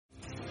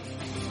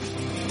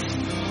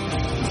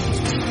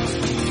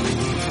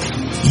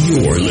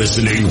You're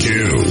listening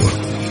to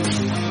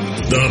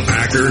the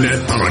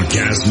Packernet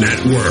Podcast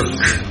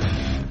Network.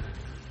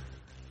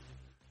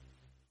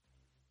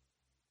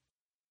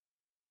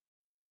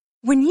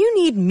 When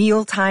you need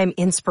mealtime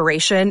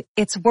inspiration,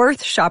 it's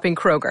worth shopping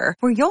Kroger,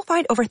 where you'll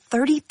find over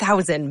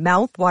 30,000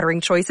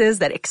 mouth-watering choices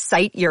that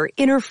excite your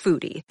inner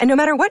foodie. And no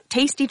matter what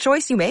tasty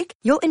choice you make,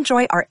 you'll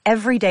enjoy our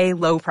everyday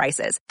low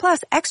prices,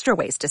 plus extra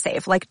ways to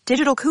save, like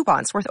digital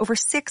coupons worth over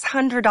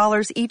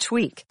 $600 each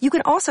week. You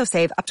can also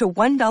save up to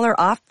 $1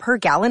 off per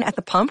gallon at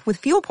the pump with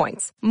fuel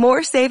points.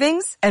 More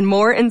savings and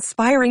more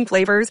inspiring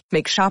flavors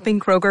make shopping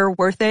Kroger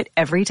worth it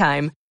every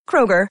time.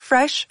 Kroger,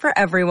 fresh for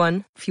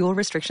everyone. Fuel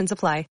restrictions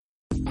apply.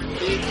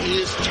 It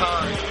is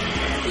time.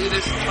 It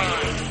is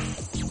time.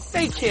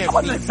 They can't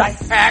beat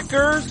the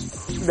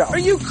Packers. No. Are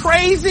you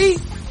crazy?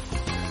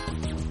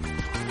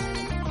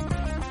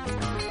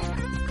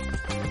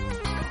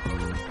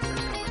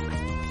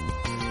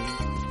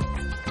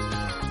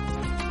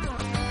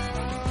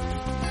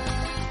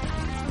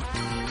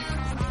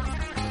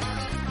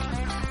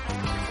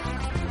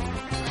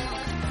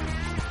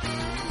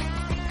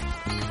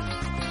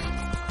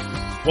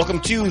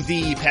 Welcome to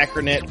the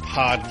Packernet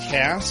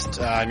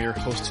Podcast. I'm your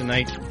host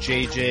tonight,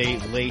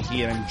 JJ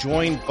Leahy, and I'm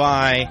joined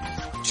by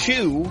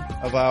two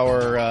of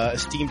our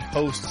esteemed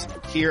hosts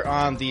here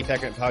on the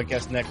Packernet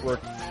Podcast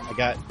Network. I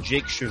got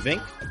Jake Shavink,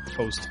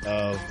 host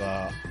of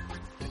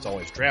It's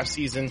Always Draft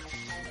Season.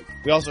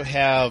 We also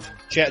have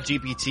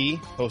ChatGPT,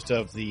 host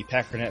of the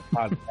Packernet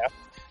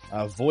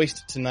Podcast,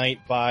 voiced tonight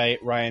by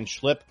Ryan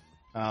Schlip,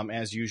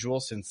 as usual,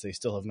 since they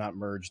still have not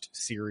merged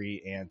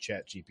Siri and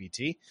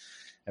ChatGPT.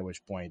 At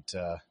which point,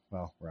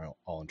 we're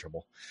all in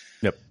trouble.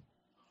 Yep.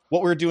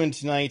 What we're doing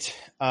tonight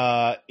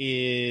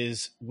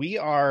is we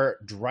are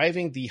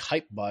driving the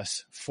hype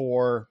bus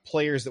for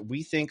players that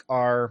we think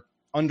are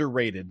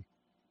underrated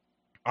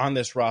on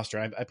this roster.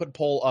 I put a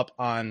poll up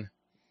on,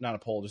 not a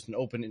poll, just an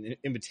open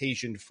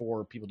invitation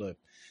for people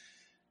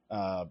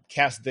to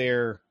cast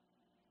their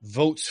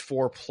votes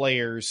for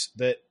players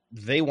that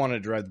they want to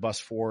drive the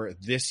bus for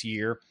this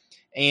year.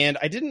 And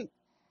I didn't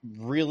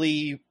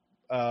really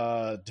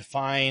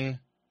define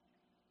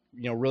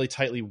really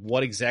tightly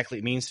what exactly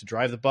it means to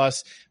drive the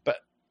bus. But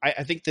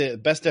I think the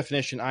best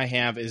definition I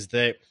have is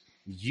that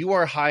you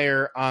are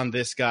higher on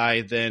this guy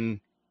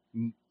than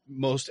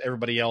most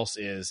everybody else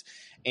is.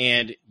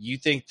 And you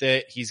think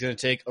that he's going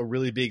to take a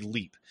really big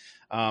leap.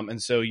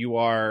 And so you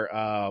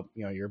are,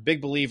 you're a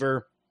big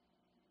believer.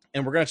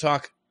 And we're going to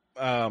talk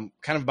kind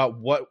of about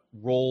what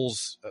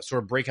roles,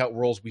 sort of breakout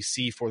roles we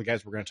see for the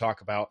guys we're going to talk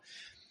about.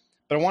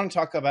 But I want to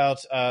talk about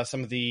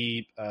some of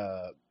the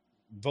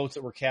votes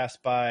that were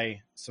cast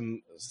by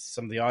some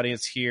of the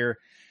audience here.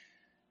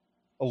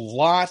 A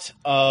lot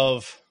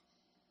of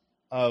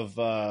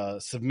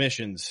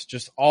submissions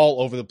just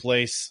all over the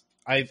place.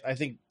 I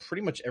think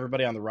pretty much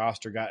everybody on the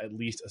roster got at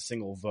least a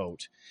single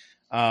vote.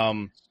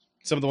 Some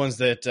of the ones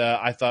that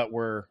I thought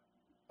were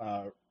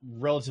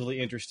relatively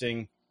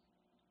interesting.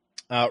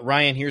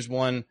 Ryan, here's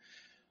one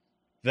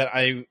that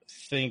I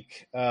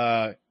think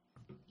I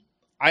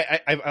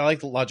like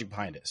the logic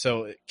behind it.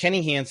 So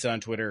Kenny Hansen on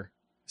Twitter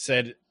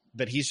said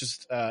that he's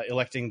just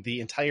electing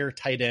the entire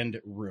tight end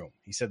room.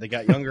 He said they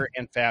got younger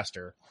and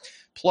faster.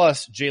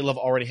 Plus, J-Love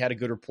already had a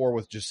good rapport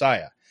with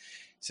Josiah.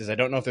 He says, I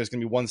don't know if there's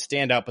going to be one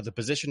standout, but the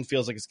position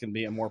feels like it's going to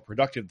be a more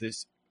productive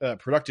this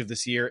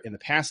year in the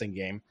passing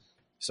game.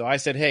 So I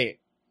said, hey,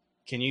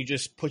 can you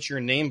just put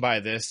your name by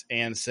this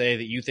and say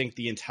that you think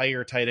the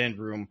entire tight end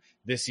room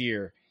this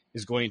year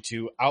is going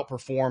to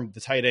outperform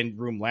the tight end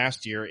room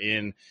last year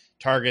in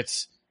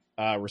targets,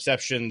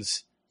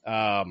 receptions,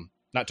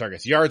 not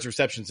targets, yards,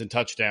 receptions, and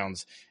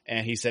touchdowns.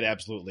 And he said,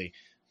 absolutely.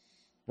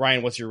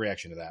 Ryan, what's your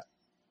reaction to that?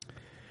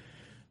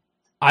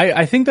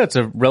 I think that's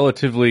a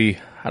relatively,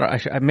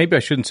 maybe I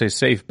shouldn't say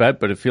safe bet,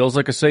 but it feels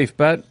like a safe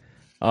bet.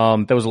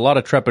 There was a lot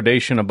of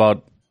trepidation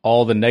about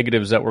all the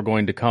negatives that were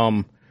going to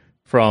come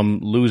from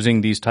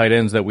losing these tight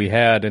ends that we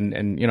had.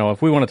 And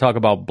if we want to talk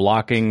about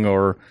blocking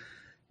or,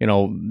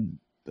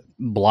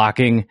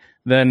 blocking,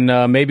 then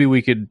maybe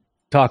we could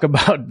talk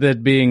about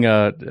that being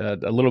a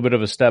little bit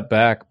of a step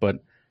back.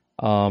 But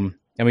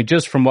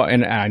just from what,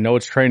 and I know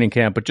it's training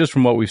camp, but just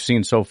from what we've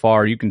seen so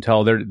far, you can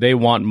tell they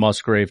want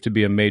Musgrave to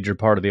be a major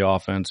part of the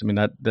offense. I mean,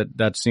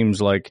 that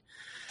seems like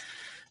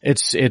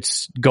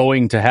it's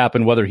going to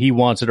happen whether he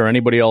wants it or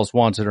anybody else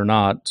wants it or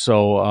not.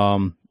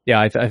 So,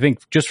 I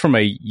think just from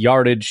a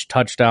yardage,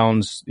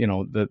 touchdowns,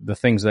 the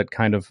things that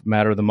kind of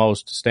matter the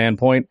most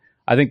standpoint,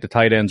 I think the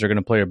tight ends are going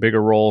to play a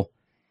bigger role.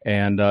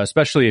 And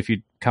especially if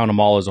you count them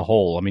all as a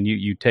whole. I mean,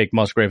 you take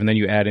Musgrave and then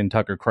you add in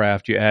Tucker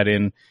Kraft, you add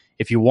in,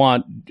 if you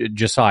want,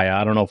 Josiah.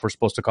 I don't know if we're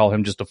supposed to call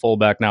him just a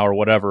fullback now or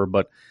whatever,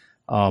 but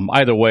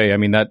either way, I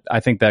mean, I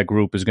think that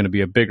group is going to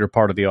be a bigger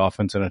part of the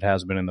offense than it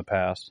has been in the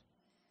past.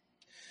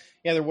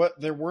 Yeah,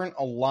 there weren't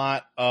a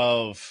lot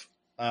of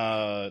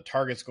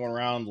targets going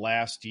around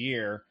last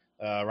year.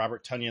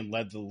 Robert Tonyan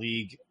led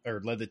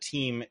the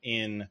team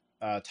in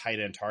tight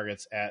end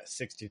targets at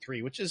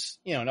 63, which is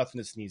nothing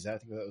to sneeze at. I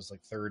think that was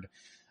like third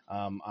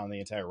on the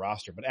entire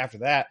roster. But after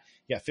that,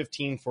 you got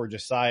 15 for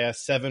Josiah,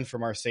 7 for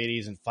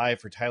Mercedes, and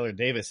 5 for Tyler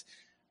Davis.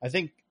 I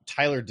think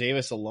Tyler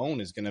Davis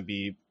alone is going to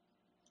be,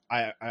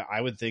 I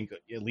would think,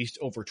 at least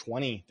over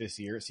 20 this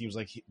year. It seems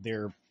like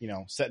they're,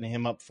 setting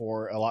him up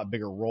for a lot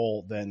bigger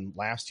role than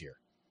last year.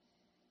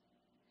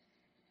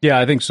 Yeah,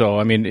 I think so.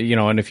 I mean,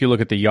 and if you look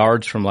at the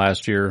yards from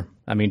last year,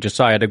 I mean,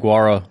 Josiah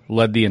DeGuara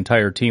led the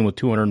entire team with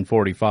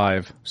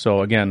 245.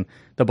 So again,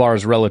 the bar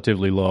is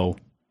relatively low.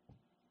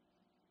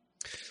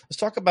 Let's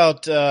talk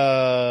about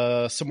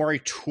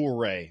Samori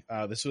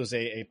Toure. This was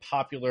a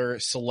popular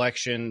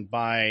selection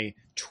by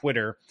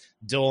Twitter.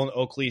 Dylan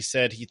Oakley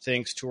said he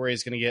thinks Toure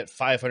is going to get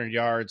 500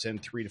 yards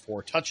and 3 to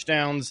 4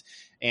 touchdowns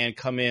and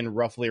come in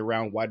roughly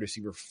around wide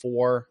receiver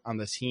 4 on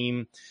the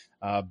team.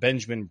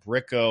 Benjamin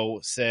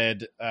Bricko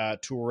said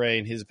Toure,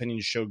 in his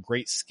opinion, showed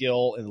great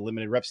skill in the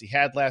limited reps he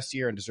had last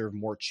year and deserved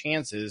more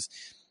chances.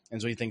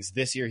 And so he thinks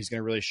this year he's going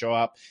to really show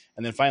up.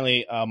 And then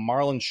finally,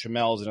 Marlon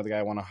Chamel is another guy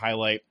I want to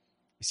highlight.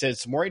 He said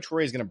Samori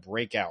Toure is going to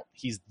break out.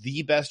 He's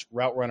the best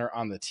route runner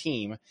on the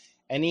team.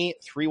 Any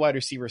 3 wide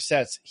receiver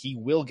sets, he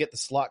will get the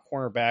slot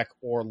cornerback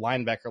or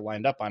linebacker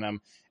lined up on him,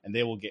 and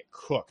they will get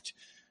cooked.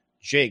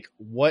 Jake,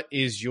 what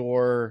is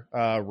your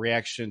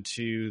reaction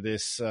to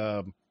this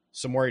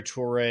Samori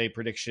Toure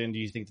prediction? Do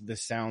you think that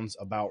this sounds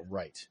about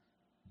right?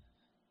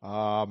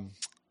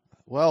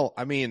 Well,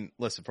 I mean,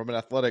 listen, from an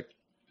athletic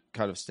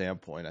kind of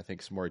standpoint, I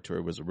think Samori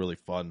Toure was a really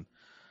fun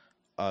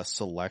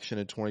selection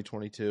in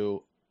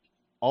 2022.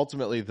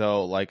 Ultimately,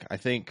 though, I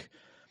think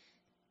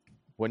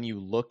when you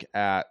look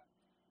at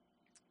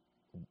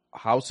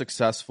how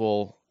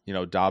successful,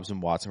 Dobbs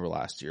and Watson were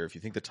last year, if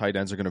you think the tight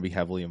ends are going to be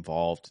heavily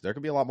involved, there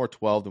could be a lot more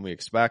 12 than we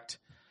expect.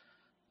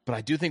 But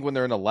I do think when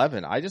they're in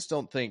 11, I just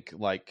don't think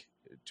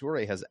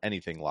Toure has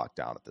anything locked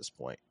down at this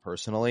point,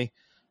 personally.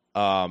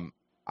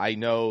 I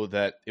know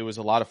that it was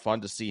a lot of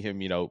fun to see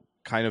him,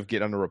 kind of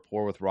get under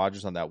rapport with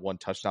Rodgers on that one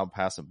touchdown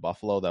pass in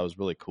Buffalo. That was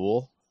really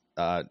cool.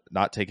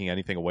 Not taking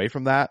anything away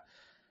from that.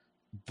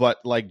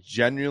 But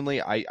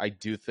genuinely, I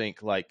do think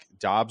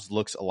Dobbs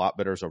looks a lot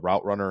better as a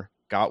route runner,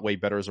 got way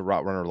better as a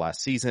route runner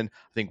last season.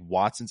 I think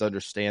Watson's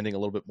understanding a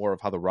little bit more of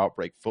how the route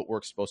break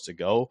footwork's supposed to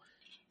go.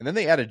 And then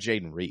they added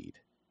Jayden Reed,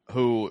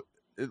 who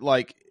is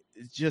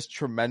just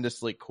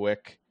tremendously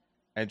quick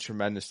and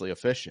tremendously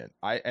efficient.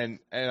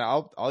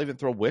 I'll even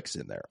throw Wicks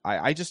in there.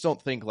 I just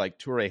don't think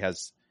Toure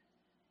has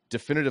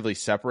definitively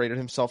separated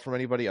himself from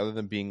anybody other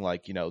than being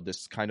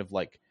this kind of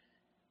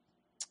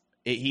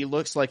he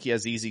looks like he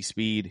has easy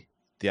speed.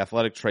 The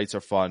athletic traits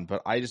are fun,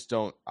 but I just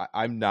don't –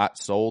 I'm not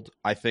sold.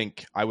 I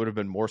think I would have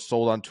been more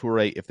sold on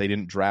Toure if they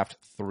didn't draft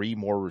 3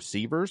 more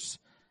receivers.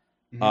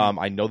 Mm-hmm.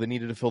 I know they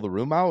needed to fill the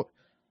room out,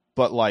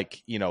 but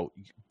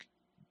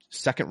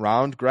second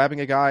round grabbing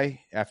a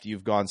guy after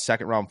you've gone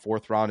second round,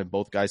 fourth round, and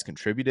both guys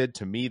contributed,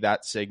 to me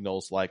that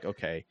signals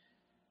okay,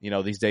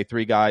 these day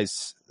 3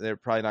 guys, they're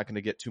probably not going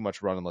to get too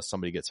much run unless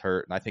somebody gets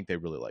hurt, and I think they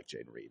really like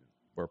Jayden Reed.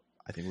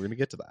 I think we're going to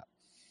get to that.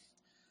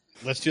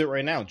 Let's do it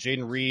right now.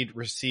 Jayden Reed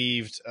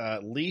received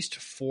at least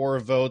 4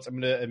 votes. I'm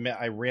going to admit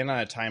I ran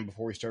out of time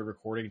before we started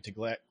recording to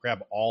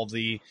grab all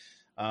the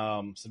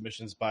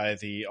submissions by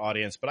the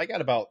audience, but I got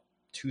about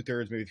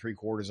 2/3, maybe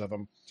 3/4 of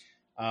them.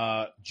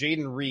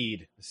 Jayden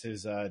Reed, this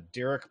is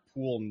Derek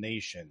Poole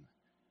Nation.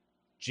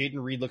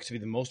 Jayden Reed looks to be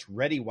the most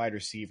ready wide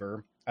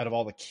receiver out of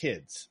all the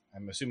kids.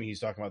 I'm assuming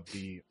he's talking about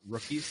the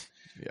rookies.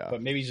 Yeah.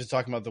 But maybe he's just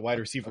talking about the wide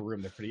receiver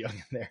room. They're pretty young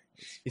in there.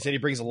 He said he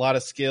brings a lot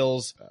of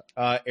skills.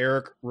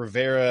 Eric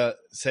Rivera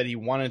said he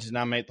wanted to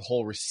nominate the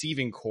whole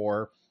receiving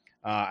core.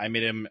 I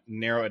made him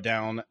narrow it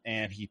down,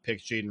 and he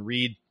picked Jayden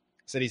Reed.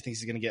 Said he thinks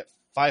he's going to get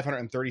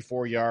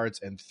 534 yards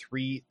and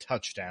 3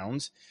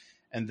 touchdowns.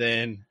 And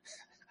then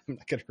I'm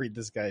not going to read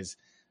this guy's.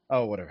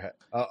 Oh, whatever.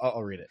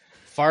 I'll read it.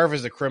 Favre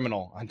is a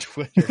criminal on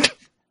Twitter.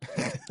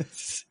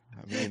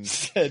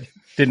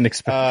 Didn't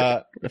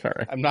expect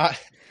it. I'm not.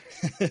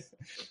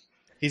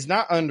 He's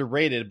not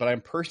underrated, but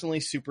I'm personally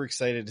super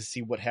excited to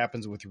see what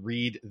happens with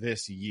Reed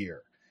this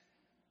year.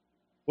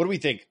 What do we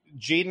think?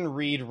 Jayden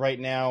Reed right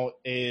now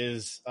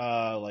is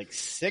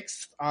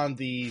 6th on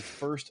the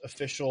first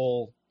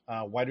official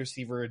wide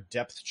receiver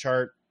depth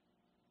chart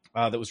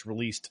that was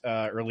released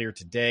earlier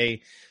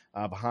today,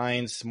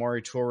 behind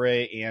Samori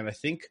Toure and I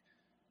think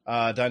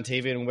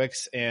Dontavian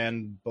Wicks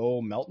and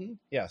Bo Melton.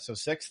 Yeah, so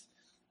 6th.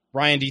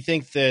 Brian, do you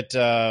think that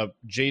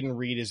Jayden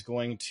Reed is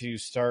going to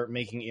start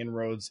making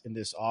inroads in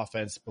this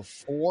offense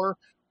before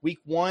week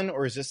 1,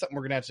 or is this something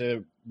we're going to have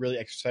to really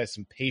exercise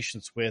some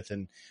patience with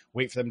and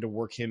wait for them to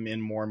work him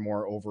in more and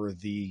more over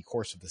the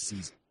course of the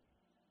season?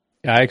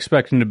 Yeah, I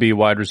expect him to be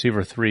wide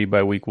receiver 3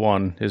 by week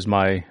 1 is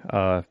my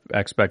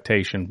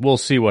expectation. We'll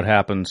see what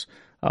happens.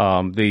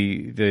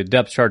 The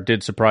depth chart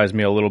did surprise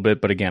me a little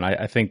bit, but again,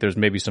 I think there's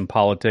maybe some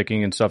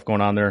politicking and stuff going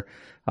on there.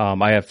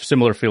 I have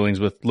similar feelings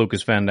with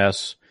Lucas Van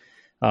Ness.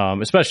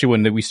 Especially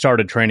when we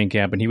started training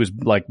camp and he was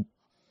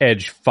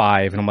edge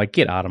 5, and I'm like,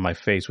 get out of my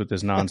face with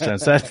this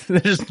nonsense.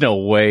 There's no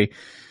way.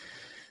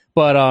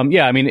 But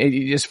yeah, I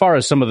mean, as far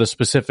as some of the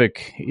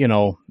specific,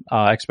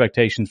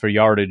 expectations for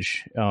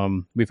yardage,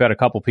 we've had a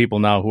couple people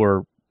now who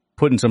are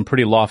putting some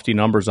pretty lofty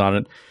numbers on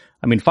it.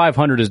 I mean,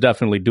 500 is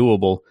definitely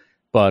doable,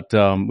 but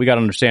we got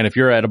to understand if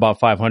you're at about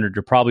 500,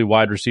 you're probably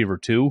wide receiver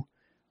 2.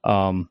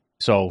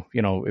 So,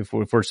 you know, if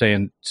we're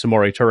saying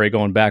Samori Toure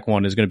going back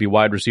one is going to be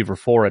wide receiver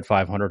 4 at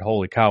 500,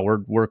 holy cow,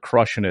 we're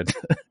crushing it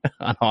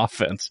on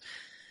offense.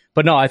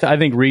 But no, I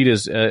think Reed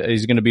is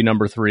he's going to be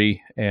number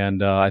 3,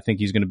 and I think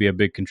he's going to be a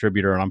big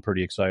contributor, and I'm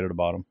pretty excited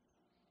about him.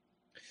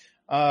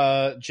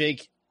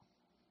 Jake,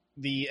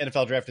 the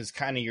NFL draft is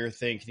kind of your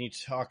thing. Can you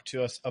talk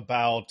to us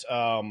about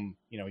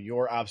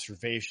your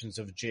observations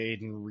of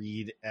Jayden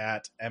Reed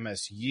at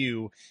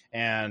MSU,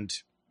 and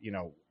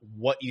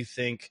what you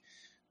think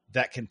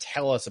that can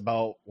tell us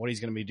about what he's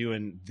going to be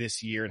doing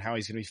this year and how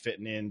he's going to be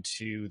fitting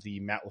into the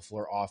Matt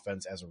LaFleur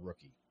offense as a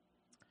rookie?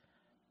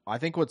 I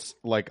think what's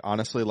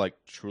honestly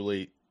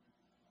truly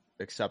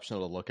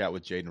exceptional to look at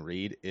with Jayden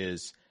Reed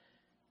is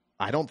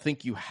I don't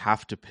think you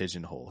have to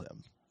pigeonhole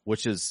him,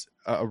 which is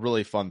a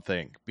really fun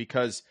thing,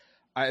 because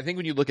I think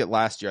when you look at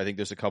last year, I think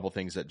there's a couple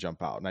things that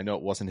jump out. And I know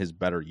it wasn't his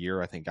better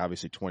year. I think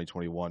obviously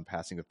 2021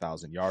 passing the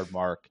 1,000-yard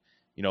mark,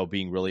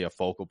 being really a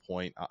focal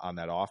point on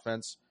that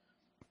offense.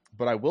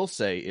 But I will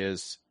say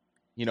is,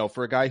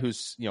 for a guy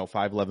who's,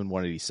 5'11",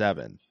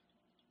 187,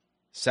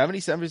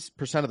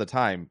 77% of the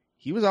time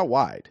he was out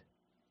wide.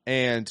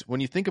 And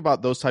when you think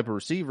about those type of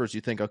receivers,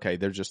 you think, okay,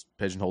 they're just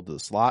pigeonholed to the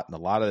slot. And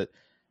a lot of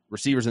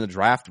receivers in the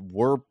draft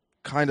were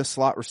kind of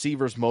slot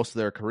receivers most of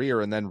their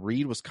career. And then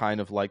Reed was kind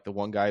of like the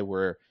one guy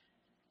where,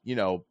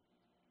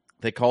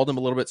 they called him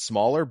a little bit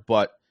smaller,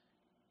 but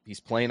he's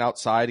playing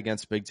outside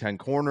against Big Ten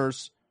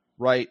corners,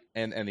 right?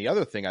 And the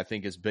other thing I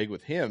think is big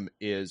with him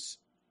is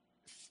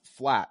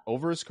flat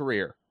over his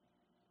career,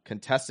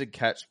 contested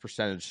catch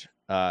percentage,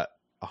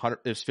 100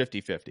 is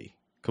 50-50.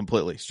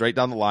 Completely straight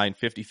down the line,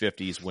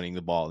 50-50 is winning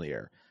the ball in the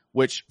air,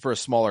 which for a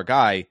smaller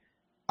guy,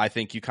 I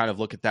think you kind of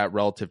look at that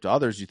relative to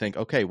others. You think,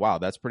 okay, wow,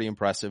 that's pretty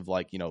impressive. For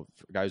a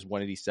guy who's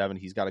 187,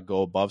 he's got to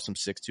go above some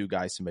 6'2"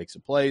 guys to make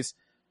some plays.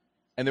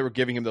 And they were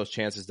giving him those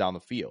chances down the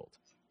field.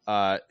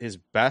 His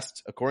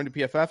best, according to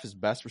PFF, his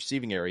best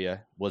receiving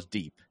area was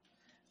deep,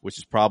 which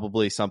is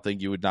probably something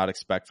you would not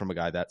expect from a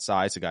guy that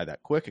size, a guy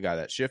that quick, a guy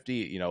that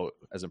shifty,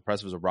 as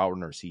impressive as a route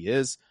runner as he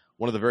is.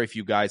 One of the very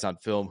few guys on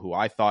film who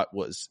I thought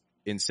was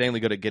insanely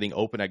good at getting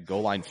open at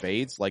goal line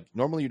fades.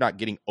 Normally you're not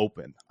getting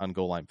open on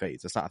goal line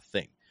fades. That's not a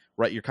thing,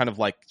 right? You're kind of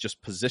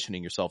just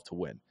positioning yourself to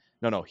win.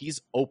 No,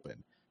 he's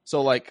open.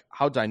 So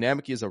how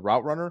dynamic he is a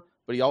route runner,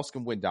 but he also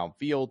can win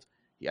downfield.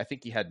 I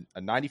think he had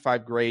a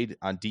 95 grade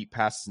on deep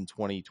passes in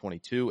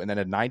 2022 and then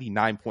a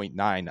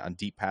 99.9 on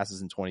deep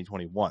passes in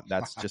 2021.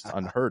 That's just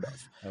unheard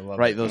of,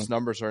 right? Those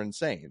numbers are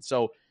insane.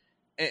 So,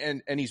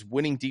 and he's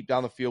winning deep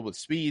down the field with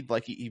speed.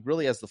 He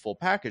really has the full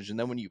package. And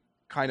then when you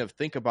kind of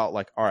think about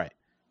all right,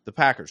 the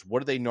Packers, what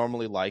do they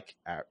normally like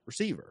at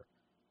receiver?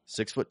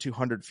 6',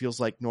 200 feels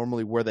like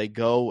normally where they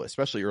go,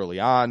 especially early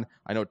on.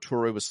 I know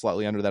Toure was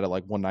slightly under that at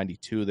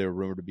 192. They were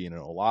rumored to be in an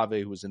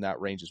Olave who was in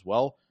that range as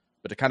well.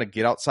 But to kind of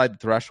get outside the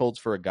thresholds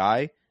for a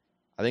guy,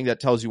 I think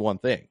that tells you one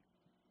thing.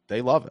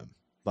 They love him.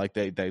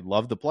 They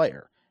love the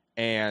player.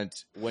 And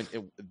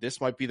this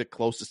might be the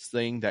closest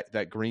thing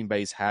that Green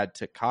Bay's had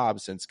to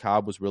Cobb since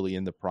Cobb was really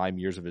in the prime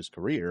years of his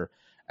career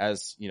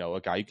as,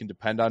 a guy you can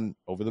depend on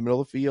over the middle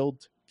of the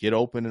field, get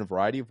open in a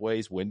variety of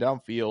ways, win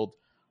downfield.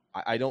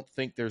 I don't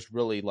think there's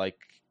really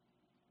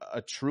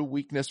a true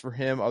weakness for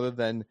him other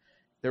than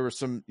there were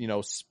some,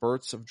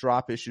 spurts of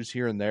drop issues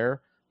here and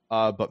there.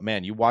 But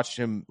man, you watched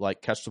him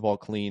catch the ball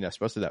clean,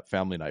 especially that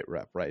family night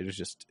rep, right? It was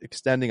just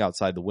extending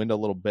outside the window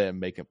a little bit and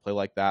making a play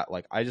like that.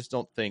 I just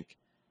don't think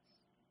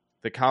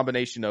the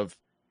combination of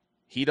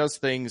he does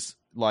things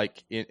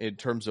in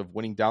terms of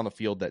winning down the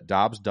field that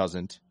Dobbs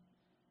doesn't.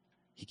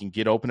 He can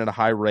get open at a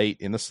high rate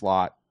in the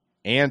slot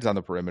and on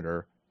the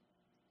perimeter.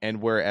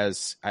 And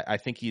whereas I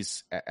think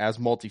he's as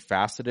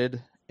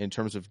multifaceted in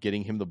terms of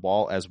getting him the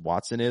ball as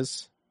Watson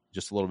is,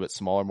 just a little bit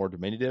smaller, more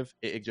diminutive,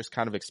 it just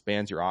kind of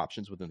expands your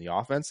options within the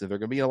offense. If they're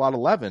going to be a lot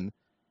 11,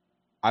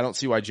 I don't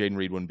see why Jayden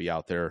Reed wouldn't be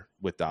out there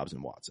with Dobbs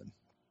and Watson.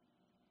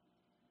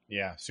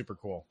 Yeah, super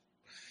cool.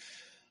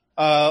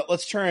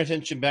 Let's turn our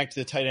attention back to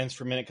the tight ends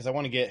for a minute because I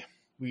want to get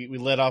we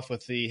led off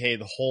with the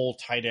whole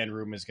tight end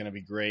room is going to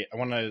be great. I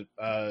want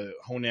to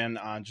hone in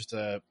on just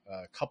a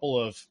couple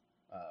of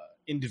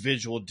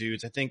individual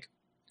dudes. I think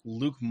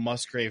Luke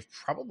Musgrave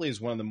probably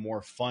is one of the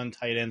more fun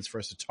tight ends for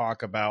us to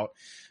talk about.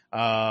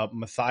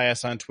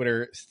 Matthias on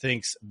Twitter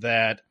thinks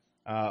that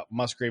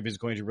Musgrave is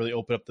going to really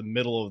open up the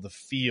middle of the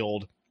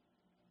field,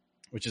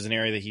 which is an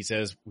area that he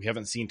says we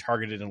haven't seen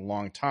targeted in a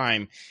long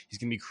time. He's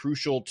going to be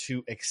crucial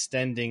to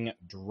extending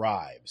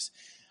drives.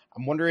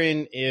 I'm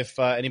wondering if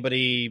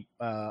anybody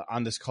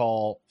on this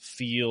call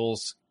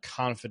feels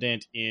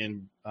confident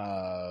in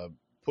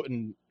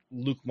putting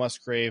Luke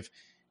Musgrave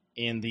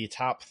in the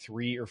top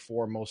 3 or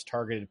 4 most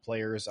targeted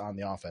players on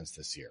the offense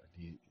this year.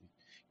 You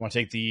want to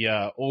take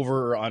the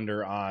over or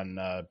under on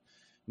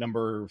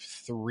number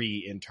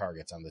 3 in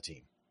targets on the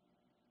team?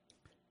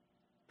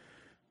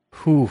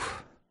 Whew.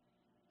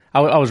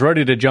 I was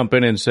ready to jump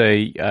in and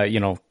say,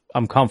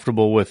 I'm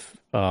comfortable with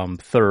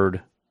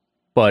third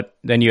But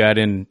then you add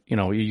in,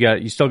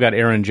 you still got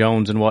Aaron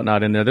Jones and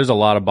whatnot in there. There's a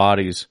lot of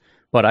bodies,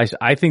 but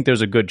I think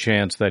there's a good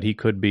chance that he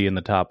could be in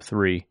the top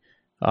three,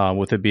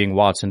 with it being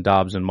Watson,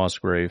 Dobbs, and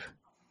Musgrave.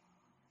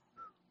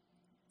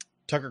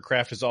 Tucker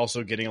Kraft is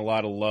also getting a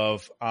lot of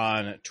love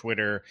on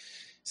Twitter.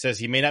 Says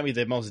he may not be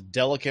the most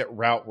delicate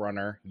route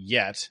runner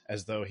yet,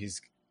 as though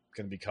he's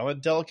going to become a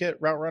delicate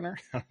route runner.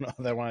 I don't know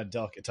if I want a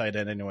delicate tight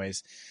end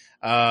anyways.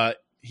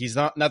 He's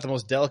not the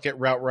most delicate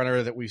route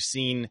runner that we've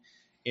seen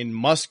in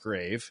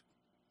Musgrave.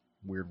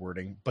 Weird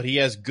wording, but he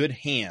has good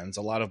hands,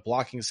 a lot of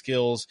blocking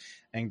skills,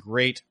 and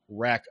great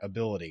rack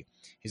ability.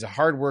 He's a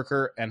hard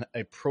worker and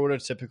a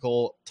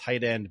prototypical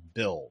tight end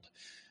build.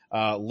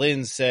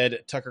 Lynn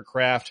said Tucker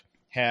Kraft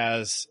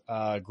has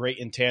great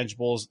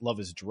intangibles, love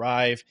his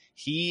drive.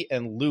 He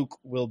and Luke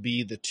will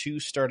be the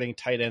two starting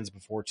tight ends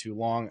before too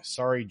long.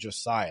 Sorry,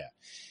 Josiah.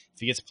 If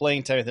he gets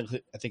playing time,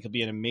 I think he'll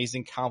be an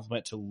amazing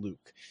complement to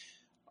Luke.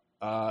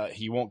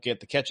 He won't get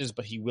the catches,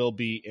 but he will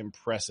be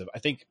impressive. I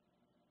think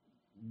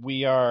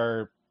we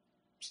are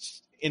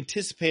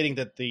anticipating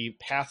that the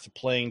path to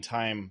playing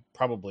time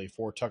probably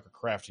for Tucker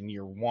Kraft in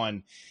year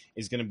one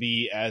is going to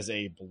be as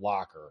a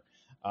blocker,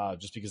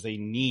 just because they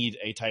need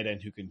a tight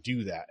end who can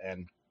do that.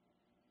 And,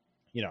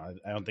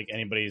 I don't think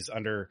anybody's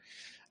under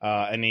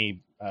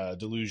any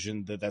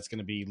delusion that that's going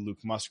to be Luke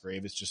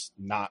Musgrave. It's just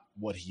not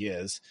what he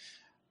is.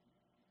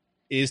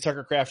 Is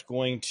Tucker Kraft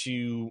going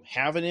to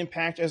have an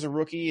impact as a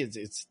rookie?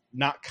 It's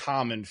not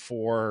common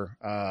for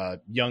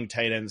young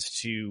tight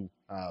ends to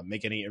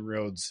make any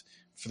inroads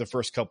for the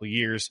first couple of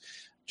years.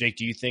 Jake,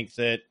 do you think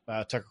that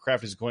Tucker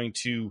Kraft is going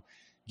to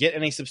get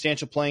any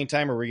substantial playing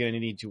time, or are we going to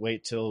need to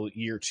wait till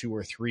year 2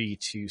 or 3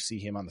 to see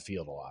him on the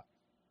field a lot?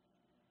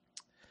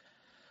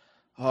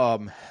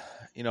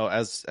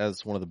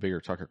 As one of the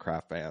bigger Tucker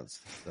Kraft fans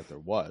that there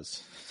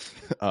was,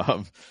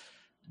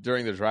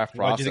 during the draft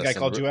process. Why do you think I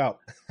called you out?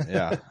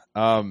 Yeah.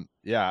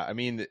 Yeah. I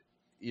mean,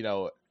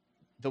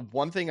 the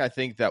one thing I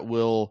think that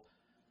will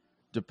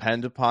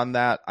depend upon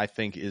that, I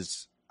think,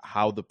 is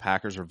how the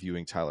Packers are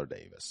viewing Tyler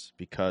Davis,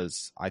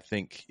 because I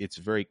think it's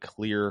very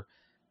clear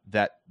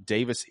that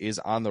Davis is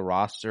on the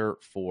roster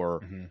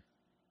for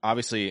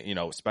obviously,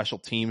 special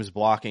teams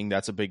blocking.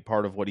 That's a big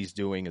part of what he's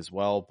doing as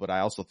well. But I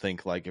also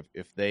think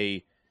if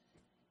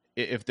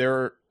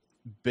they're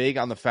big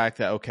on the fact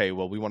that, okay,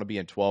 well, we want to be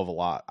in 12 a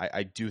lot,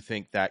 I do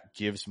think that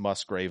gives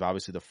Musgrave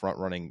obviously the front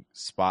running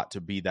spot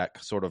to be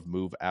that sort of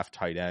move F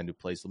tight end who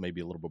plays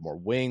maybe a little bit more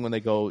wing when they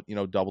go,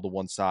 double to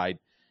one side,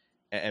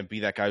 and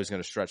be that guy who's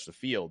going to stretch the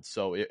field.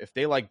 So if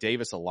they like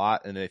Davis a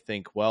lot and they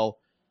think, well,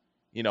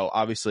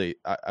 obviously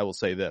I will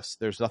say this,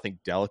 there's nothing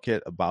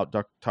delicate about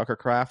Tucker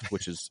Kraft,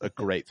 which is a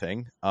great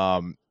thing.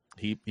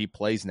 He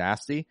plays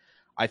nasty.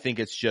 I think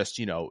it's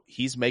just,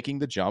 he's making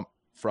the jump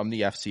from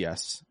the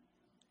FCS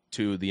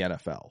to the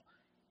NFL,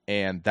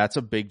 and that's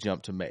a big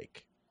jump to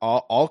make.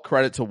 All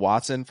credit to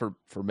Watson for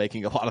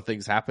making a lot of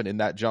things happen in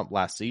that jump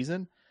last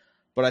season.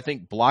 But I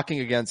think blocking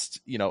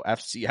against,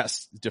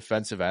 FCS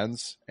defensive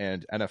ends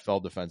and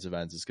NFL defensive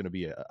ends is going to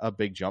be a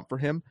big jump for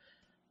him.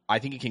 I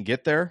think he can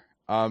get there.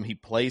 He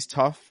plays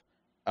tough.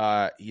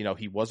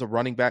 He was a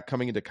running back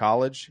coming into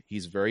college.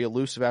 He's very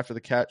elusive after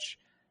the catch.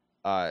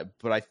 But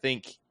I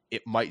think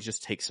it might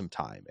just take some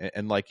time.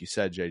 And like you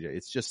said,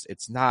 JJ,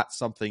 it's not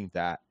something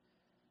that,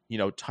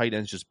 tight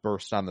ends just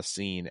burst on the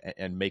scene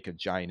and make a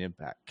giant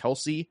impact.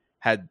 Kelce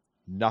had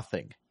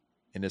nothing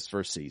in his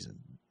first season,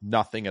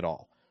 nothing at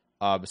all.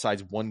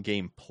 Besides one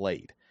game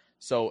played.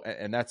 So,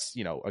 and that's,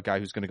 a guy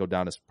who's going to go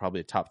down as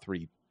probably a top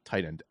 3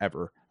 tight end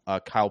ever.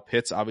 Kyle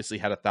Pitts obviously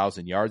had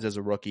 1,000 yards as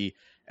a rookie.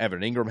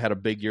 Evan Ingram had a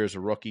big year as a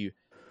rookie.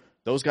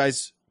 Those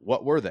guys,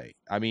 what were they?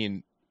 I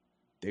mean,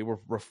 they were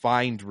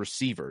refined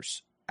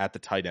receivers at the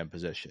tight end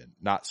position,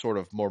 not sort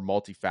of more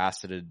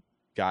multifaceted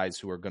guys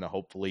who are going to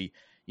hopefully,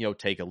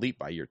 take a leap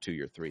by year 2,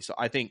 year 3. So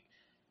I think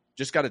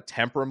just got to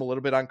temper him a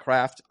little bit on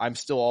Kraft. I'm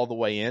still all the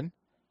way in.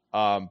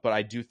 But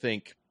I do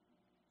think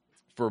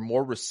for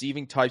more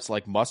receiving types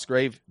like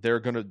Musgrave,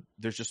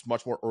 there's just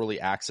much more early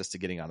access to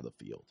getting onto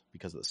the field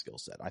because of the skill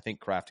set. I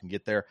think Kraft can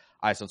get there.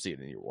 I just don't see it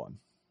in year 1.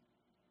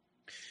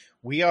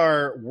 We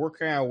are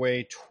working our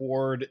way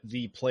toward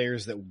the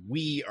players that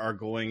we are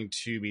going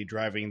to be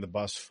driving the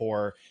bus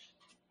for.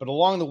 But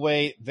along the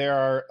way, there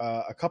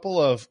are a couple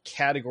of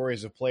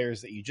categories of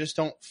players that you just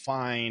don't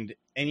find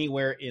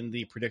anywhere in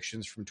the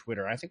predictions from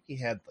Twitter. I think we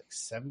had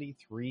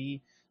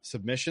 73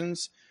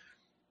 submissions.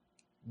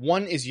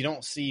 One is you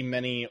don't see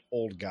many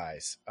old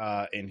guys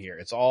in here.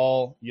 It's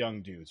all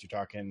young dudes. You're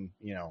talking,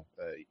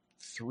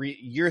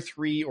 year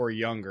 3 or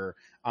younger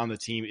on the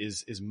team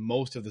is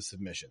most of the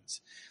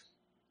submissions.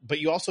 But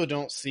you also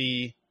don't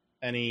see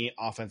any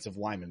offensive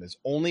linemen. There's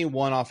only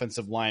one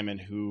offensive lineman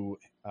who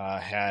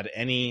had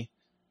any.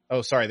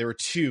 Oh, sorry, there were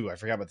 2. I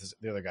forgot about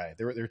the other guy.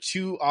 There were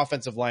 2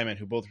 offensive linemen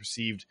who both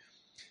received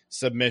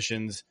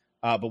submissions,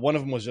 but one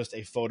of them was just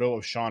a photo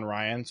of Sean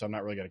Ryan, so I'm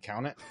not really going to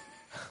count it.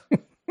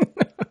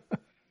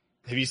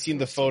 Have you seen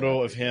the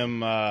photo of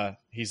him?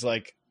 He's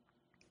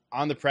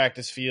on the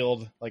practice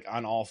field,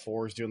 on all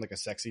fours, doing a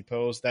sexy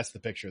pose. That's the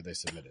picture they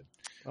submitted.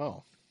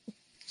 Oh,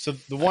 So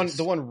the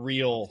one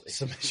real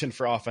submission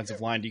for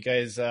offensive line. Do you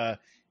guys either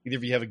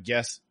of you have a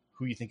guess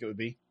who you think it would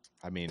be?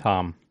 I mean,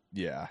 Tom.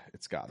 Yeah,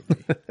 it's got to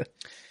be.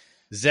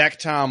 Zach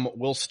Tom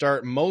will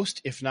start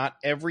most, if not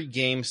every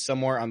game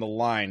somewhere on the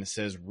line,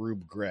 says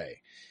Rube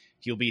Gray.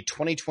 He'll be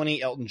 2020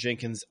 Elton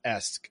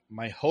Jenkins-esque.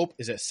 My hope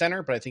is at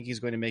center, but I think he's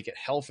going to make it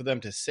hell for them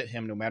to sit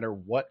him no matter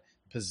what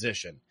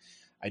position.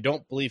 I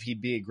don't believe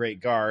he'd be a great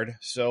guard,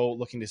 so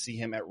looking to see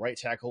him at right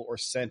tackle or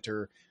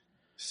center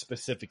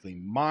specifically.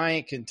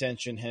 My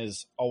contention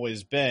has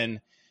always been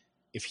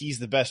if he's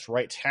the best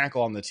right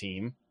tackle on the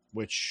team,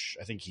 which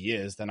I think he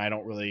is, then I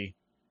don't really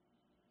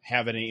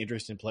have any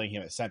interest in playing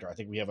him at center. I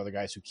think we have other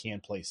guys who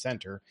can play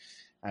center.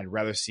 I'd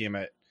rather see him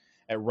at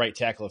right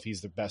tackle if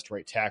he's the best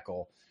right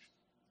tackle.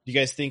 Do you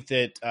guys think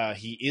that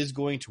he is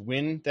going to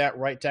win that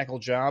right tackle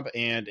job?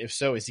 And if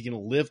so, is he going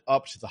to live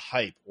up to the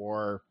hype?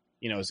 Or,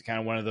 is it kind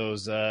of one of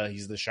those,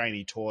 he's the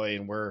shiny toy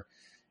and we're,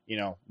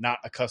 not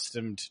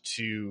accustomed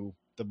to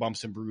the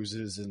bumps and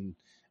bruises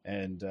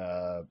and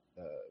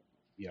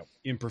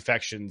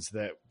imperfections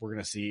that we're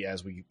going to see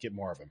as we get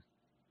more of him?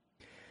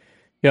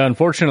 Yeah,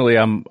 unfortunately,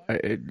 I'm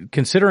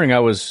considering I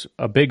was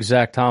a big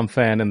Zach Tom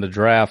fan in the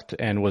draft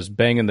and was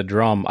banging the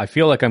drum. I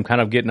feel like I'm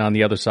kind of getting on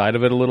the other side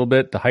of it a little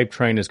bit. The hype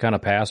train has kind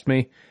of passed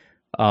me.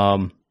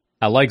 I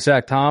like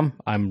Zach Tom.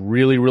 I'm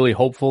really, really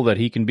hopeful that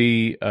he can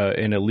be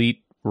an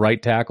elite right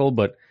tackle,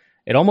 but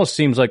it almost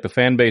seems like the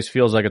fan base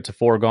feels like it's a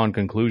foregone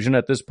conclusion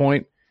at this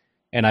point,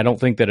 and I don't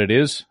think that it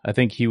is. I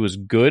think he was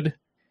good.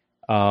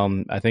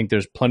 I think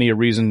there's plenty of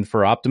reason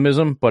for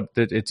optimism, but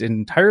it's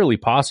entirely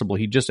possible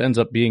he just ends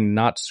up being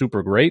not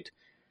super great.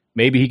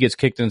 Maybe he gets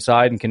kicked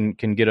inside and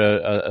can get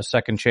a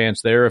second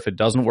chance there if it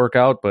doesn't work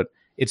out, but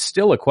it's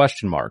still a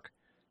question mark.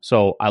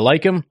 So I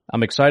like him.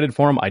 I'm excited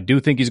for him. I do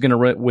think he's going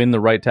to win the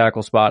right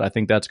tackle spot. I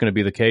think that's going to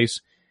be the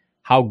case.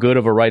 How good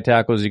of a right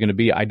tackle is he going to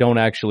be? I don't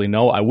actually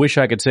know. I wish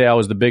I could say I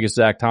was the biggest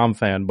Zach Tom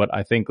fan, but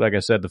I think, like I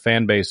said, the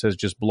fan base has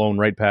just blown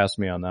right past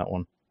me on that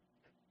one.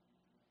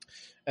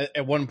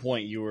 At one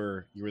point, you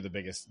were the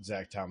biggest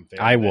Zach Tom fan.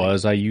 I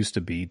was. I used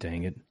to be.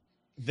 Dang it.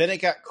 Then it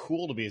got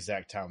cool to be a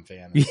Zach Tom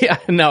fan. Yeah,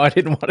 no, I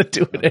didn't want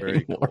to do it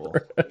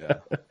anymore. Cool.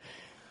 Yeah.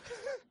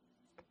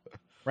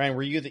 Ryan,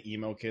 were you the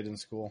emo kid in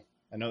school?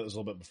 I know it was a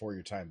little bit before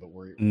your time, but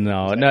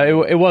No,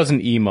 it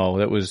wasn't emo.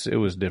 It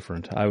was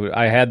different.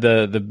 I had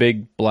the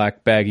big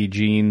black baggy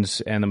jeans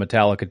and the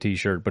Metallica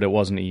T-shirt, but it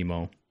wasn't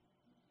emo.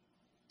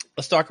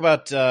 Let's talk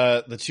about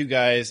the two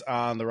guys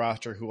on the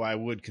roster who I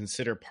would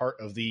consider part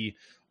of the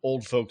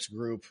old folks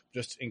group,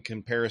 just in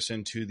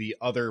comparison to the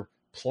other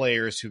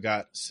players who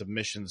got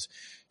submissions.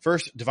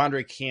 First,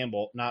 Devondre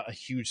Campbell, not a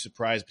huge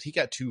surprise, but he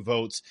got 2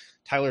 votes.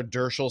 Tyler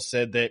Dershel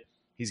said that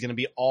he's going to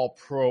be all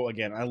pro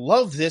again. I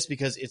love this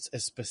because it's a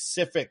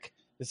specific.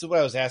 This is what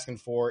I was asking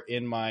for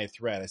in my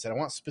thread. I said, I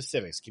want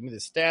specifics. Give me the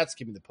stats.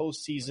 Give me the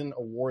postseason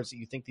awards that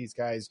you think these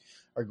guys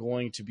are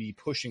going to be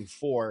pushing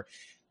for.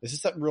 This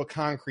is something real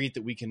concrete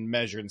that we can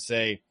measure and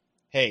say,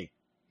 hey,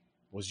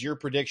 was your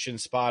prediction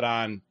spot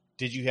on?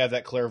 Did you have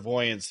that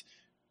clairvoyance?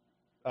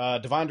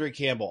 Devondre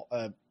Campbell,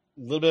 a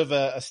little bit of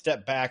a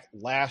step back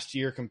last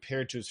year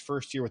compared to his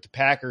first year with the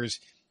Packers.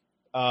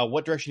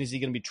 What direction is he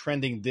going to be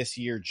trending this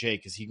year,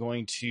 Jake? Is he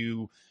going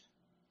to,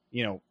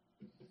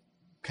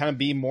 kind of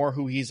be more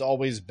who he's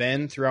always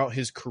been throughout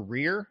his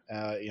career?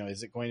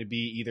 Is it going to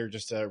be either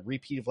just a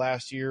repeat of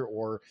last year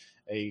or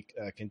a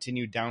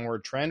continued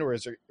downward trend, or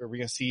are we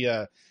going to see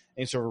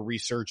any sort of a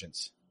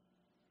resurgence?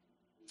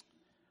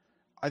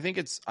 I think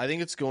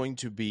it's going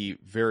to be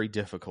very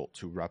difficult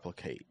to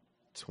replicate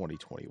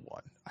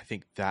 2021. I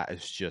think that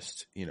is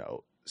just,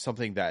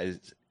 something that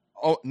is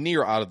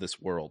near out of this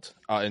world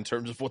in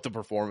terms of what the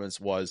performance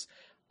was.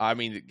 I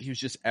mean, he was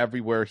just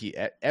everywhere.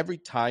 Every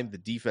time the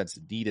defense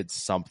needed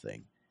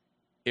something,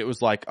 it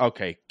was like,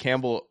 okay,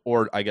 Campbell,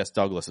 or I guess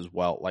Douglas as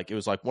well. Like, it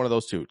was like one of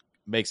those two,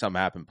 make something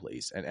happen,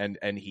 please.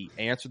 And he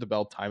answered the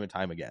bell time and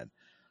time again.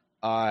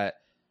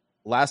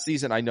 Last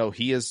season, I know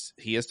he has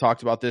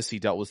talked about this. He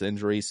dealt with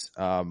injuries.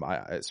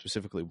 I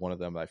specifically one of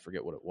them, I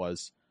forget what it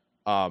was.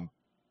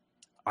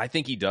 I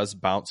think he does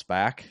bounce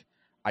back.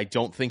 I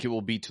don't think it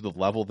will be to the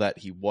level that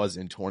he was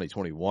in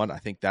 2021. I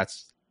think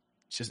that's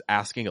just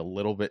asking a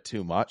little bit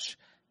too much.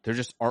 There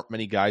just aren't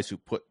many guys who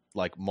put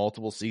like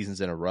multiple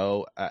seasons in a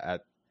row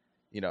at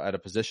a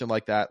position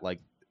like that,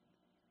 like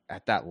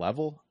at that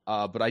level.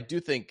 But I do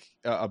think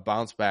a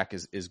bounce back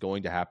is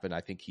going to happen.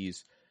 I think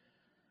he's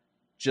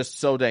just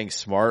so dang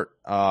smart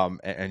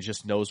and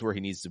just knows where he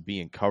needs to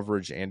be in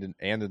coverage and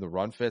in the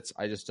run fits.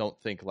 I just don't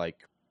think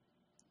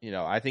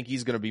I think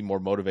he's going to be more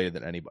motivated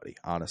than anybody,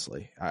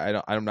 honestly.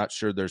 I'm not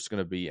sure there's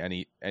going to be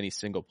any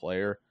single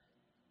player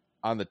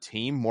on the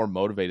team more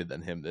motivated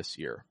than him this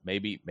year.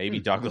 Maybe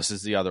Douglas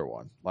is the other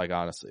one. Like,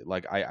 honestly,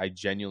 like I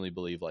genuinely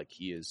believe like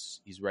he's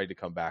ready to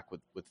come back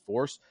with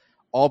force.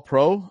 All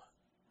pro,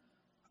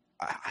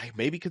 I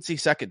maybe could see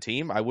second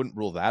team. I wouldn't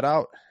rule that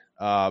out.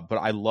 But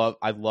I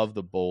love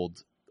the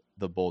bold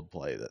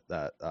play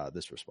that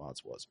this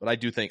response was. But I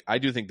do think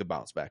the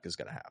bounce back is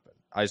going to happen.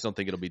 I just don't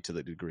think it'll be to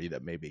the degree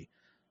that maybe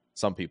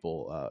some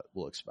people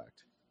will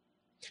expect.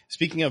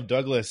 Speaking of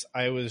Douglas,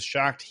 I was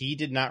shocked he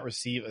did not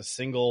receive a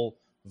single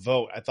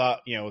vote. I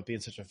thought, with being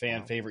such a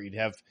fan favorite,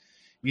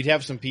 you'd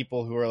have some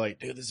people who are like,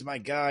 dude, this is my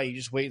guy. You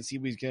just wait and see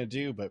what he's going to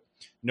do. But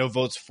no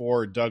votes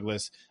for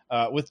Douglas.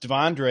 With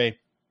Devondre,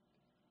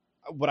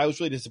 what I was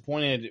really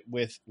disappointed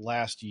with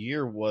last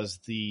year was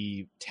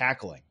the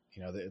tackling.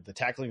 The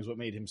tackling is what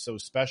made him so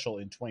special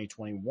in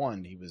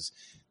 2021. He was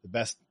the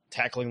best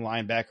tackling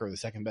linebacker, or the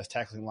second best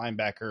tackling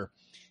linebacker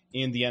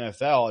in the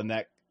NFL.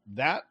 And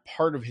that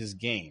part of his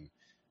game,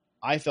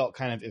 I felt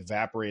kind of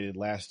evaporated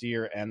last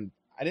year. And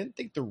I didn't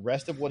think the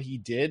rest of what he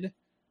did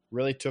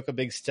really took a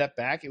big step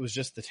back. It was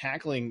just the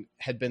tackling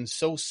had been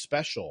so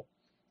special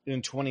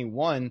in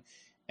 21,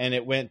 and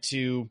it went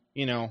to,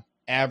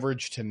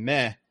 average to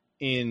meh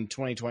in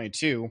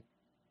 2022.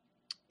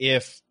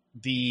 And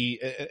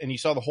you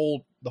saw the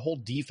whole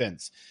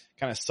defense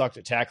kind of sucked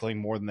at tackling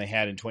more than they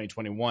had in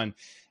 2021.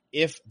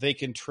 If they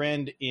can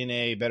trend in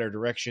a better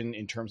direction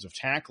in terms of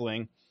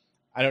tackling,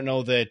 I don't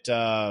know that,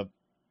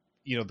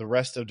 the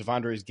rest of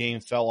Devondre's game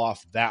fell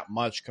off that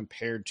much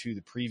compared to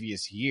the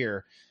previous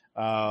year.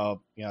 I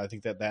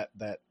think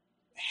that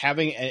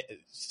having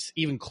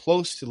even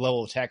close to the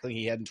level of tackling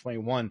he had in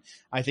 21,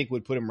 I think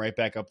would put him right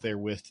back up there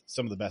with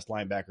some of the best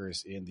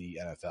linebackers in the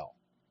NFL.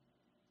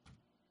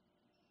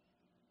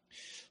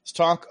 Let's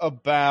talk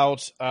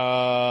about,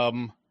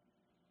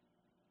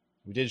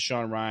 we did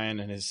Sean Ryan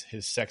and his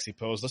sexy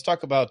pose. Let's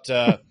talk about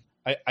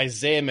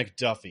Isaiah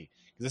McDuffie.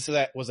 This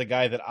was a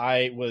guy that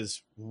I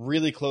was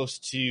really close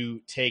to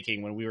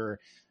taking when we were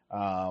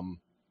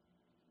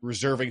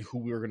reserving who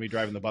we were going to be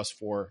driving the bus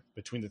for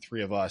between the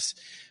three of us.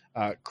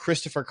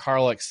 Christopher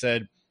Karlik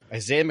said,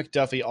 Isaiah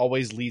McDuffie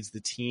always leads the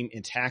team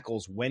in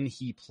tackles when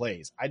he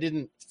plays. I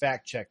didn't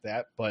fact check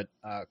that, but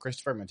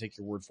Christopher, I'm going to take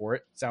your word for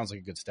it. Sounds like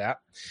a good stat.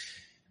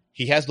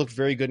 He has looked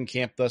very good in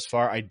camp thus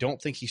far. I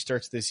don't think he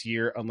starts this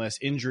year unless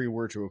injury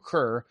were to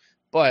occur,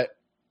 but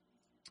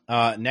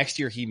next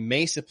year he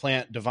may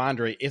supplant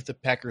Devondre if the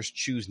Packers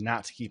choose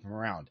not to keep him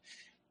around.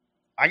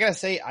 I got to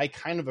say, I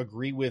kind of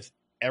agree with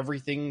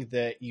everything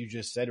that you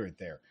just said right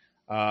there.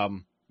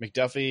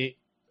 McDuffie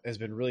has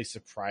been really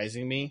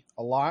surprising me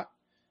a lot,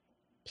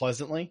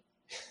 pleasantly,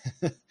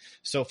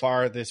 so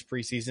far this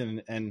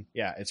preseason. And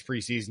yeah, it's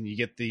preseason. You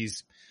get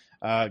these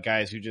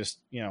guys who just,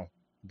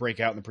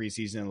 break out in the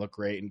preseason and look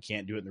great and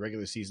can't do it in the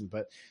regular season.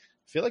 But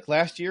I feel like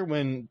last year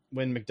when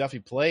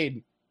McDuffie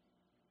played,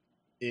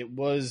 it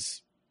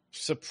was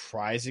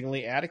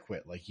surprisingly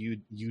adequate. Like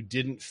you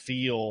didn't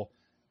feel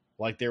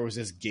like there was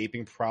this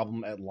gaping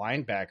problem at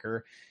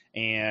linebacker,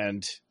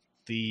 and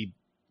the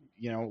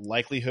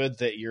likelihood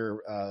that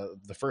you're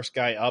the first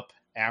guy up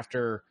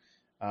after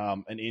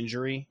an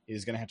injury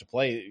is going to have to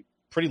play,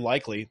 pretty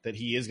likely that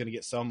he is going to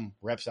get some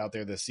reps out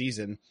there this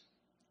season.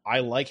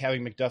 I like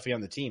having McDuffie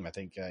on the team. I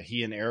think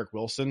he and Eric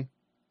Wilson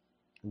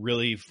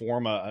really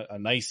form a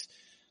nice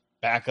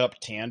backup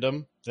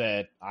tandem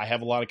that I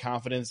have a lot of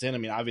confidence in. I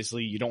mean,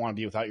 obviously you don't want to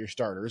be without your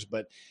starters,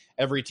 but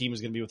every team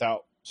is going to be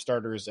without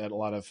starters at a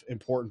lot of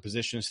important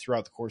positions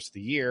throughout the course of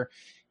the year.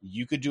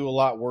 You could do a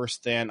lot worse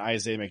than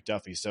Isaiah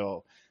McDuffie.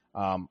 So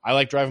I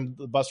like driving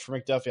the bus for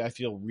McDuffie. I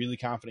feel really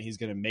confident he's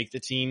going to make the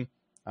team.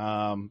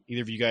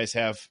 Either of you guys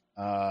have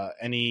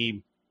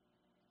any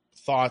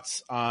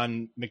thoughts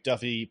on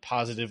McDuffie,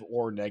 positive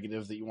or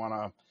negative, that you want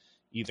to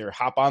either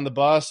hop on the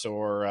bus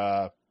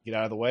or get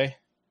out of the way?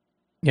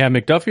 Yeah,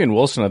 McDuffie and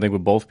Wilson, I think,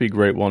 would both be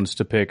great ones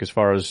to pick as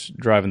far as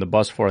driving the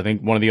bus for. I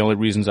think one of the only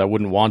reasons I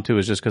wouldn't want to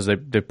is just because they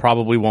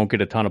probably won't get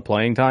a ton of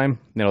playing time.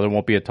 There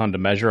won't be a ton to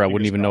measure. I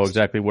wouldn't even know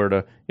exactly where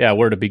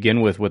to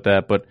begin with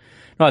that. But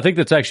no, I think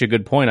that's actually a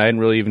good point. I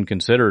hadn't really even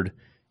considered,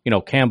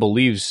 Campbell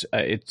leaves.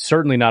 It's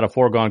certainly not a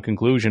foregone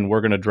conclusion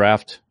we're going to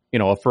draft,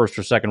 a first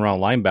or second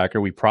round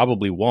linebacker. We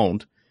probably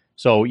won't.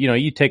 So,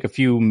 you take a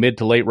few mid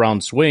to late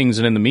round swings,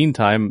 and in the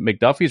meantime,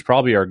 McDuffie's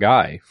probably our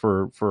guy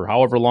for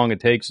however long it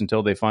takes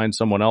until they find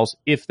someone else,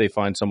 if they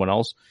find someone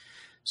else.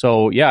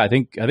 So, yeah, I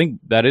think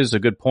that is a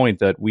good point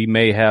that we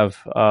may have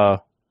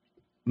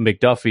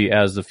McDuffie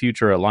as the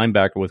future at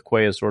linebacker with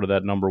Quay as sort of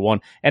that number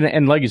one.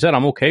 And like you said,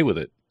 I'm okay with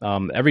it.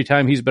 Every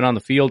time he's been on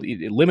the field,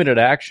 limited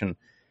action,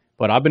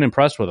 but I've been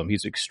impressed with him.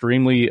 He's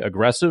extremely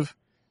aggressive.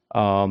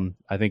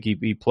 I think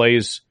he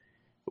plays,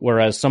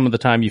 whereas some of the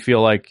time you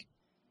feel like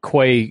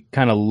Quay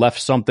kind of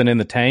left something in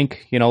the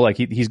tank, like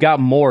he's got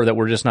more that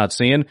we're just not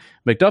seeing.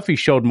 McDuffie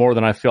showed more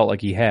than I felt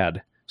like he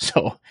had.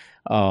 So,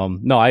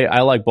 no,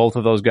 I like both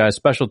of those guys,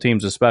 special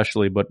teams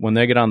especially, but when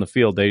they get on the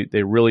field,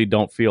 they really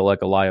don't feel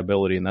like a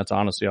liability, and that's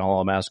honestly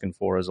all I'm asking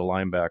for as a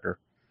linebacker.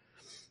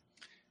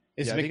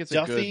 Is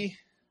McDuffie...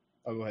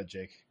 Oh, go ahead,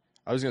 Jake.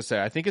 I was going to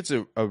say, I think it's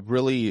a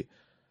really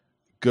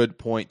good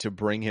point to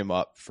bring him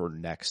up for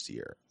next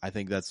year. I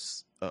think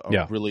that's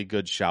a really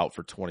good shout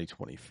for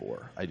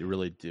 2024. I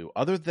really do.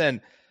 Other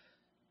than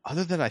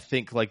I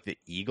think like the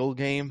Eagle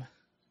game,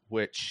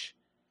 which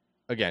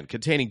again,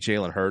 containing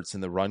Jalen Hurts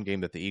and the run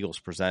game that the Eagles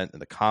present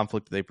and the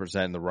conflict they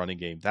present in the running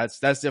game, that's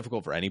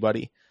difficult for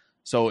anybody.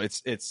 So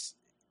it's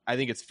I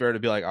think it's fair to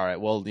be like, all right,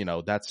 well,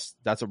 that's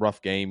a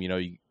rough game.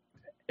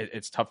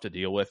 It's tough to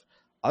deal with.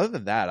 other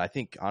than that, I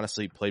think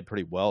honestly he played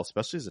pretty well,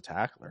 especially as a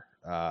tackler.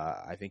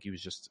 I think he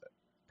was just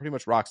pretty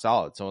much rock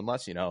solid. So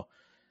unless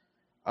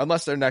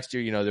they're next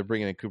year, they're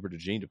bringing in Cooper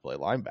DeJean to play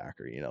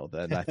linebacker,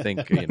 then I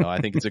think, I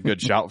think it's a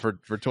good shout for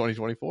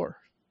 2024.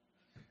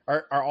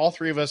 Are all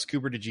three of us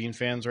Cooper DeJean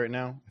fans right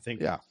now? I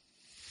think. Yeah.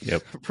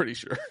 Yep. Pretty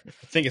sure. I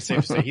think it's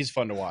safe to say he's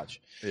fun to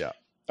watch. Yeah.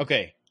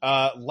 Okay.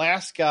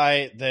 Last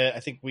guy that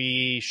I think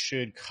we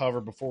should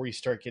cover before we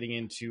start getting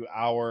into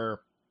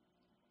our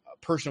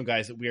personal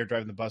guys that we are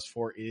driving the bus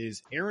for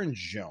is Aaron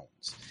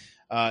Jones.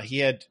 He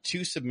had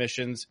 2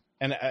 submissions,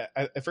 and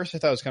at first I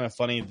thought it was kind of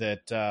funny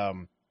that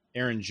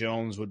Aaron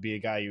Jones would be a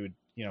guy you would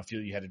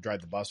feel you had to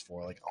drive the bus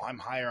for. Like, oh, I'm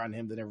higher on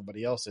him than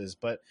everybody else is.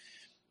 But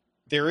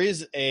there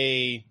is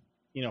a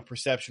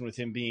perception with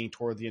him being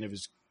toward the end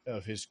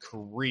of his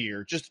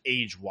career, just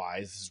age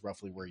wise. This is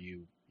roughly where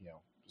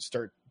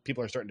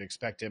people are starting to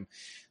expect him,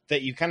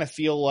 that you kind of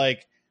feel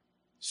like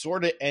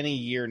sort of any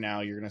year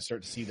now you're going to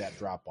start to see that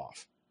drop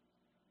off.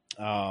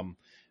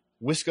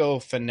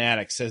 Wisco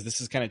Fanatic says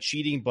this is kind of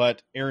cheating,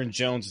 but Aaron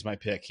Jones is my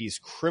pick. He's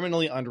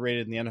criminally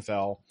underrated in the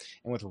NFL,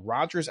 and with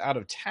Rodgers out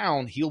of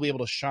town, he'll be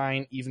able to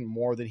shine even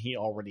more than he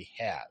already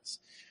has.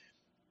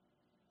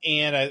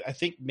 And I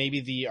think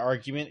maybe the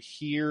argument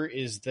here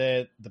is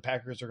that the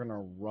Packers are going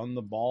to run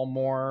the ball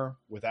more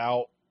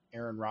without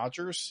Aaron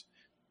Rodgers.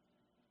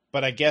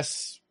 But I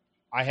guess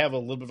I have a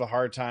little bit of a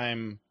hard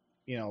time,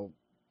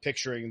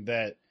 picturing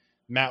that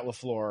Matt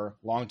LaFleur,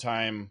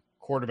 longtime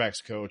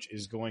quarterbacks coach,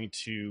 is going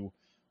to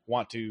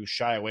want to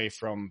shy away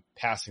from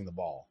passing the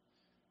ball.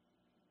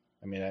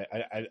 I mean,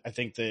 I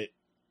think that,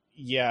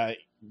 yeah,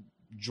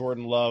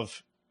 Jordan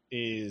Love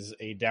is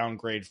a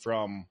downgrade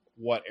from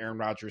what Aaron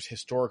Rodgers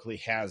historically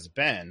has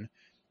been,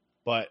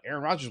 but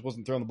Aaron Rodgers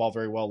wasn't throwing the ball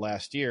very well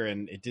last year,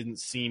 and it didn't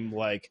seem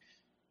like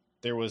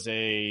there was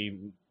a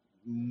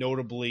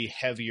notably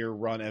heavier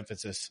run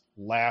emphasis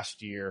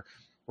last year.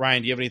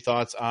 Ryan, do you have any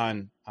thoughts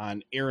on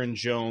Aaron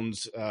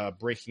Jones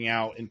breaking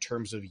out in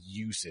terms of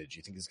usage?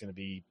 You think it's going to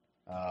be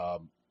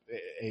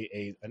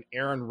an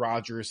Aaron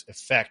Rodgers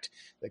effect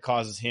that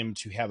causes him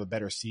to have a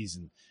better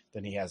season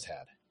than he has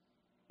had?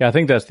 Yeah, I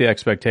think that's the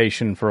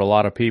expectation for a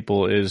lot of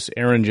people is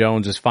Aaron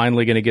Jones is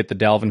finally going to get the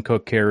Dalvin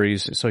Cook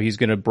carries, so he's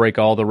going to break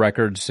all the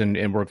records,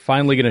 and we're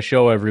finally going to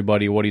show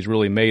everybody what he's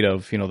really made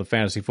of. The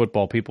fantasy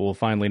football people will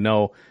finally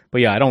know.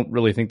 But yeah, I don't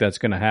really think that's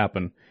going to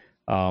happen.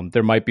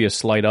 There might be a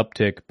slight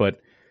uptick, but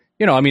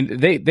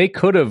they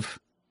could have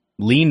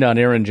leaned on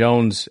Aaron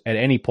Jones at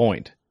any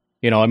point.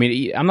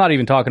 I'm not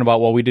even talking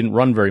about, we didn't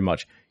run very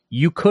much.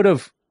 You could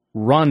have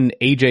run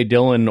A.J.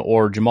 Dillon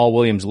or Jamal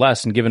Williams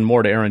less and given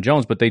more to Aaron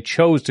Jones, but they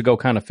chose to go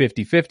kind of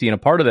 50-50, and a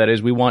part of that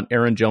is we want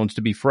Aaron Jones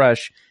to be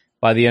fresh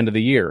by the end of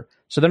the year.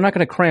 So they're not going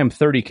to cram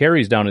 30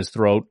 carries down his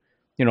throat,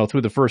 through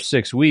the first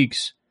 6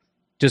 weeks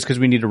just because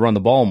we need to run the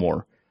ball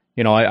more.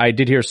 I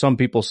did hear some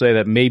people say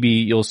that maybe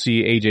you'll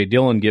see A.J.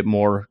 Dillon get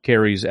more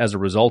carries as a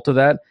result of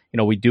that.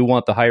 We do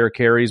want the higher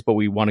carries, but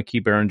we want to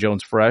keep Aaron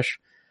Jones fresh.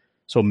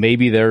 So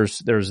maybe there's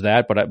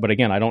that, but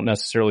again, I don't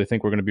necessarily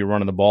think we're going to be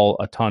running the ball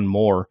a ton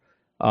more.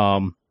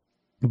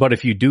 But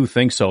if you do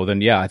think so,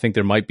 then yeah, I think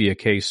there might be a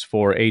case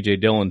for A.J.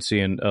 Dillon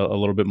seeing a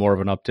little bit more of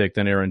an uptick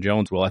than Aaron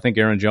Jones will. I think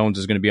Aaron Jones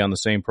is going to be on the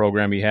same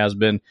program he has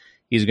been.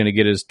 He's going to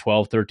get his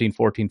 12, 13,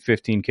 14,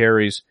 15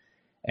 carries,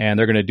 and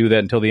they're going to do that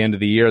until the end of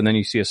the year, and then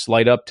you see a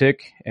slight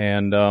uptick.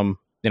 And,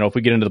 if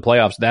we get into the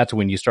playoffs, that's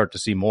when you start to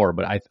see more.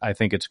 But I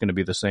think it's going to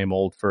be the same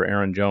old for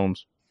Aaron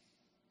Jones.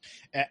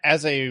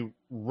 As a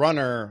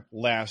runner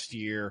last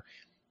year,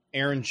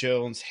 Aaron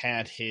Jones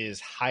had his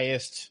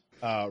highest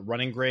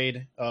running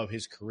grade of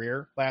his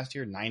career last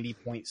year,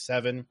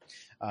 90.7.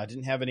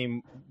 Didn't have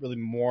any really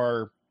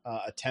more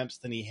attempts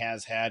than he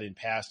has had in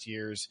past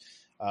years,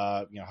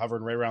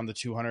 hovering right around the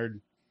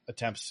 200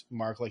 attempts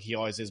mark like he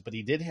always is. But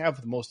he did have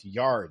the most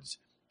yards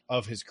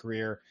of his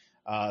career,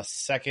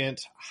 second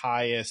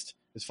highest.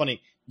 It's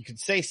funny, you could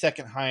say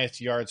second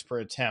highest yards per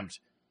attempt,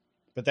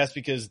 but that's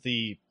because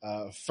the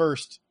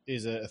first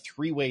is a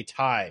 3-way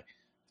tie.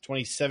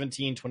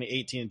 2017,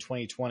 2018, and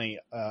 2020,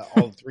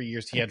 all the 3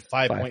 years, he had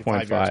 5.5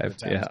 yards per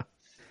attempt. Yeah.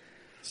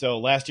 So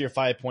last year,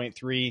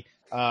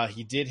 5.3.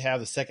 He did have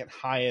the second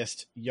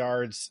highest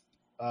yards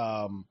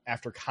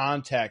after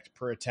contact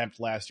per attempt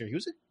last year. He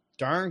was a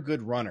darn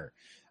good runner.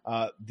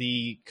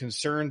 The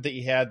concern that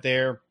he had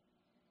there,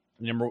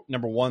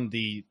 number one,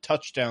 the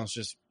touchdowns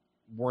just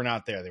were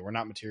not there. They were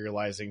not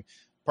materializing,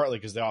 partly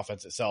because the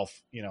offense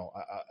itself,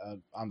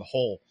 on the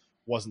whole,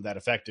 wasn't that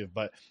effective.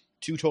 But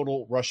 2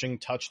 total rushing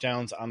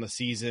touchdowns on the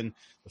season.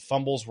 The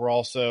fumbles were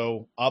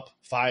also up,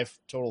 5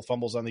 total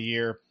fumbles on the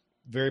year.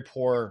 Very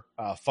poor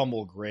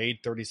fumble grade,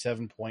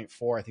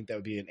 37.4. I think that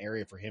would be an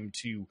area for him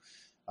to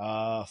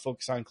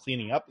focus on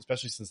cleaning up,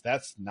 especially since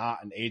that's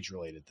not an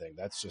age-related thing.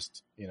 That's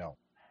just,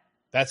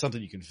 that's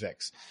something you can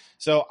fix.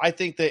 So I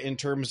think that in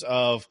terms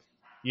of,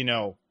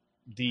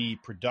 the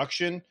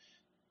production,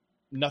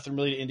 nothing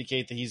really to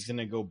indicate that he's going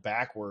to go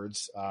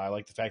backwards. I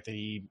like the fact that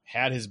he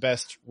had his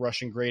best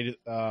rushing grade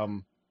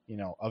of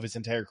his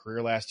entire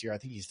career last year. I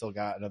think he's still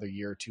got another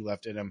year or two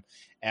left in him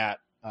at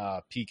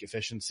peak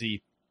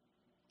efficiency.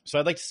 So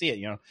I'd like to see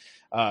it.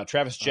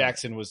 Travis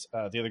Jackson was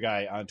the other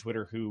guy on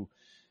Twitter who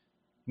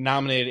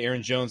nominated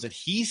Aaron Jones, and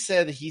he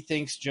said that he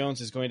thinks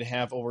Jones is going to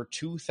have over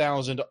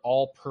 2,000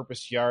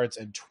 all-purpose yards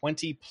and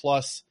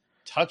 20-plus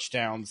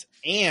touchdowns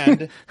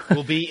and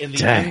will be in the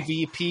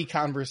MVP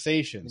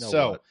conversation.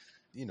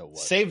 You know what?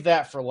 Save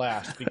that for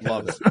last.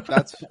 Because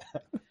that's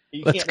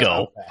let's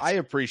go. I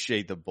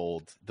appreciate the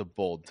bold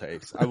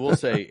takes. I will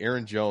say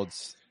Aaron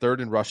Jones,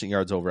 third in rushing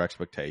yards over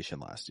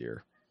expectation last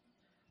year.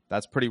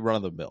 That's pretty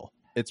run-of-the-mill.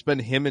 It's been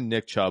him and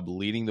Nick Chubb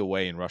leading the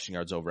way in rushing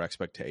yards over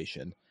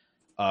expectation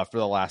for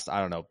the last,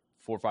 4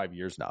 or 5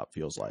 years now, it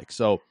feels like.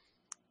 So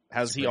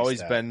has he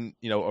always been,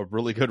 a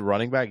really good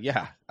running back?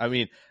 Yeah. I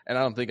mean, and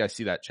I don't think I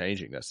see that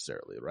changing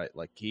necessarily, right?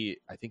 Like I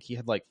think he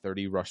had like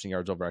 30 rushing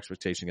yards over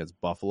expectation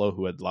against Buffalo,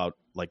 who had allowed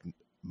like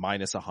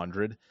minus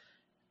 100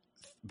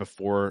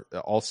 before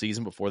all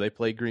season before they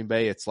played Green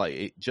Bay. It's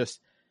like,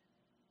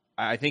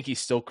 I think he's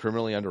still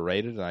criminally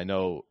underrated. And I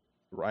know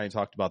Ryan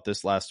talked about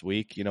this last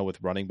week,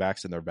 with running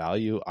backs and their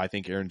value. I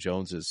think Aaron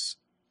Jones is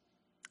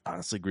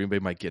honestly, Green Bay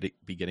might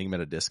be getting him at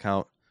a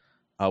discount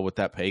with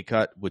that pay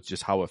cut, with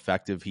just how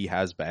effective he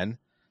has been.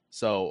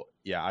 So,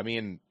 yeah, I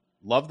mean,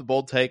 love the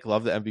bold take,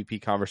 love the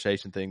MVP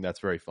conversation thing. That's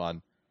very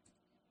fun.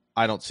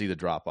 I don't see the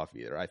drop off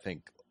either. I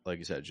think, like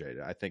you said,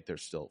 Jada, I think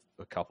there's still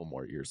a couple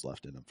more years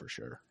left in him for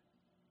sure.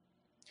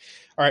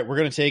 All right, we're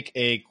going to take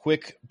a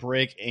quick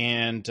break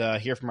and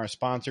hear from our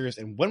sponsors.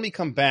 And when we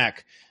come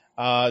back,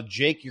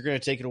 Jake, you're going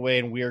to take it away,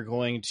 and we are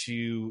going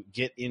to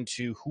get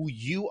into who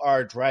you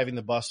are driving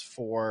the bus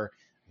for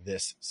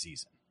this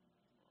season.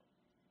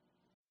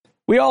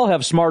 We all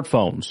have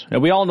smartphones,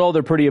 and we all know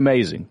they're pretty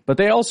amazing, but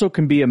they also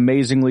can be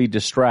amazingly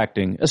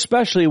distracting,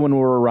 especially when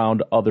we're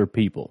around other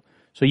people.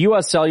 So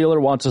US Cellular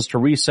wants us to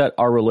reset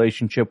our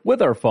relationship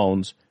with our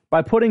phones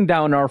by putting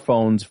down our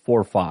phones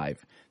for $5.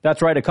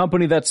 That's right, a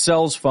company that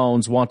sells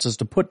phones wants us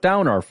to put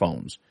down our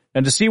phones.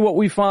 And to see what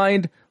we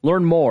find,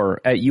 learn more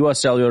at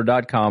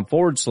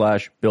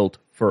uscellular.com/built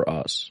for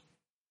us.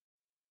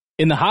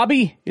 In the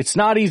hobby, it's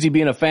not easy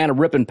being a fan of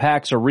ripping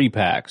packs or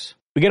repacks.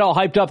 We get all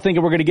hyped up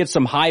thinking we're going to get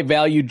some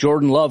high-value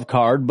Jordan Love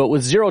card, but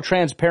with zero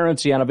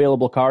transparency on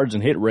available cards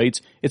and hit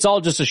rates, it's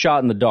all just a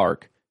shot in the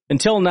dark.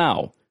 Until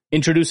now,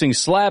 introducing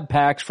slab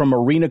packs from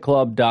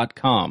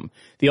arenaclub.com,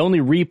 the only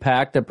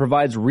repack that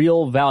provides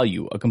real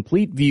value, a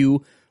complete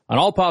view on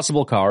all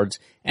possible cards,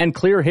 and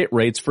clear hit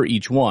rates for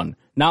each one.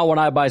 Now when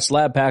I buy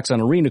slab packs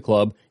on Arena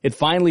Club, it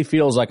finally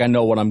feels like I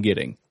know what I'm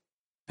getting.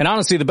 And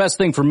honestly, the best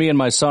thing for me and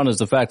my son is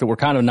the fact that we're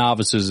kind of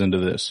novices into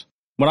this.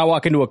 When I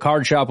walk into a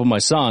card shop with my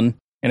son,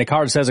 and a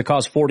card says it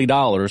costs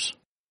 $40,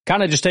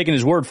 kind of just taking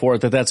his word for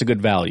it that that's a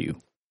good value.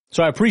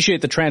 So I appreciate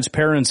the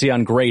transparency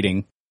on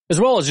grading, as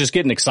well as just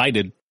getting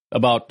excited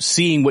about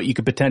seeing what you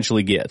could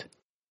potentially get.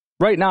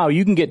 Right now,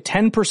 you can get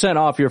 10%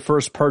 off your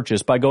first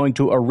purchase by going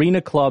to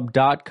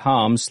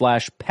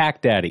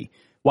arenaclub.com/packdaddy.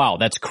 Wow,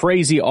 that's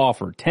crazy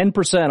offer.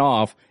 10%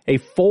 off a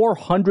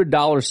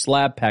 $400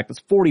 slab pack.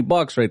 That's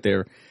 $40 right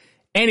there.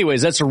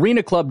 Anyways, that's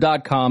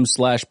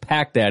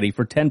arenaclub.com/packdaddy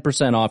for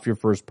 10% off your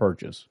first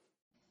purchase.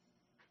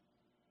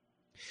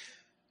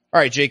 All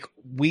right, Jake,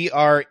 we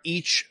are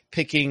each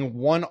picking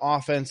one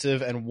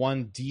offensive and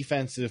one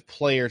defensive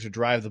player to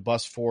drive the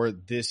bus for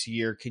this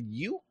year. Can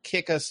you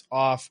kick us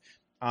off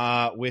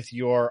with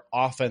your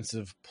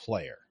offensive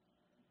player?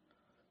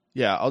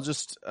 Yeah, I'll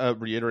just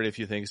reiterate a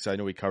few things. I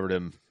know we covered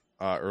him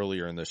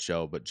earlier in this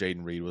show, but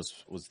Jayden Reed was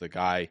the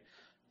guy.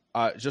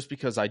 Just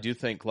because I do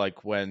think,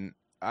 like, when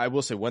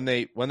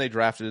they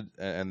drafted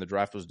and the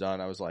draft was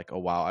done, I was like, oh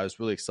wow, I was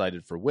really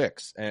excited for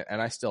Wicks,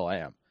 and I still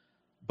am.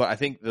 But I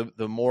think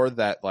the more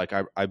that, like,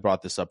 I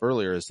brought this up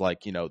earlier is,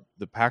 like,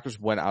 the Packers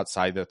went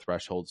outside their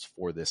thresholds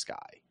for this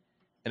guy.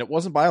 And it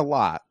wasn't by a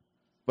lot,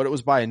 but it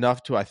was by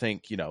enough to, I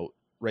think,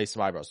 raise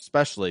some eyebrows,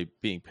 especially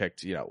being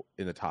picked, in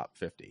the top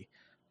 50.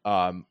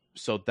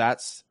 So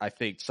that's, I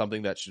think,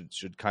 something that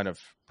should kind of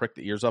prick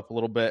the ears up a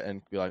little bit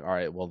and be like, all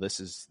right, well, this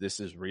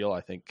is real,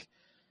 I think.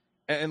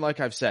 And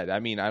like I've said, I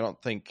mean, I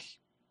think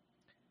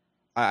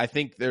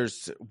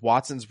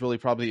Watson's really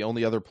probably the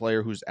only other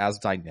player who's as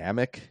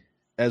dynamic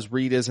as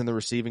Reed is in the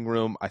receiving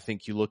room. I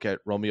think you look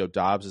at Romeo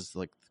Doubs as,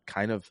 like,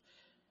 kind of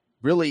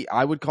really,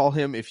 I would call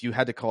him, if you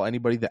had to call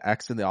anybody the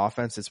X in the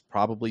offense, it's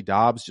probably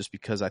Doubs, just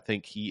because I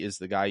think he is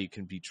the guy you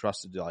can be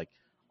trusted to, like,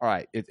 all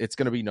right, it's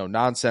going to be no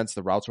nonsense.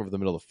 The routes over the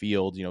middle of the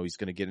field, he's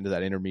going to get into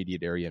that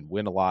intermediate area and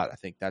win a lot. I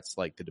think that's,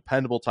 like, the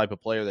dependable type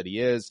of player that he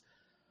is.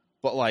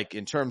 But, like,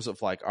 in terms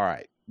of, like, all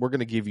right, we're going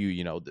to give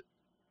you,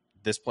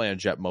 this play on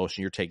jet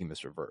motion, you're taking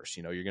this reverse.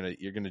 You're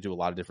going to do a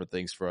lot of different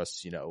things for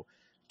us,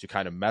 to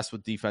kind of mess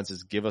with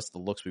defenses, give us the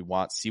looks we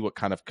want, see what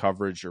kind of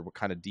coverage or what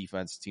kind of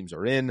defense teams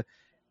are in,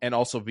 and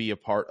also be a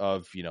part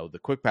of, the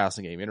quick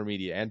passing game,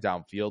 intermediate and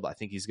downfield. I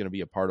think he's going to be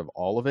a part of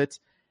all of it.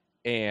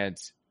 And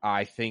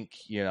I think,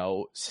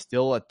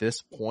 still at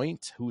this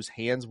point, whose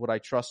hands would I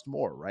trust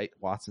more, right?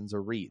 Watson's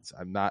or Reed's?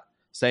 I'm not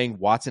saying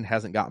Watson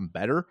hasn't gotten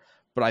better,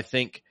 but I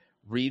think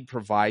Reed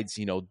provides,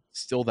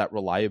 still that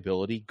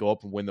reliability, go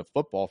up and win the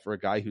football for a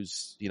guy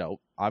who's,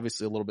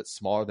 obviously a little bit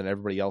smaller than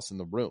everybody else in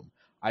the room.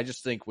 I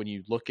just think when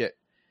you look at,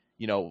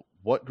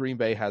 what Green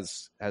Bay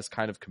has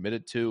kind of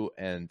committed to.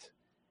 And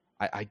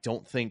I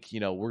don't think,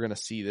 we're going to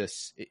see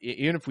this,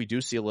 even if we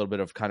do see a little bit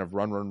of kind of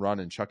run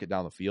and chuck it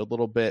down the field a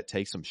little bit,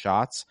 take some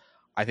shots.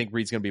 I think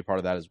Reed's going to be a part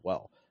of that as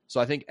well. So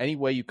I think any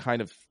way you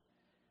kind of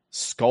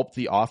sculpt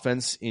the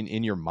offense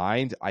in your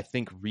mind, I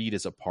think Reed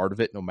is a part of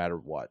it no matter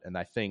what. And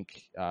I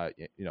think,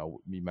 you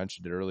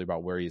mentioned it earlier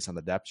about where he is on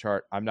the depth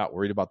chart. I'm not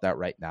worried about that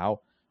right now.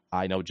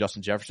 I know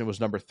Justin Jefferson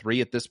was number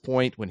 3 at this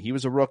point when he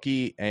was a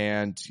rookie,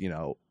 and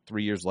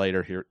 3 years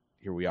later, here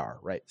we are,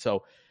 right?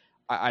 So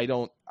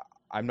I'm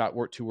not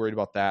too worried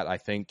about that. I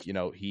think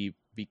he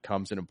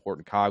becomes an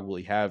important cog. Will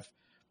he have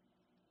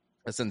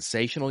a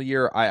sensational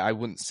year? I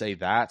wouldn't say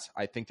that.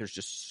 I think there's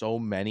just so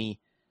many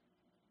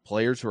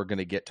players who are going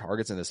to get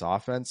targets in this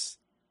offense,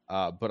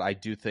 but I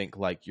do think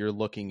like you're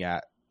looking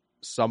at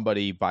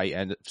somebody by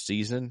end of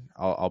season.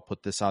 I'll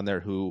put this on there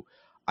who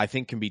I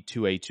think can be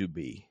 2A,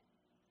 2B.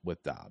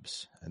 With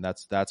Dobbs, and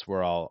that's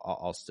where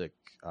I'll stick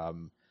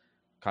kind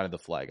of the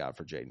flag out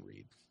for Jayden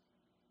Reed.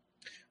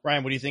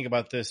 Ryan, what do you think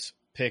about this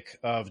pick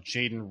of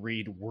Jayden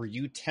Reed? Were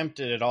you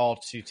tempted at all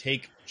to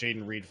take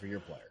Jayden Reed for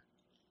your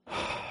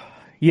player?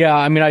 Yeah,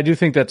 I mean, I do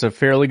think that's a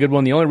fairly good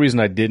one. The only reason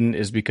I didn't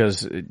is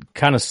because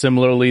kind of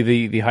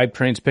similarly the hype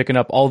train's picking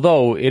up,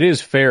 although it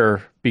is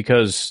fair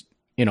because,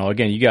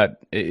 again, you got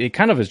it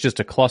kind of is just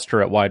a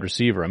cluster at wide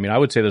receiver. I mean, I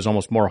would say there's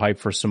almost more hype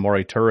for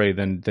Samori Toure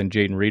than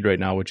Jayden Reed right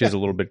now, which is a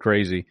little bit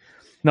crazy.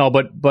 No,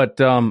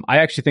 but I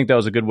actually think that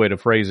was a good way to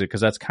phrase it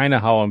because that's kind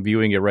of how I'm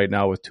viewing it right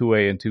now with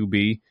 2A and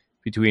 2B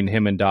between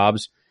him and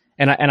Dobbs.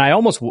 And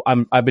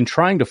I've been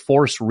trying to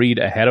force Reed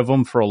ahead of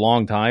him for a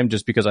long time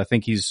just because I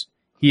think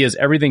he is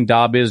everything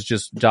Dobbs is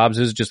just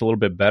a little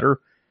bit better.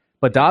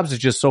 But Dobbs is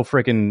just so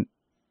freaking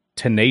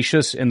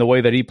tenacious in the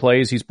way that he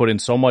plays. He's put in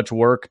so much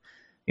work.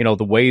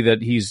 The way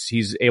that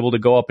he's able to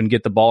go up and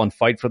get the ball and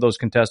fight for those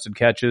contested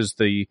catches,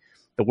 the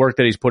work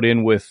that he's put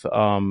in with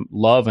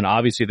Love, and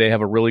obviously they have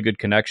a really good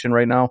connection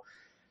right now.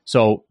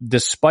 So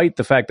despite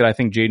the fact that I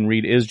think Jayden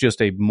Reed is just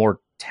a more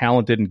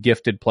talented and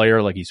gifted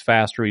player, like he's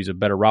faster, he's a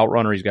better route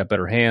runner, he's got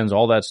better hands,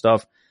 all that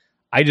stuff,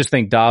 I just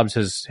think Dobbs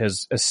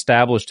has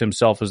established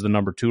himself as the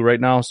number 2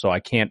 right now, so I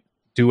can't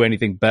do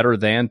anything better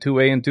than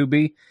 2A and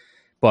 2B.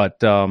 But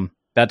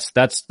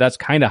that's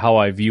kind of how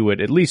I view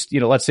it. At least,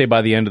 let's say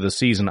by the end of the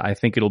season, I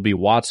think it'll be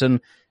Watson,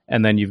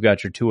 and then you've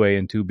got your 2A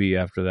and 2B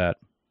after that.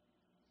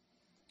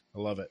 I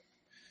love it.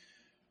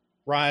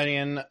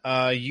 Ryan,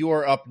 you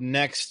are up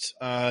next.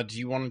 Do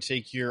you want to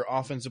take your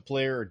offensive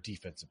player or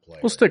defensive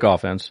player? We'll stick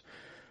offense.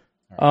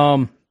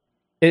 Right.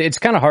 It's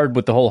kind of hard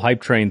with the whole hype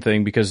train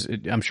thing because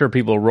I'm sure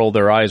people roll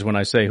their eyes when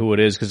I say who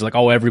it is because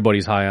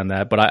everybody's high on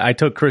that. But I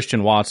took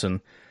Christian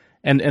Watson.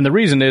 And the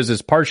reason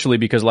is partially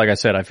because, like I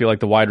said, I feel like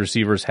the wide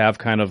receivers have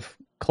kind of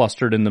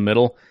clustered in the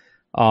middle.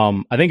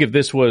 I think if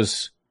this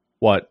was,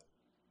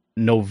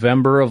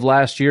 November of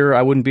last year,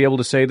 I wouldn't be able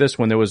to say this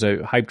when there was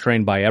a hype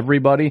train by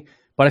everybody.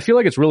 But I feel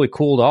like it's really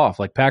cooled off.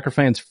 Like Packer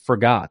fans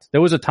forgot.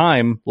 There was a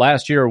time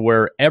last year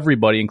where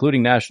everybody,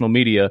 including national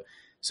media,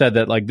 said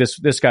that like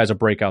this guy's a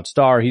breakout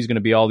star. He's going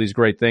to be all these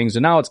great things.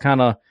 And now it's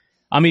kind of,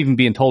 I'm even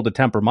being told to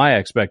temper my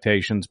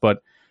expectations.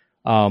 But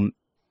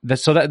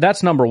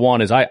that's number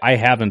one is I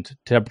haven't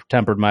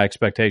tempered my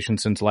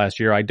expectations since last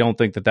year. I don't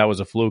think that was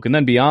a fluke. And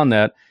then beyond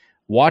that,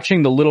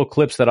 watching the little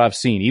clips that I've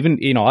seen, even,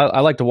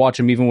 I like to watch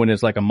him even when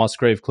it's like a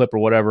Musgrave clip or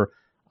whatever.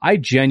 I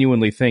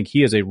genuinely think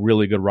he is a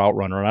really good route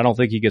runner, and I don't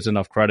think he gets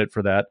enough credit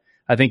for that.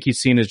 I think he's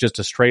seen as just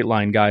a straight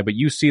line guy, but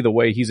you see the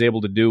way he's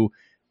able to do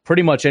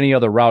pretty much any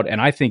other route,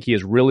 and I think he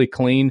is really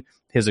clean.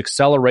 His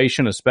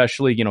acceleration,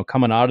 especially,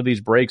 coming out of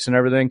these breaks and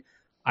everything,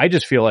 I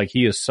just feel like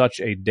he is such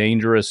a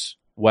dangerous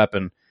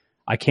weapon.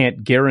 I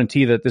can't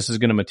guarantee that this is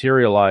going to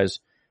materialize,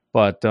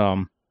 but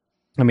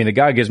the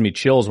guy gives me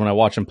chills when I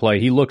watch him play.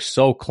 He looks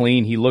so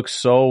clean.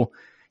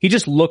 He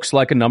just looks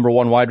like a number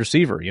 1 wide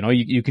receiver.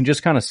 You can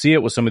just kind of see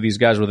it with some of these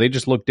guys where they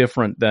just look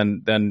different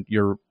than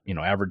your,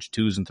 average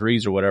 2s and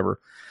 3s or whatever.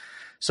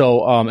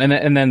 So,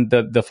 and then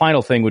the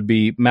final thing would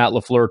be Matt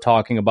LaFleur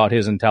talking about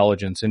his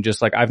intelligence and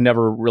just like, I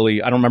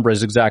don't remember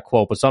his exact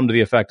quote, but something to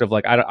the effect of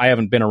like, I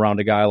haven't been around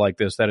a guy like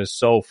this that is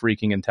so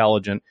freaking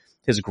intelligent,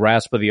 his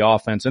grasp of the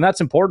offense. And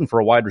that's important for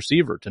a wide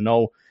receiver to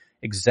know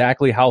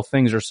exactly how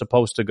things are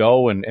supposed to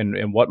go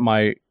and what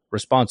my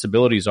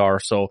responsibilities are.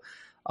 So,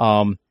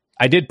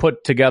 I did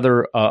put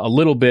together a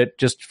little bit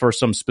just for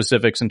some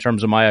specifics in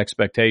terms of my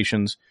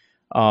expectations.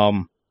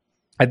 I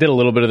did a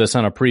little bit of this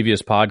on a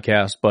previous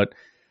podcast, but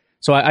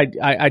so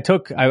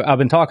I've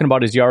been talking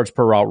about his yards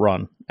per route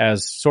run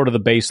as sort of the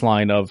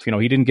baseline of,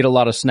 he didn't get a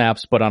lot of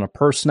snaps, but on a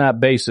per snap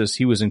basis,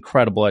 he was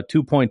incredible at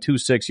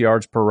 2.26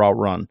 yards per route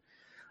run.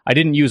 I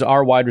didn't use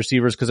our wide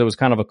receivers because it was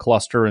kind of a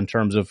cluster in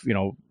terms of,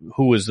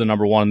 who was the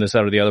number 1, this,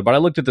 that, or the other. But I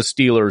looked at the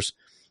Steelers,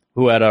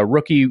 who had a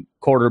rookie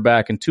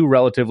quarterback and 2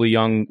 relatively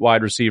young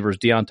wide receivers,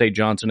 Deontay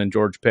Johnson and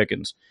George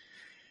Pickens.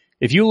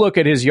 If you look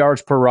at his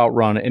yards per route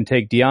run and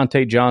take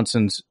Deontay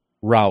Johnson's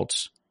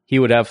routes, he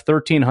would have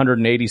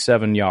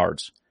 1,387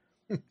 yards.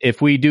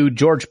 If we do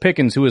George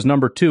Pickens, who is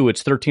number 2,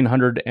 it's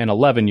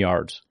 1,311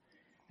 yards.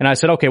 And I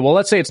said, okay, well,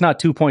 let's say it's not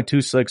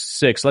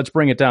 2.266. Let's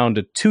bring it down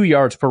to 2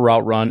 yards per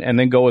route run and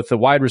then go with the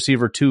wide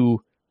receiver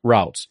 2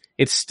 routes.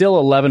 It's still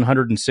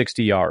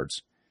 1,160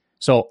 yards.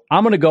 So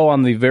I'm going to go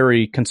on the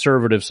very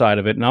conservative side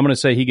of it, and I'm going to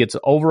say he gets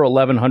over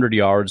 1,100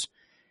 yards.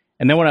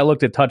 And then when I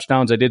looked at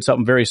touchdowns, I did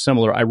something very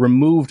similar. I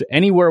removed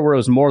anywhere where it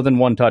was more than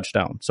 1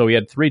 touchdown. So he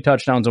had 3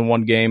 touchdowns in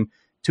one game,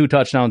 2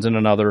 touchdowns in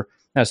another.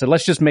 And I said,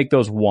 let's just make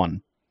those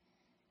 1.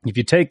 If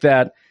you take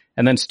that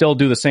and then still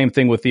do the same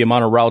thing with the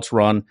amount of routes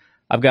run,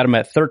 I've got him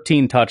at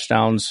 13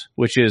 touchdowns,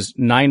 which is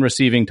 9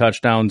 receiving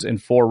touchdowns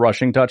and 4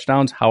 rushing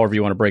touchdowns, however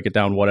you want to break it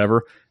down,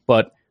 whatever.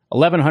 But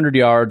 1,100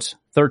 yards,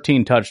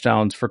 13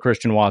 touchdowns for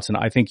Christian Watson.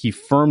 I think he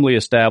firmly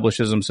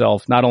establishes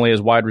himself not only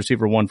as wide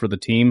receiver 1 for the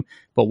team,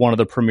 but one of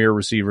the premier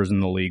receivers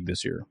in the league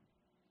this year.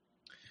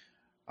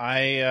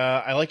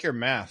 I like your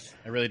math.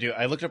 I really do.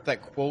 I looked up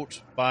that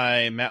quote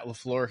by Matt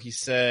LaFleur. He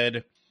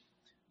said,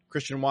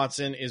 Christian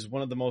Watson is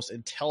one of the most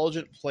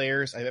intelligent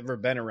players I've ever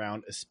been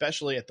around,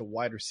 especially at the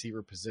wide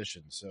receiver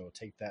position. So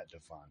take that,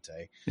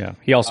 Devontae. Yeah,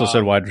 he also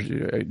said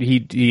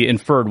he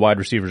inferred wide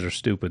receivers are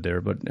stupid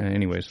there, but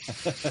anyways.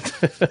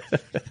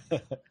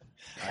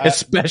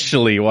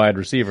 Especially wide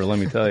receiver, let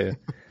me tell you.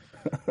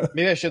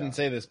 Maybe I shouldn't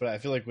say this, but I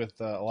feel like with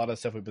a lot of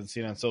stuff we've been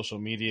seeing on social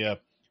media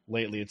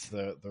lately, it's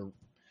the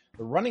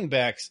running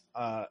backs,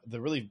 the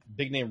really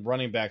big name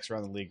running backs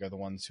around the league are the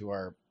ones who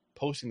are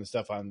posting the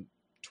stuff on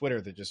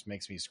Twitter that just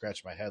makes me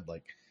scratch my head.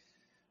 Like,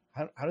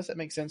 how does that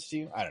make sense to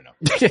you? I don't know.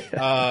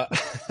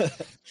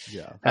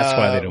 Yeah, that's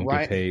why they don't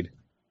get paid.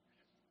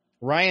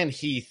 Ryan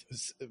Heath,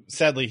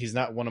 sadly, he's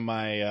not one of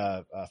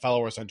my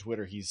followers on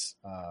Twitter. He's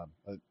a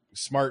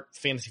smart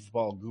fantasy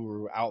football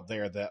guru out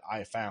there that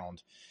I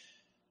found.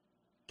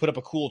 Put up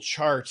a cool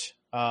chart.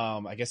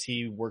 I guess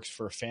he works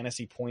for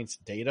Fantasy Points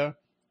Data.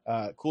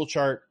 Cool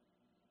chart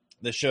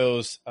that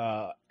shows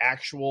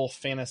actual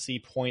fantasy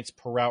points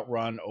per route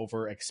run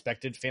over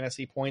expected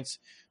fantasy points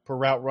per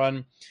route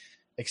run.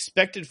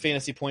 Expected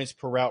fantasy points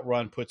per route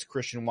run puts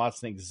Christian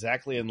Watson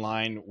exactly in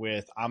line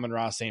with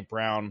Amon-Ra St.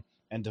 Brown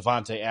and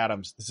Devontae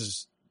Adams. This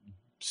is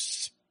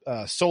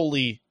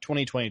solely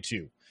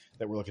 2022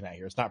 that we're looking at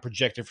here. It's not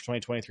projected for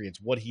 2023.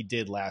 It's what he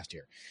did last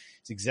year.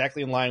 It's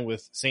exactly in line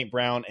with St.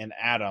 Brown and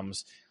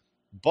Adams,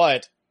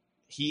 but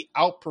he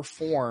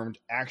outperformed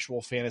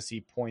actual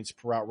fantasy points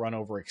per route run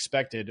over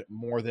expected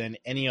more than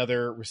any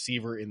other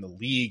receiver in the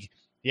league.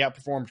 He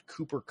outperformed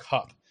Cooper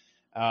Kupp.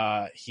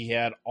 He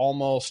had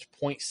almost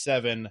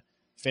 0.7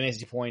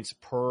 fantasy points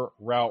per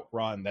route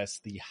run. That's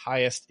the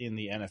highest in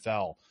the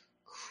NFL.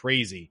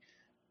 Crazy.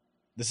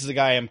 This is a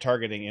guy I'm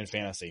targeting in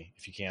fantasy.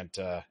 If you can't,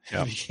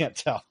 if you can't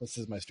tell, this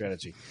is my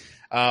strategy.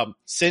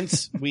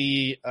 Since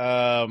we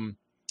kind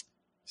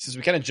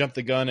of jumped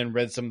the gun and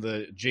read some of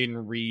the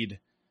Jaden Reed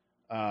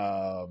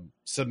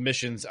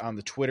submissions on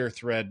the Twitter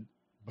thread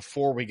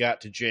before we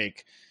got to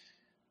Jake,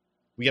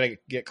 we got to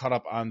get caught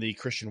up on the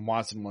Christian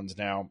Watson ones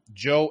now.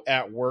 Joe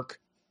at work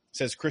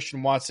says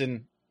Christian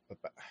Watson. Do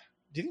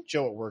you think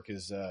Joe at work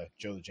is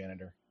Joe the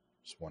janitor?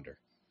 Just wonder.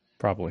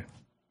 Probably.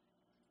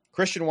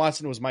 Christian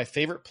Watson was my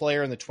favorite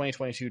player in the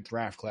 2022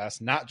 draft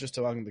class, not just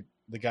among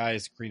the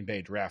guys Green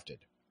Bay drafted.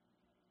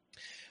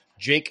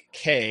 Jake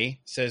K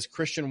says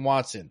Christian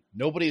Watson.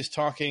 Nobody is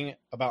talking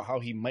about how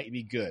he might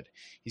be good.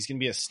 He's going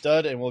to be a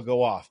stud and will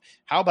go off.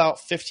 How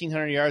about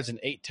 1,500 yards and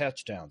 8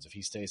 touchdowns if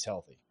he stays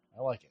healthy?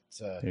 I like it.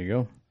 There you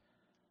go.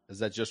 Is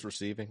that just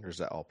receiving or is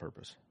that all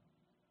purpose?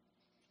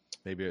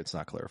 Maybe it's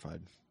not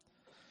clarified.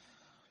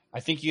 I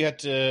think you have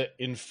to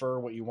infer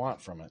what you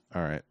want from it.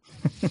 All right.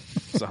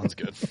 Sounds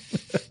good.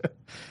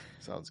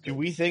 Sounds good. Do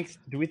we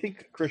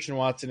think Christian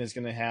Watson is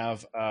going to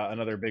have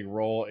another big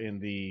role in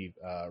the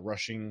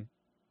rushing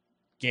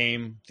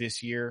game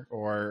this year,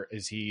 or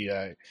is he?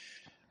 I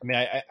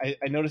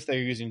noticed they're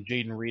using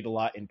Jaden Reed a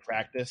lot in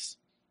practice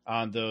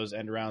on those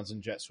end rounds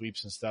and jet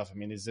sweeps and stuff. I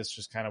mean, is this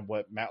just kind of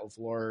what Matt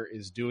LaFleur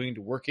is doing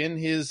to work in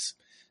his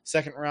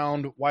second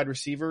round wide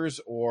receivers,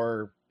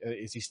 or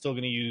is he still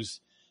going to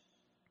use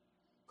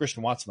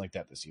Christian Watson like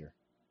that this year?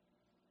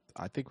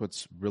 I think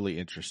what's really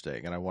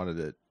interesting, and I wanted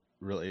to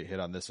really hit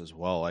on this as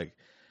well, like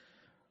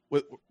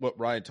what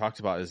Ryan talked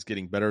about is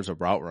getting better as a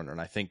route runner, and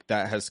I think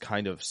that has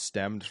kind of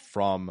stemmed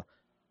from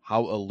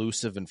how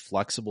elusive and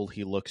flexible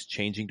he looks,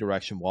 changing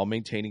direction while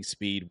maintaining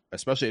speed,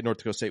 especially at North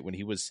Dakota State when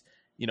he was,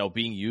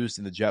 being used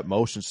in the jet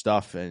motion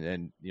stuff,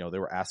 and they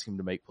were asking him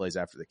to make plays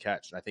after the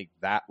catch. And I think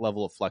that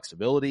level of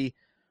flexibility,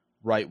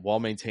 right, while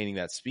maintaining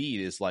that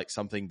speed is like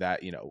something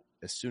that,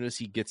 as soon as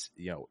he gets,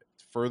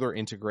 further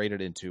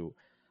integrated into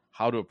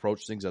how to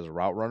approach things as a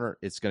route runner,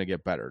 it's going to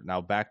get better.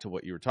 Now, back to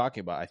what you were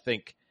talking about, I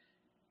think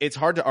it's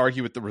hard to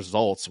argue with the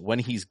results when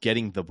he's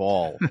getting the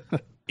ball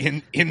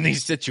in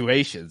these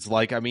situations.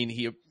 Like, I mean,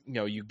 you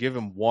give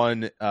him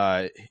one, in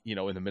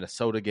the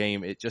Minnesota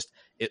game,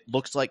 it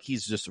looks like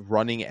he's just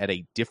running at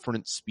a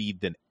different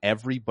speed than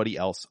everybody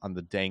else on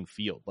the dang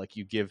field. Like,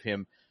 you give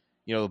him,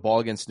 the ball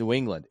against New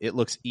England, it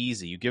looks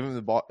easy. You give him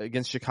the ball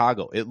against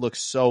Chicago, it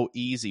looks so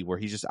easy where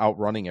he's just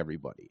outrunning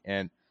everybody.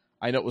 And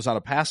I know it was on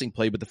a passing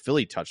play, but the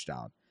Philly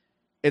touchdown,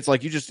 it's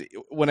like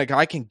when a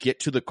guy can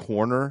get to the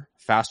corner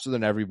faster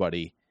than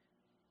everybody,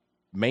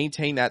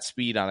 maintain that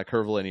speed on a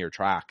curvilinear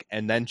track,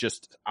 and then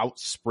just out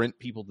sprint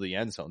people to the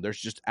end zone, there's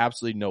just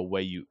absolutely no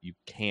way you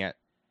can't,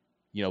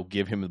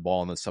 give him the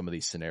ball in some of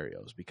these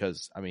scenarios.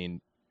 Because, I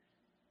mean,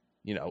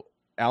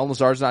 Alan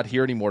Lazard's not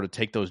here anymore to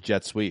take those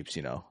jet sweeps,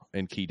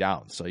 and key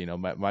down. So,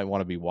 might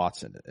want to be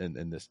Watson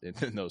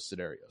in those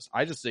scenarios.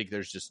 I just think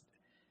there's just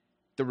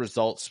the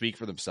results speak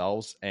for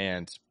themselves.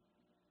 And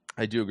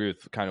I do agree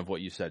with kind of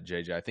what you said,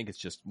 JJ. I think it's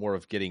just more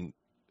of getting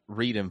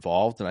Reed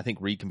involved, and I think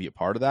Reed can be a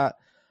part of that.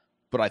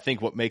 But I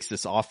think what makes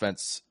this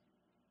offense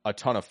a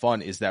ton of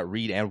fun is that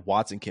Reed and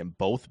Watson can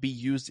both be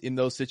used in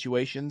those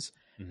situations.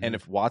 Mm-hmm. And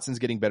if Watson's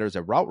getting better as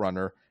a route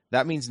runner,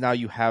 that means now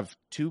you have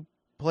two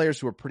players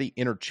who are pretty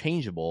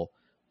interchangeable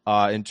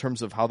in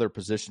terms of how they're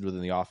positioned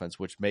within the offense,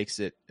 which makes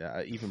it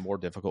even more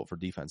difficult for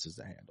defenses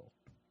to handle.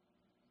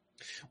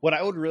 What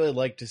I would really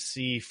like to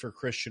see for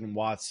Christian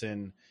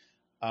Watson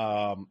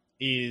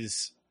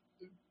is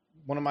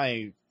one of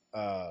my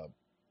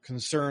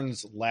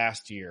concerns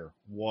last year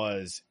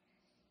was,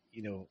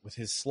 with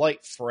his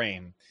slight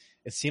frame,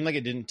 it seemed like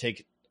it didn't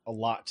take a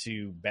lot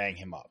to bang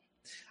him up.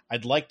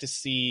 I'd like to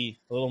see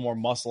a little more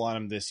muscle on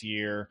him this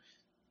year,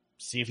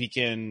 see if he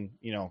can,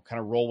 kind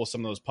of roll with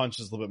some of those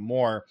punches a little bit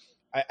more.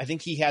 I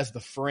think he has the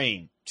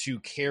frame to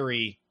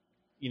carry,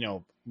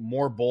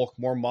 more bulk,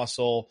 more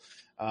muscle,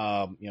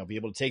 be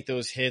able to take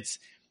those hits.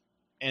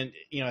 And,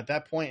 at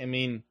that point, I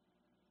mean,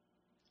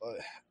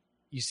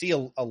 you see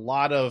a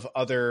lot of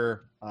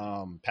other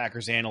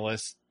Packers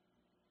analysts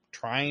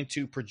trying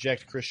to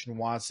project Christian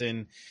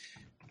Watson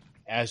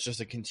as just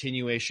a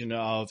continuation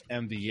of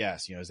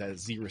MVS, as that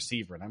Z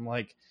receiver. And I'm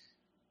like,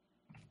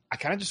 I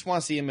kind of just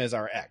want to see him as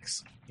our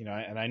X,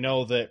 and I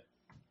know that,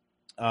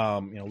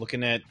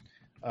 looking at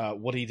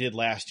what he did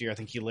last year, I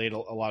think he laid a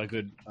lot of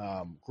good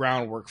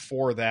groundwork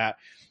for that.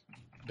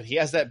 But he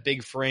has that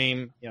big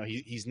frame.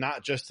 He's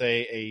not just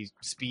a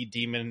speed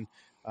demon,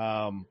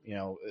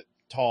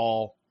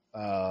 tall,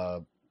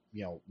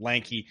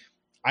 lanky.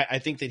 I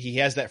think that he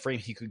has that frame.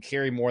 He could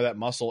carry more of that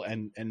muscle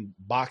and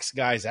box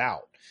guys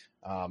out.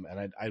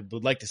 And I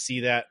would like to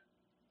see that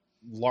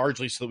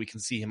largely so that we can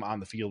see him on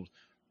the field,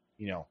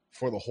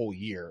 for the whole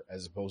year,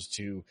 as opposed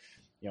to,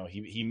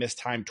 he missed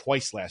time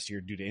twice last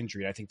year due to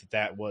injury. I think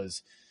that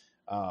was,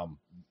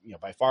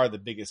 by far the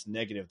biggest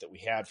negative that we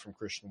had from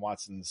Christian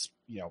Watson's,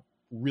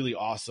 really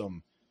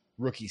awesome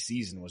rookie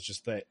season was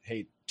just that,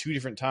 hey, two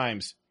different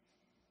times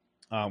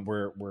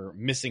we're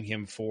missing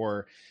him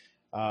for,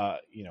 an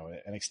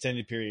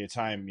extended period of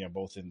time,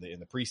 both in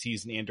the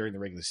preseason and during the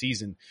regular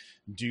season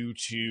due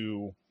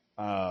to,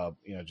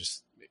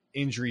 just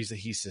injuries that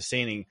he's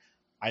sustaining.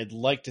 I'd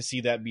like to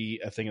see that be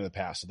a thing of the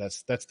past. So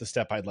that's the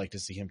step I'd like to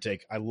see him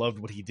take. I loved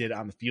what he did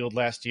on the field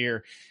last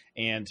year.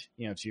 And,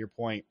 to your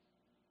point,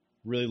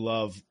 really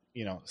love,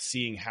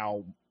 seeing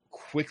how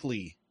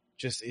quickly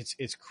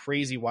it's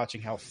crazy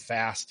watching how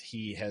fast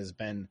he has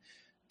been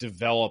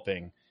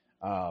developing,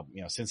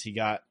 since he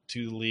got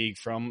to the league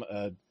from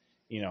a,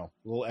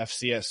 little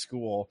FCS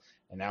school.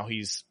 And now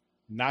he's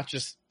not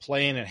just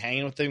playing and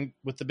hanging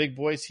with the big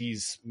boys,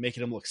 he's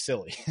making them look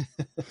silly.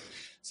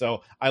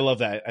 So I love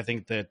that. I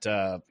think that,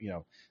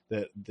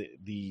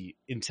 the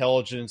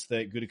intelligence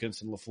that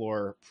Gutekunst and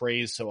LaFleur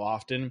praise so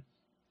often,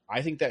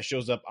 I think that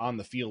shows up on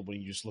the field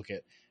when you just look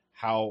at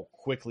how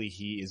quickly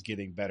he is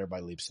getting better by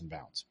leaps and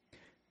bounds.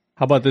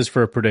 How about this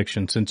for a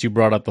prediction? Since you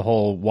brought up the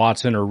whole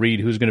Watson or Reed,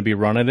 who's going to be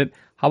running it?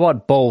 How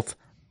about both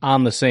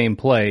on the same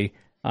play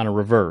on a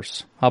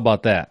reverse? How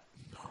about that?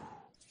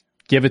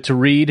 Give it to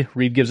Reed.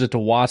 Reed gives it to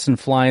Watson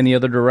flying the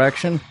other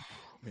direction.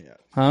 Man.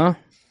 Huh?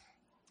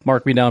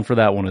 Mark me down for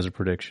that one as a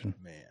prediction.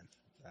 Man.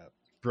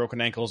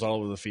 Broken ankles all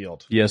over the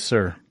field. Yes,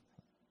 sir.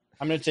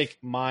 I'm going to take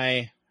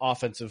my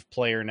offensive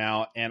player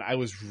now, and I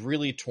was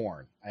really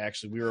torn.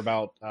 We were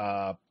about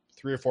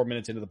 3 or 4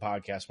 minutes into the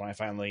podcast when I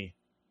finally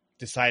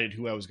decided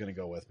who I was going to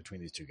go with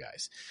between these two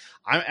guys.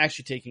 I'm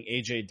actually taking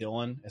A.J.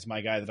 Dillon as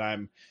my guy that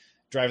I'm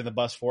driving the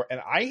bus for,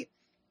 and I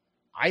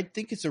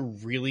think it's a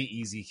really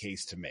easy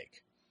case to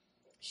make.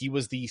 He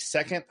was the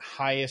second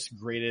highest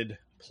graded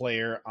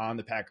player on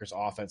the Packers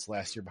offense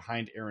last year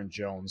behind Aaron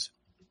Jones.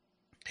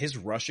 His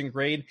rushing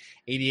grade,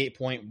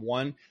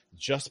 88.1,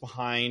 just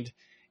behind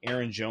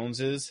Aaron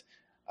Jones's.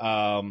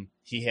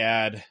 He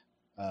had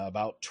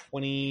about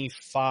 30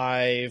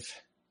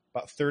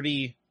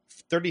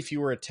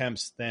 fewer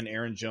attempts than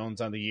Aaron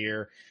Jones on the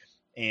year,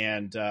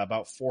 and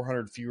about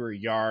 400 fewer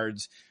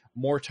yards,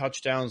 more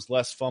touchdowns,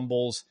 less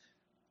fumbles.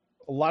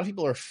 A lot of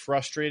people are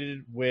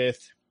frustrated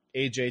with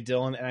A.J.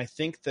 Dillon, and I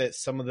think that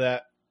some of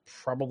that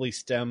probably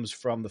stems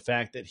from the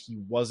fact that he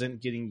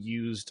wasn't getting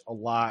used a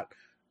lot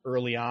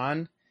early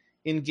on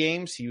in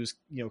games. He was,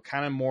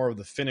 kind of more of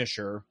the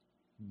finisher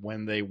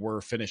when they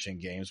were finishing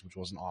games, which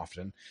wasn't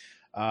often.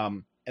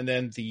 And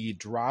then the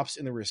drops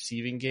in the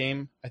receiving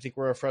game, I think,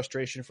 were a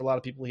frustration for a lot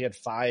of people. He had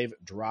 5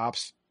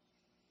 drops,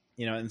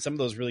 and some of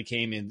those really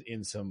came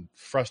in some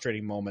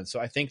frustrating moments. So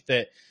I think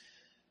that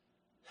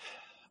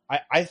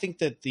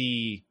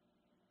the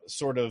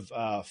sort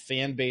of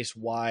fan base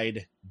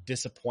wide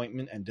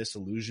disappointment and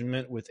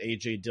disillusionment with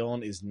A.J.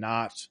 Dillon is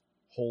not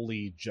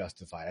wholly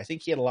justified. I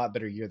think he had a lot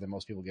better year than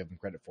most people give him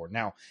credit for.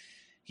 Now,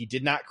 he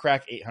did not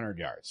crack 800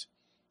 yards.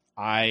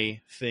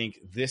 I think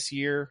this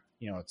year,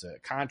 it's a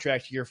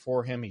contract year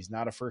for him. He's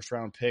not a first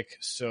round pick,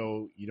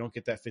 so you don't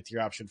get that 5th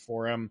year option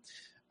for him.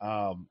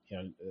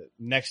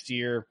 Next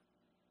year,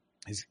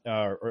 this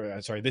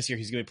year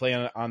he's going to be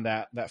playing on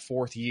that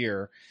 4th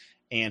year,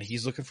 and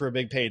he's looking for a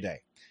big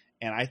payday.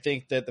 And I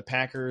think that the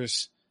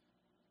Packers,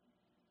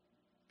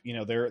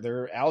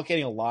 they're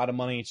allocating a lot of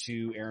money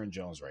to Aaron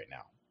Jones right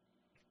now,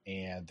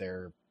 and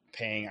they're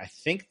paying. I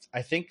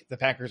think the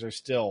Packers are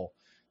still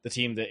the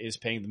team that is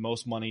paying the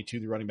most money to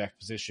the running back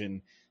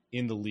position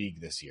in the league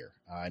this year.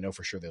 I know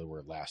for sure they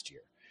were last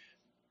year.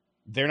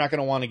 They're not going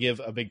to want to give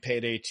a big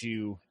payday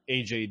to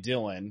A.J.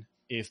 Dillon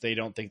if they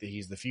don't think that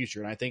he's the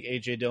future. And I think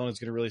A.J. Dillon is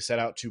going to really set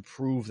out to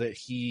prove that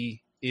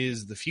he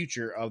is the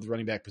future of the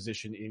running back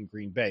position in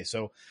Green Bay.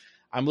 So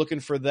I'm looking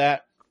for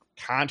that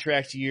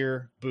contract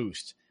year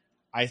boost.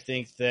 I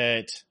think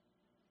that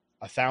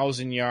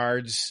 1,000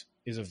 yards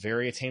is a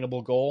very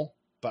attainable goal,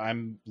 but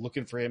I'm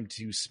looking for him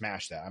to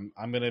smash that.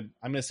 I'm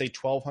gonna say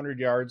 1,200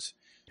 yards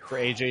for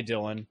A.J.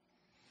 Dillon.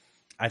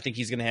 I think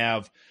he's gonna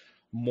have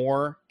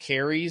more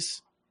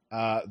carries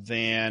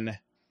than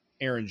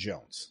Aaron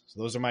Jones. So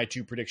those are my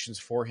 2 predictions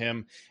for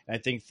him. And I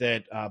think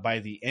that by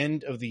the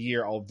end of the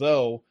year,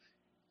 although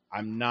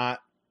I'm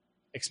not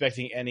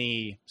expecting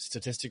any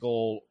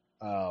statistical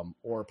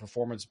or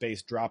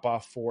performance-based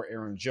drop-off for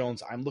Aaron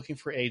Jones, I'm looking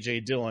for A.J.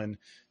 Dillon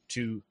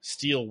to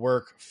steal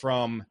work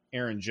from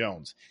Aaron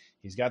Jones.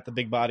 He's got the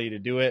big body to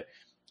do it.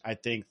 I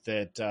think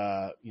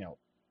that,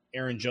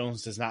 Aaron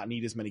Jones does not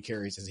need as many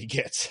carries as he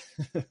gets,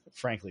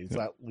 frankly,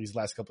 these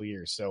last couple of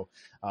years. So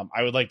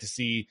I would like to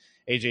see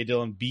A.J.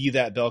 Dillon be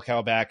that bell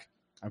cow back.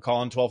 I'm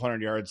calling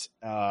 1,200 yards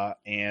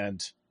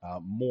and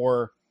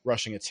more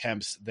rushing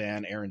attempts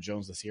than Aaron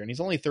Jones this year. And he's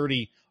only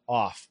 30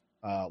 off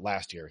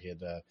last year. He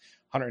had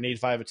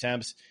 185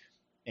 attempts,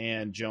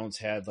 and Jones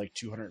had like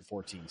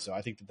 214. So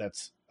I think that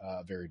that's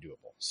very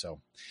doable.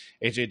 So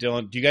A.J.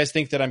 Dillon, do you guys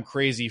think that I'm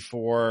crazy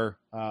for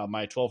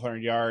my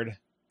 1,200 yard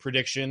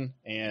prediction?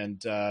 And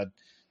do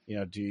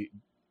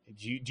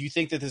you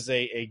think that this is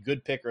a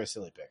good pick or a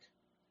silly pick?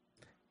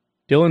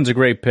 Dillon's a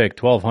great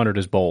pick. 1,200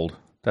 is bold.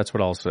 That's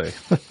what I'll say.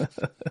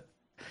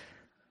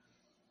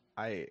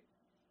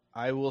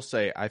 I will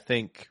say, I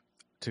think,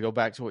 to go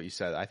back to what you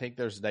said, I think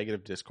there's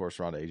negative discourse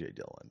around A.J.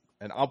 Dillon.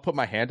 And I'll put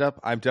my hand up.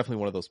 I'm definitely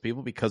one of those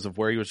people because of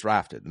where he was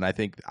drafted. And I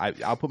think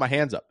I'll put my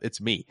hands up.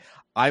 It's me.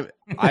 I'm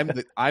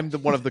the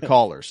one of the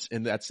callers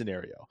in that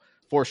scenario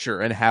for sure,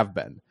 and have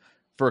been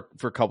for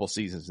a couple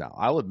seasons now.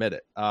 I'll admit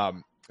it.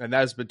 And that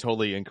has been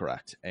totally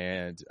incorrect.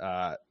 And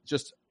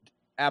just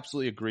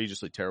absolutely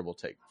egregiously terrible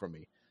take from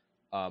me.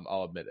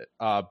 I'll admit it.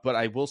 But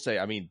I will say,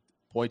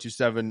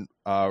 0.27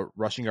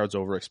 rushing yards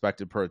over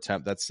expected per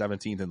attempt. That's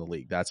 17th in the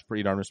league. That's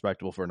pretty darn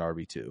respectable for an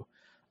RB2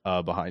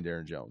 behind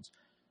Aaron Jones.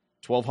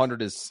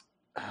 1,200 is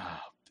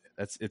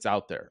it's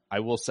out there.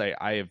 I will say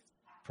I have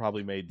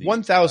probably made the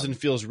 1,000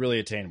 feels really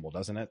attainable,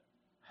 doesn't it?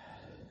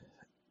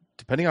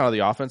 Depending on how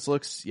the offense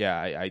looks,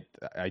 yeah,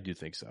 I do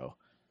think so.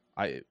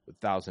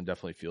 1,000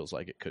 definitely feels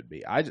like it could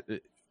be.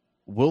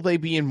 Will they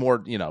be in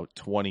more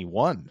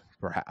 21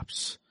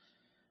 perhaps?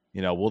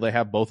 Will they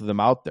have both of them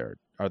out there?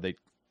 Are they?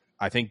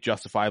 I think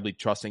justifiably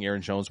trusting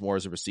Aaron Jones more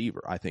as a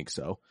receiver. I think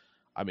so.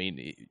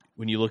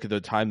 When you look at the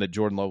time that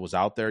Jordan Love was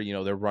out there,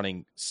 they're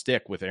running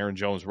stick with Aaron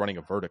Jones running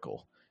a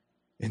vertical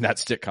in that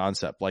stick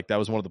concept. Like that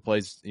was one of the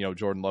plays,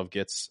 Jordan Love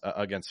gets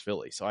against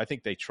Philly. So I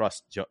think they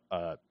trust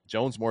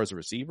Jones more as a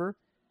receiver.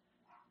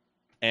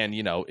 And,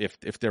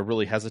 if they're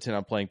really hesitant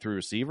on playing through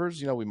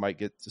receivers, we might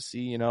get to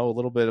see, a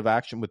little bit of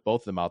action with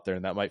both of them out there.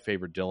 And that might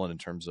favor Dillon in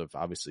terms of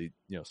obviously,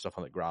 stuff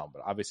on the ground.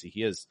 But obviously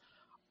he is,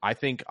 I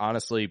think,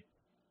 honestly,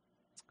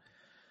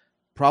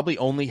 probably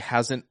only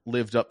hasn't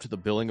lived up to the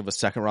billing of a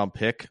second-round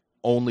pick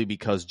only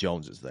because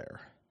Jones is there.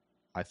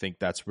 I think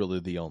that's really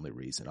the only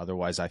reason.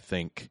 Otherwise, I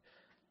think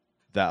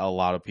that a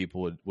lot of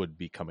people would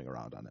be coming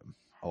around on him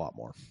a lot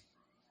more.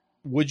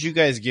 Would you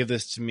guys give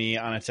this to me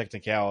on a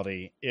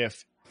technicality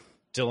if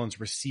Dillon's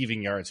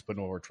receiving yards put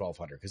him over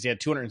 1,200? Because he had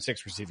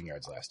 206 receiving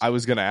yards last year. I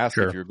was going to ask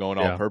if you're going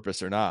on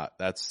purpose or not.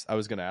 I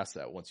was going to ask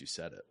that once you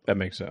said it. That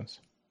makes sense.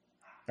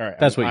 All right.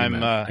 That's what you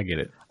meant. I get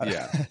it.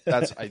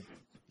 Yeah.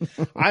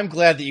 I'm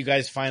glad that you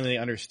guys finally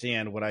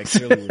understand what I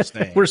clearly was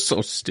saying. We're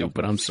so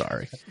stupid. I'm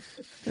sorry.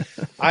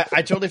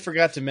 I totally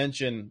forgot to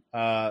mention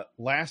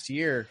last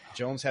year,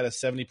 Jones had a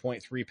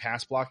 70.3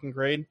 pass blocking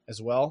grade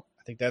as well.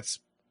 I think that's,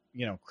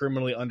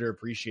 criminally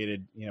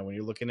underappreciated, when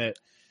you're looking at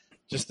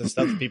just the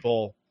stuff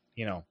people,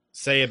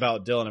 say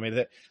about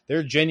Dillon.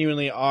 There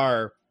genuinely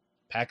are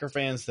Packer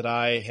fans that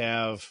I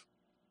have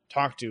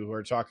talked to who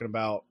are talking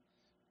about,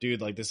 dude,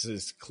 like this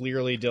is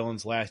clearly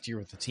Dillon's last year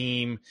with the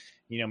team.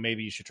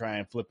 Maybe you should try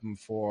and flip him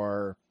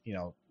for,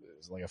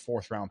 like a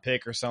 4th round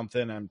pick or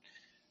something. And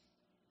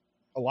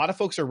a lot of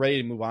folks are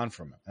ready to move on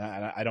from him.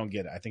 I don't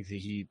get it. I think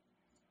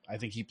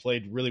he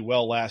played really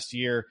well last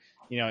year.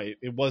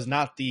 it was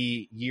not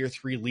the year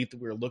 3 leap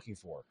that we were looking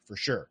for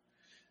sure.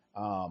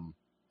 And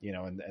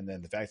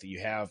then the fact that you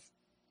have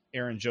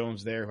Aaron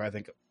Jones there, who I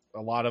think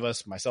a lot of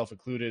us, myself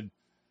included,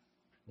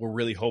 were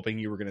really hoping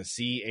you were going to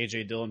see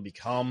A.J. Dillon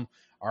become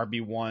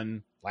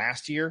RB1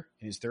 last year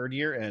in his 3rd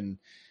year. And,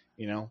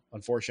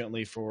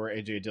 unfortunately for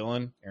A.J.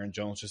 Dillon, Aaron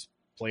Jones just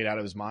played out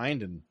of his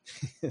mind. And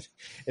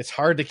it's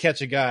hard to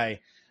catch a guy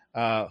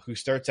who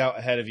starts out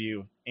ahead of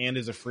you and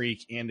is a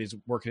freak and is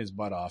working his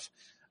butt off.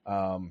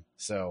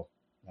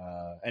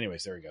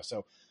 Anyways, there we go.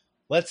 So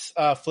let's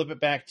flip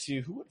it back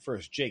to who went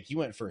first? Jake, you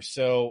went first.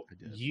 So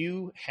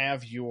you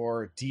have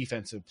your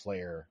defensive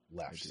player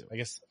left. I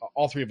guess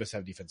all 3 of us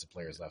have defensive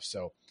players left.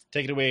 So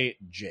take it away,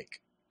 Jake.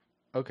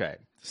 Okay.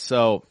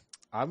 So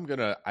I'm going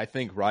to, I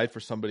think, ride for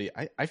somebody.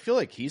 I feel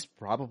like he's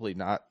probably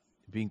not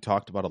being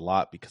talked about a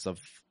lot because of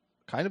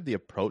kind of the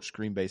approach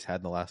Green Bay's had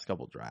in the last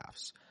couple of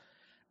drafts.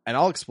 And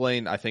I'll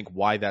explain, I think,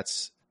 why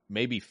that's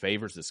maybe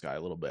favors this guy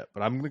a little bit.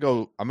 But I'm going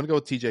to go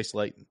with TJ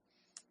Slaton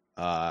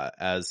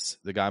as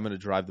the guy I'm going to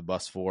drive the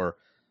bus for.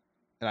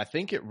 And I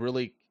think it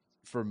really,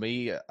 for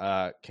me,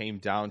 came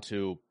down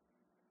to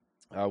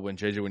when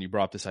you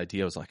brought up this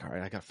idea, I was like, all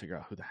right, I got to figure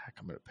out who the heck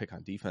I'm going to pick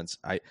on defense.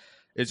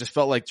 It just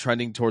felt like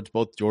trending towards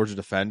both Georgia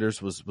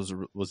defenders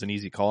was an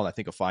easy call, and I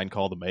think a fine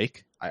call to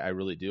make. I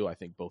really do. I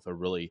think both are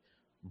really,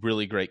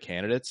 really great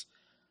candidates.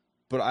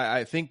 But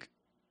I think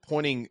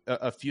pointing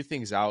a few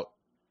things out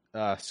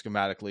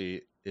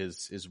schematically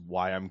is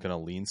why I'm going to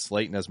lean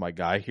Slaton as my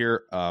guy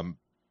here. I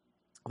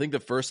think the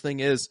first thing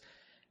is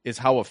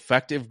how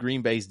effective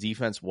Green Bay's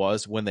defense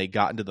was when they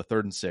got into the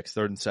 3rd and 6,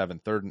 3rd and 7,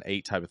 3rd and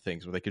 8 type of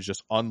things, where they could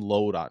just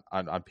unload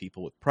on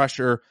people with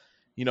pressure.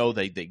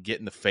 They get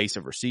in the face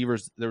of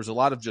receivers. There was a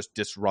lot of just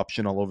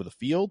disruption all over the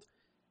field,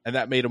 and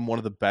that made them one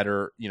of the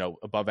better,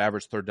 above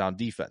average 3rd down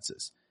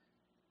defenses.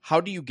 How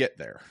do you get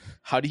there?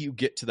 How do you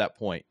get to that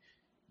point?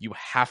 You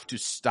have to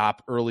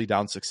stop early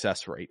down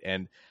success rate.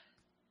 And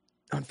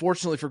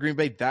unfortunately for Green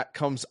Bay, that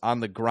comes on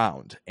the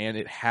ground, and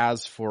it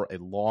has for a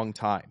long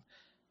time.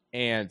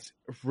 And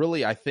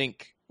really, I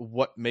think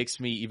what makes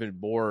me even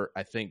more,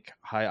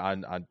 high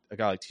on a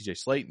guy like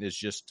TJ Slaton is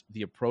just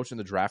the approach in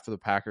the draft for the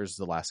Packers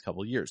the last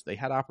couple of years. They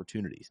had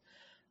opportunities.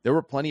 There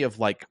were plenty of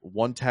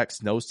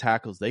one-techs, nose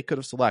tackles they could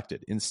have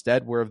selected.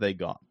 Instead, where have they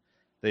gone?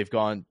 They've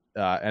gone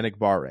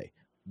Enigbare,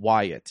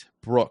 Wyatt,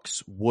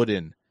 Brooks,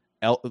 Wooden,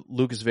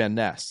 Lucas Van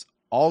Ness,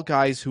 all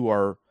guys who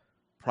are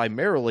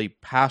primarily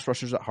pass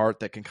rushers at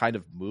heart that can kind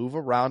of move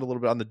around a little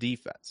bit on the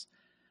defense.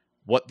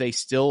 What they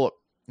still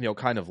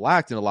kind of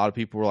lacked, and a lot of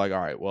people were like, all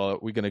right, well, are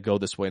we going to go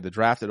this way in the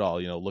draft at all?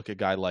 Look at a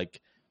guy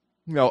like,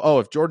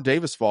 if Jordan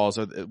Davis falls,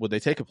 would they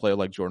take a player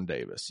like Jordan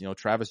Davis?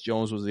 Travis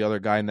Jones was the other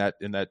guy in that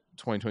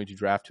 2022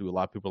 draft who a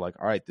lot of people were like,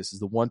 all right, this is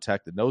the one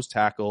tech, the nose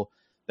tackle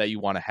that you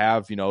want to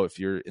have, if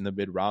you're in the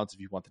mid rounds, if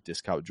you want to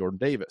discount Jordan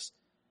Davis.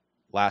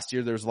 Last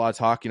year, there was a lot of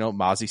talk,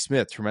 Mozzie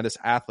Smith, tremendous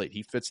athlete.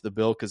 He fits the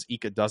bill because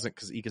Ika doesn't,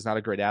 because Ika's not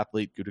a great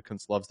athlete.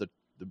 Gutekunst loves the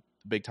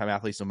big-time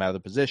athletes no matter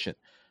the position.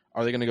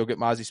 Are they going to go get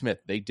Mozzie Smith?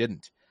 They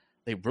didn't.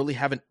 They really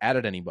haven't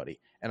added anybody.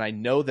 And I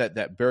know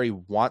that Barry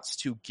wants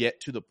to get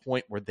to the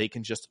point where they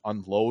can just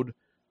unload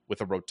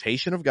with a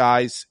rotation of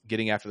guys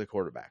getting after the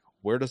quarterback.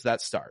 Where does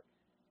that start?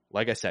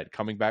 Like I said,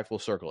 coming back full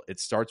circle, it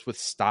starts with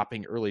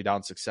stopping early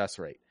down success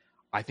rate.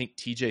 I think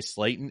TJ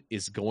Slaton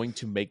is going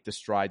to make the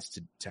strides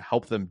to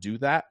help them do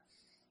that.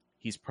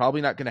 He's probably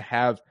not going to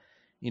have,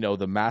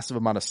 the massive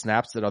amount of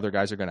snaps that other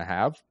guys are going to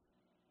have.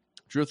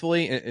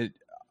 Truthfully,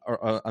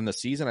 on the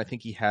season, I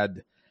think he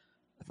had,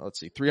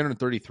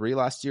 333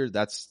 last year.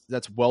 That's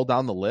well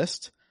down the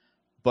list.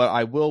 But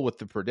I will, with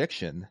the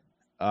prediction,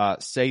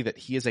 say that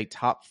he is a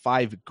top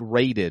 5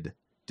 graded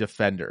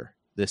defender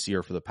this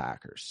year for the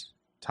Packers.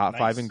 Top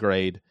 5 in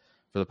grade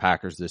for the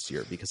Packers this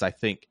year, because I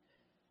think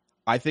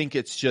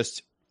it's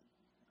just,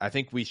 I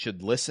think we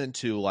should listen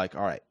to all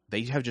right,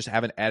 they just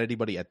haven't added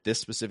anybody at this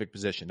specific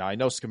position. Now I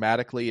know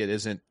schematically it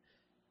isn't,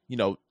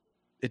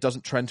 it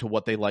doesn't trend to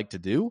what they like to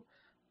do,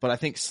 but I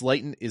think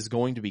Slaton is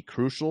going to be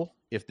crucial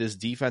if this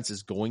defense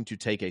is going to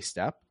take a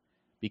step,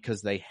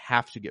 because they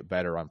have to get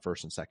better on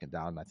 1st and 2nd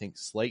down. And I think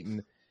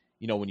Slaton,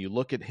 when you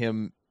look at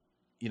him,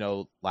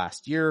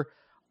 last year,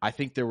 I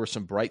think there were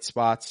some bright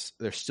spots.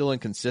 There's still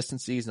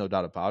inconsistencies, no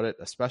doubt about it,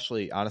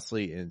 especially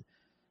honestly in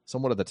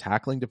somewhat of the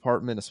tackling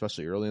department,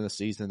 especially early in the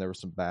season. There were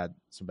some bad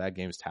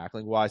games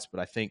tackling wise,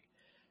 but I think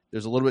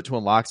there's a little bit to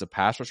unlock as a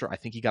pass rusher. I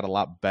think he got a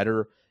lot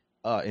better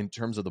in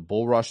terms of the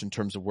bull rush, in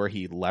terms of where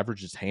he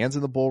leveraged his hands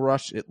in the bull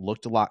rush. It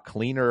looked a lot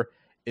cleaner.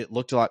 It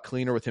looked a lot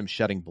cleaner with him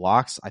shedding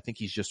blocks. I think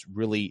he's just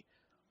really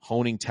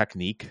honing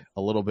technique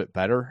a little bit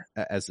better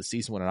as the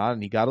season went on,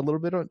 and he got a little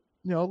bit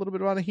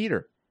on a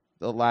heater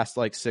the last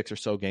 6 or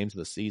so games of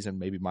the season,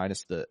 maybe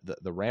minus the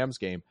Rams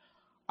game.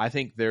 I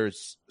think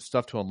there's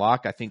stuff to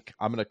unlock. I think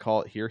I'm going to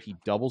call it here. He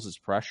doubles his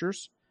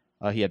pressures.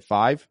 He had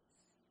 5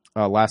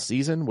 last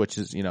season, which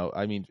is,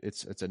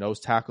 it's a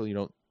nose tackle. You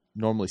don't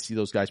normally see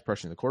those guys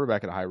pressuring the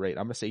quarterback at a high rate.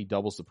 I'm going to say he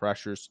doubles the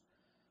pressures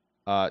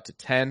to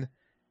 10.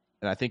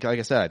 And I think, like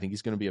I said, I think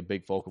he's going to be a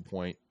big focal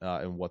point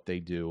in what they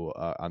do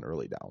on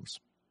early downs.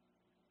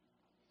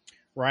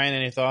 Ryan,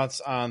 any thoughts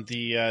on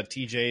the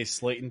TJ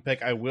Slayton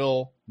pick? I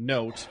will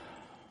note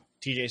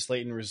TJ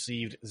Slayton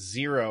received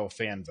 0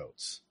 fan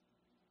votes.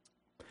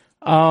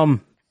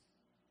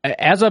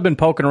 As I've been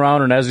poking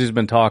around and as he's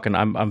been talking,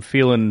 I'm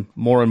feeling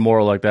more and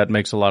more like that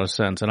makes a lot of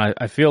sense. And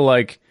I feel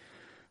like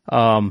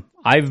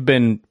I've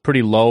been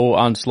pretty low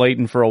on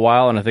Slayton for a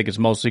while, and I think it's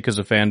mostly because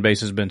the fan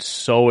base has been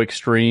so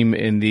extreme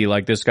in the,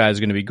 like, this guy's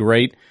going to be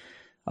great.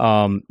 He's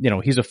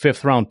a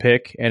 5th round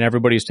pick, and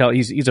everybody's telling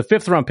he's a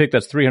 5th round pick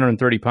that's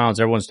 330 pounds.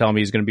 Everyone's telling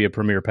me he's going to be a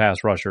premier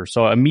pass rusher.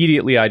 So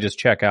immediately I just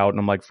check out and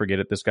I'm like, forget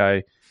it. This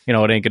guy, it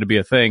ain't going to be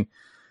a thing.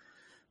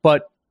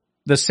 But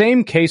the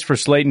same case for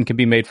Slayton can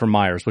be made for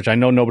Myers, which I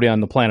know nobody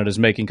on the planet is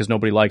making because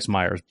nobody likes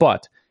Myers.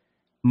 But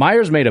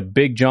Myers made a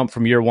big jump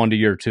from year 1 to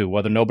year 2,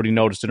 whether nobody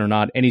noticed it or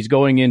not, and he's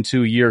going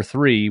into year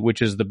 3,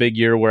 which is the big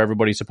year where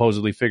everybody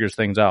supposedly figures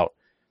things out.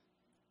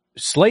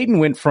 Slayton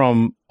went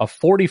from a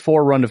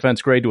 44 run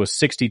defense grade to a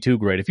 62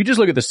 grade. If you just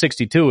look at the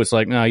 62, it's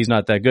like, no, he's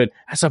not that good.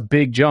 That's a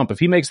big jump. If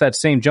he makes that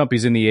same jump,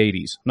 he's in the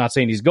 80s. I'm not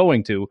saying he's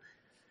going to.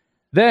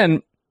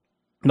 Then,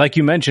 like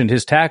you mentioned,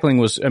 his tackling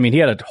was, he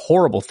had a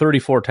horrible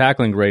 34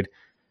 tackling grade.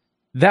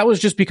 That was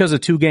just because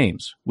of 2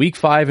 games, week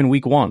 5 and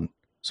week 1.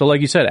 So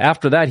like you said,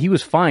 after that, he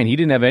was fine. He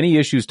didn't have any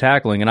issues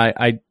tackling, and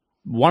I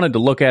wanted to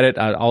look at it.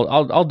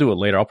 I'll do it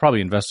later. I'll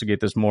probably investigate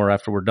this more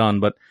after we're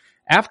done. But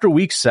after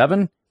week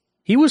 7,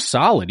 he was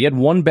solid. He had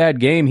 1 bad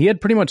game. He had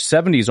pretty much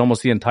 70s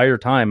almost the entire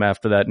time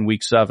after that in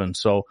week 7.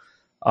 So,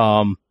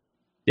 that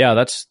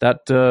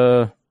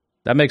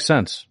makes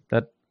sense.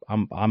 That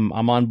I'm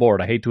on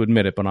board. I hate to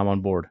admit it, but I'm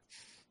on board.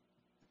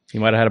 He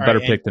might have had a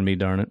better pick than me,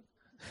 darn it.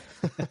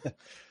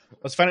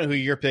 Let's find out who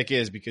your pick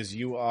is because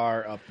you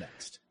are up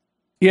next.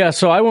 Yeah,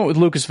 so I went with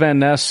Lucas Van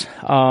Ness.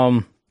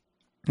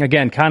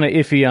 Again, kind of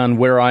iffy on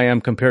where I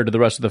am compared to the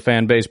rest of the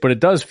fan base, but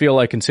it does feel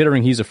like,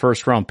 considering he's a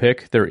first-round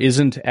pick, there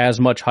isn't as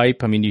much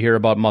hype. You hear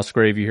about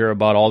Musgrave, you hear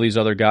about all these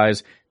other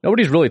guys.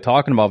 Nobody's really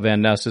talking about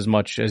Van Ness as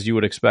much as you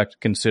would expect,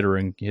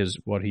 considering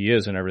what he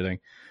is and everything.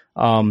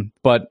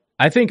 But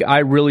I think I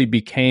really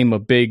became a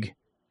big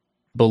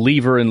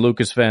believer in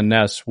Lucas Van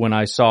Ness when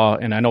I saw,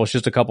 and I know it's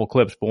just a couple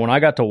clips, but when I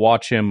got to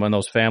watch him on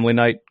those family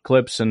night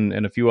clips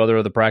and a few other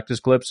of the practice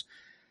clips,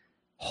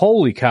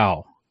 holy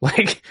cow.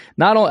 Like,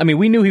 not only,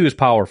 we knew he was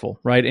powerful,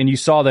 right? And you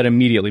saw that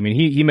immediately.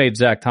 He made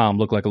Zach Tom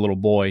look like a little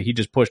boy. He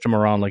just pushed him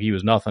around like he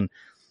was nothing.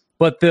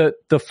 But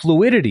the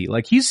fluidity,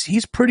 like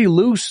he's pretty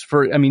loose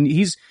for,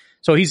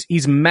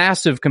 he's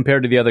massive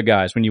compared to the other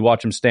guys when you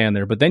watch him stand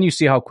there. But then you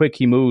see how quick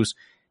he moves,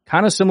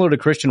 kind of similar to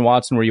Christian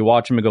Watson, where you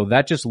watch him and go,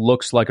 that just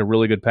looks like a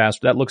really good pass.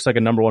 That looks like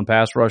a number 1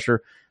 pass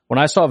rusher. When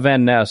I saw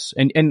Van Ness,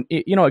 and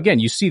again,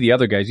 you see the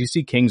other guys, you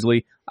see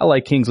Kingsley. I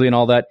like Kingsley and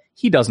all that.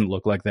 He doesn't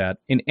look like that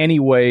in any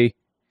way,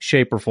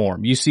 shape, or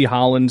form. You see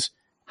Hollins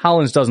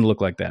doesn't look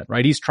like that,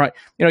 right? He's trying,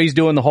 he's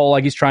doing the whole,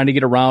 like, he's trying to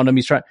get around him.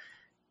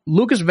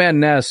 Lucas Van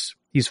Ness,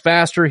 he's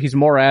faster, he's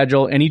more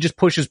agile, and he just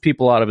pushes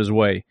people out of his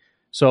way.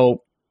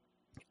 So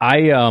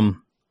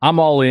I'm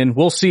all in.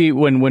 We'll see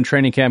when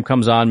training camp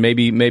comes on.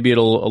 Maybe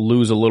it'll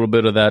lose a little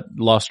bit of that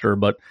luster,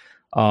 but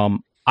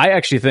I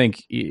actually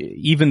think,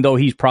 even though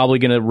he's probably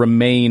going to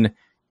remain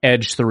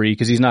edge 3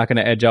 because he's not going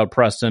to edge out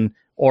Preston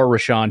or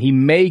Rashawn, he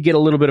may get a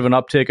little bit of an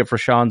uptick if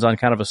Rashawn's on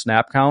kind of a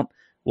snap count.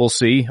 We'll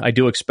see. I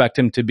do expect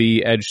him to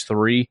be edge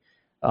 3,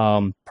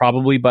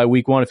 probably by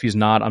week 1. If he's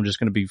not, I'm just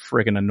going to be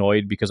freaking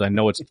annoyed because I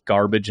know it's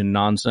garbage and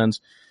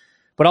nonsense.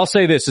 But I'll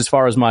say this as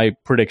far as my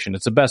prediction.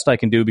 It's the best I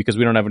can do because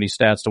we don't have any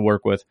stats to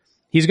work with.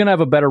 He's going to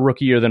have a better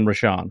rookie year than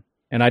Rashawn.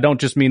 And I don't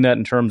just mean that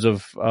in terms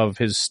of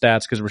his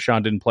stats because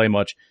Rashawn didn't play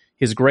much.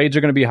 His grades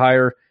are going to be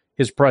higher.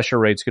 His pressure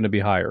rate's going to be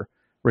higher.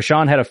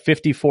 Rashawn had a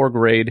 54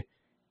 grade,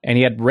 and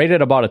he had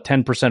rated about a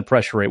 10%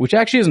 pressure rate, which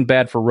actually isn't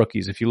bad for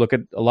rookies. If you look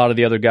at a lot of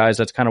the other guys,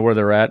 that's kind of where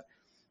they're at.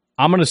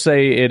 I'm going to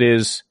say it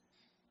is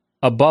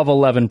above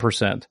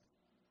 11%.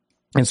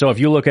 And so if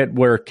you look at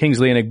where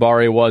Kingsley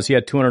Enagbare was, he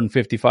had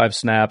 255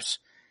 snaps.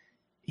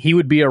 He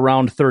would be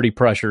around 30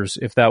 pressures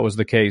if that was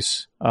the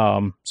case.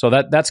 So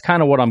that's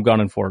kind of what I'm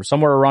gunning for,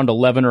 somewhere around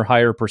 11 or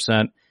higher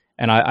percent.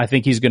 And I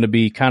think he's going to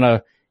be kind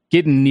of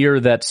getting near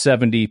that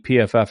 70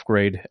 PFF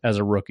grade as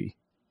a rookie.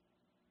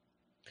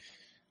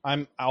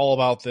 I'm all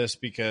about this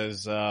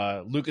because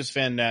Lucas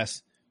Van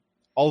Ness,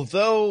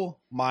 although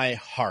my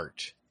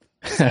heart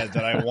said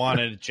that I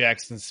wanted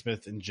Jackson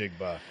Smith and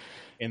Jigba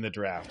in the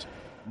draft,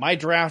 my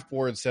draft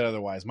board said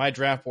otherwise. My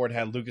draft board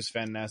had Lucas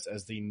Van Ness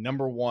as the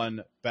number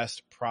 1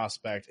 best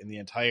prospect in the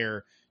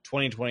entire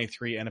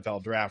 2023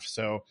 NFL draft.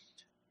 So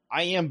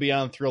I am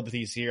beyond thrilled that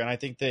he's here, and I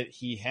think that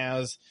he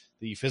has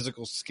the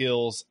physical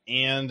skills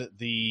and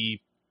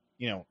the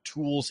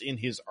tools in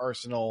his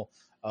arsenal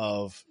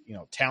of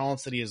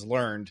talents that he has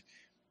learned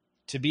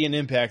to be an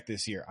impact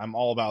this year. I'm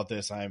all about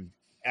this. I'm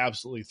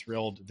absolutely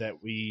thrilled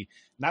that we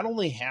not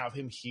only have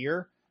him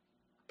here,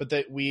 but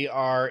that we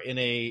are in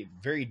a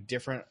very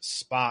different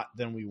spot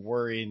than we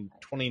were in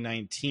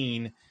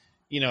 2019.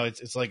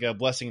 It's like a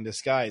blessing in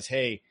disguise.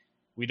 Hey,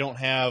 we don't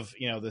have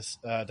this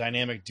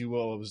dynamic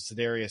duo of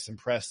Za'Darius and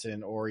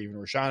Preston, or even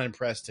Rashawn and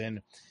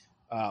Preston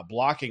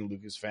blocking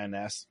Lucas Van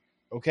Ness.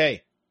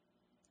 Okay,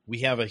 we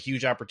have a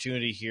huge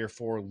opportunity here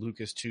for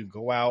Lucas to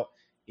go out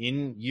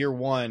in year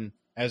one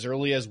as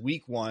early as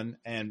week one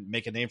and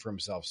make a name for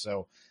himself.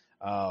 So,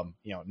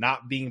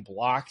 not being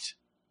blocked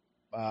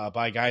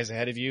by guys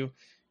ahead of you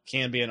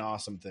can be an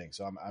awesome thing.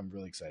 So I'm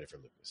really excited for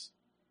Lucas.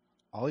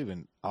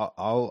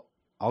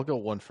 I'll go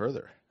one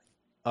further.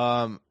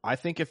 I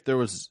think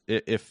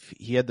if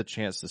he had the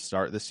chance to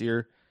start this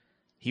year,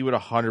 he would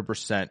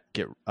 100%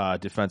 get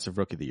defensive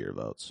rookie of the year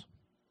votes.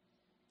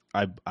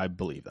 I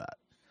believe that.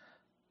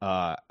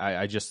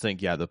 I just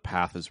think, the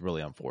path is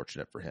really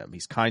unfortunate for him.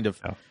 He's kind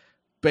of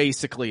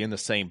basically in the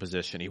same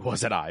position he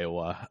was at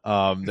Iowa.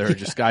 There are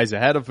just guys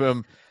ahead of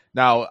him.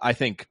 Now, I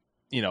think,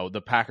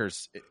 the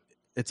Packers,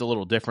 it's a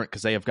little different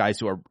because they have guys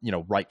who are,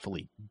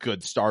 rightfully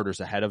good starters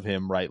ahead of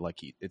him, right? Like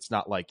it's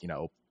not like,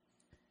 and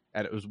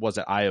it was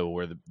at Iowa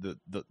where the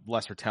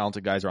lesser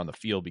talented guys are on the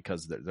field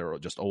because they're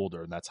just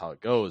older and that's how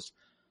it goes.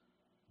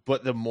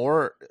 But the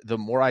more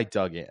I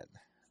dug in,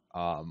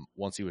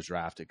 once he was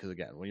drafted, because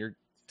again, when you're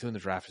doing the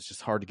draft, it's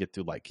just hard to get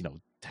through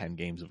 10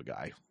 games of a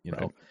guy,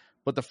 Right.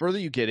 But the further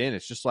you get in,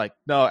 it's just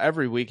no,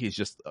 every week he's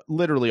just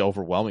literally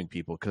overwhelming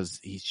people because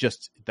he's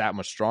just that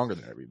much stronger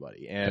than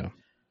everybody. And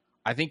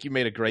I think you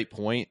made a great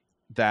point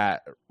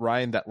that,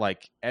 Ryan, that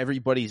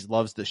everybody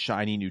loves the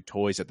shiny new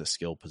toys at the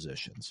skill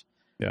positions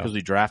because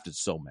we drafted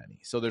so many.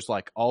 So there's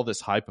all this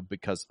hype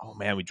because, oh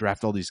man, we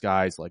draft all these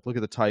guys. Look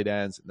at the tight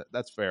ends.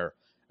 That's fair.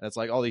 And it's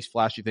all these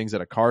flashy things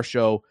at a car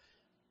show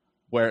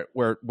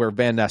where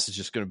Van Ness is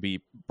just going to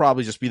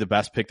probably be the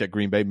best pick that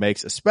Green Bay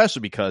makes, especially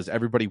because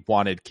everybody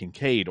wanted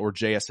Kincaid or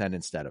JSN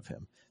instead of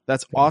him.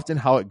 That's often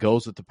how it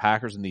goes with the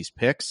Packers in these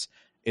picks.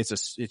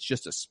 It's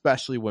just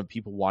especially when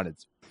people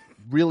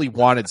really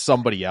wanted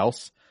somebody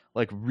else,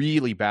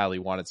 really badly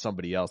wanted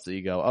somebody else, that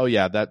you go, oh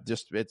yeah, that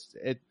just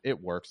it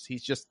works.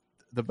 He's just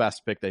the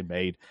best pick they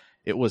made.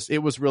 It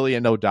was really a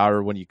no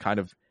doubter when you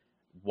kind of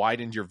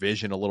widened your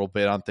vision a little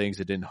bit on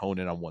things. It didn't hone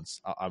in on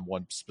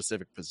one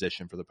specific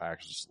position for the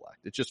Packers to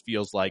select. It just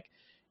feels like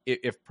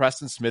if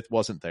Preston Smith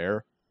wasn't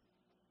there,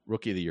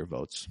 rookie of the year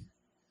votes.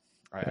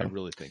 I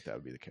really think that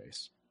would be the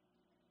case.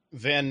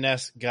 Van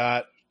Ness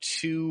got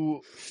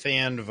 2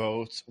 fan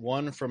votes.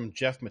 One from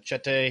Jeff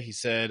Machete. He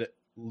said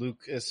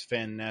Lucas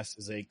Van Ness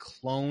is a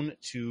clone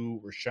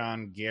to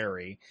Rashawn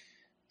Gary.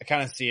 I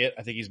kind of see it.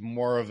 I think he's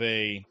more of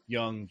a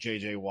young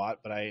J.J. Watt,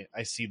 but I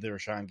see the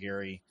Rashawn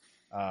Gary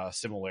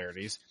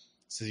similarities.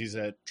 So he's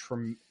a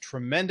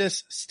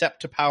tremendous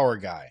step to power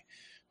guy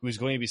who is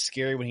going to be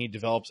scary when he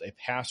develops a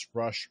pass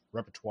rush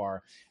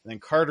repertoire. And then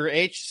Carter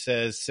H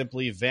says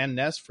simply Van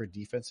Ness for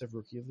defensive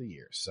rookie of the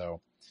year. So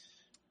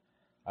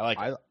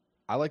I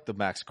like the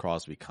Max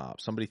Crosby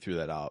comp. Somebody threw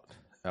that out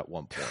at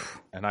one point,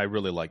 and I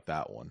really like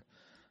that one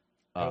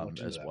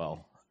as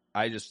well.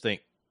 I just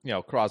think,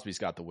 Crosby's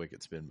got the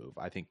wicked spin move.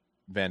 I think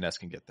Van Ness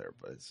can get there,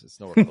 but it's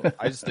nowhere close.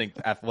 I just think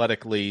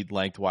athletically,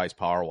 lengthwise,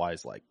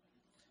 power-wise,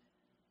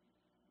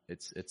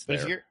 it's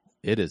there.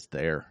 It is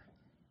there.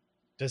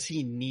 Does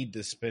he need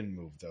the spin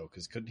move though?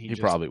 Because couldn't he? He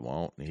just probably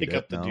won't pick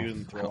up the dude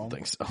and throw him. I don't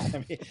think so.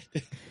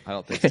 I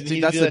don't think so.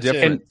 See, that's the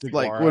difference.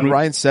 When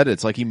Ryan said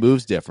it, it's he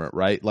moves different,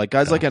 right?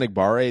 Guys like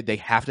Enigbare, they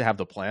have to have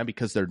the plan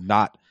because they're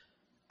not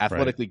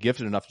athletically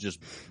gifted enough to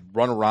just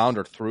run around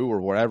or through or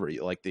whatever.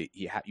 You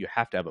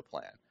have to have a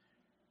plan,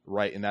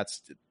 right? And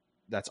that's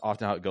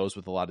often how it goes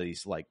with a lot of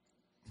these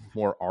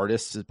more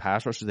artists and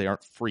pass rushers. They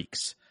aren't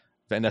freaks.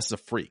 Van Ness is a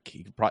freak.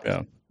 He could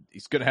probably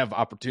he's going to have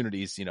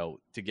opportunities,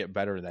 to get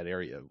better in that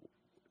area.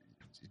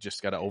 You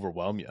just got to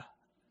overwhelm you.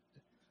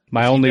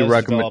 My only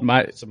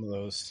recommend some of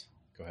those.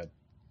 Go ahead.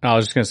 I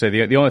was just going to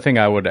say the only thing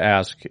I would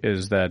ask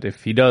is that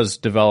if he does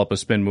develop a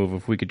spin move,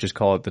 if we could just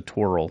call it the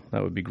twirl,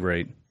 that would be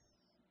great.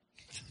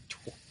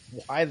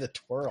 Why the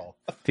twirl?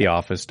 The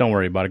Office. Don't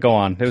worry about it. Go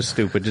on. It was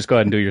stupid. Just go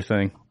ahead and do your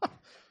thing.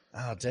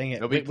 Oh, dang it.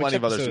 There'll be plenty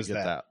of others who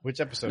get that.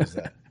 Which episode is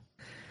that?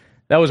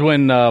 That was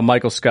when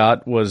Michael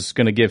Scott was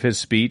going to give his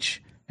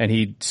speech, and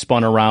he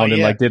spun around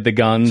and did the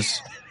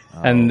guns.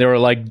 And they were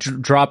like,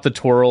 drop the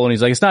twirl. And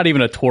he's like, it's not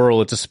even a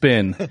twirl. It's a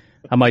spin.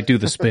 I might do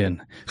the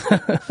spin.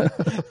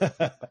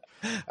 I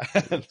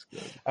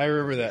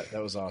remember that.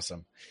 That was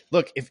awesome.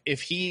 Look,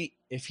 if he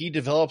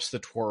develops the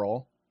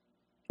twirl,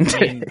 I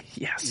mean,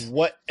 yes.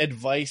 What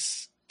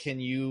advice can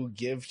you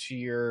give to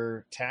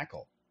your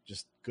tackle?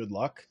 Just good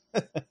luck.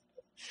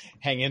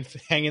 hang in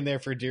there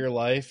for dear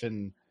life.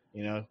 And,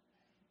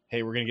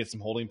 hey, we're going to get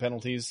some holding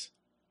penalties.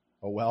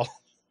 Oh, well.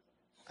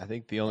 I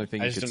think the only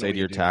thing you could say to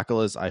your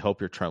tackle is, I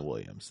hope you're Trent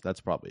Williams.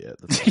 That's probably it.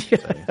 That's all I'm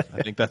saying.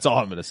 I think that's all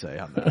I'm going to say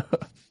on that.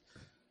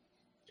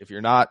 If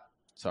you're not,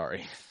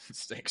 sorry. It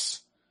stinks.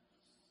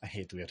 I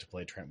hate that we have to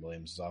play Trent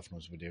Williams as often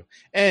as we do.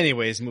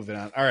 Anyways, moving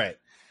on. All right.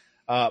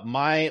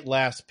 My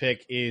last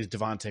pick is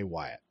Devontae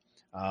Wyatt.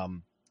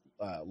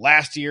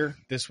 Last year,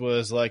 this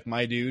was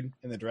my dude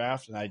in the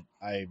draft, and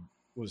I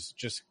was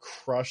just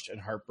crushed and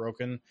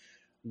heartbroken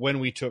when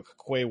we took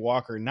Quay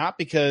Walker, not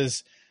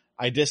because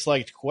I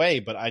disliked Quay,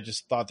 but I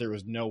just thought there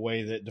was no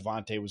way that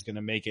Devontae was going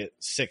to make it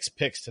 6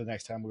 picks to the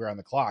next time we were on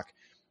the clock.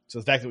 So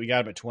the fact that we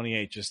got him at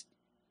 28,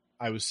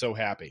 I was so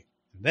happy.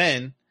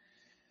 Then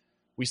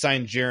we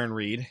signed Jaron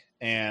Reed,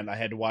 and I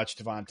had to watch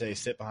Devontae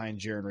sit behind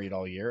Jaron Reed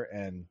all year,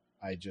 and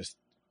it just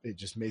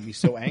made me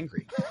so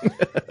angry.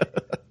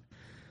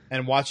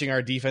 And watching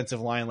our defensive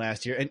line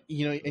last year, and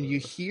you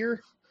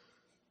hear,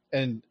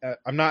 and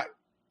I'm not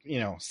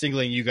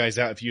singling you guys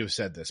out if you have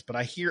said this, but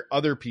I hear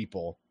other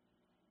people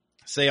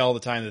say all the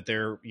time that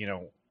they're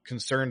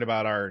concerned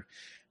about our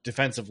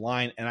defensive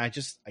line, and I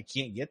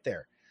can't get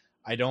there.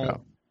 I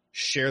don't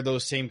share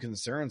those same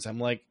concerns. I'm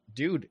like,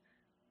 dude,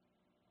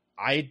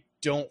 I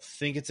don't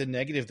think it's a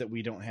negative that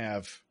we don't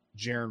have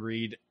Jaron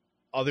Reed,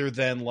 other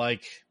than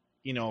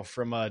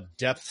from a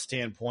depth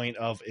standpoint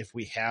of if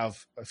we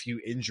have a few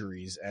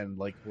injuries and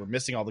we're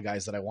missing all the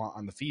guys that I want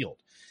on the field.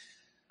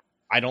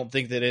 I don't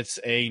think that it's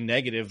a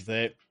negative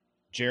that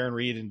Jaron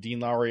Reed and Dean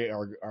Lowry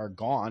are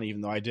gone,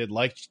 even though I did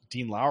like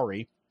Dean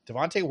Lowry.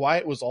 Devontae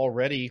Wyatt was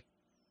already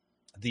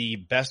the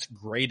best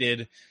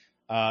graded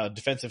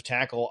defensive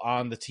tackle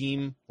on the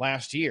team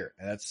last year.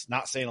 And that's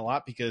not saying a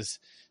lot, because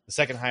the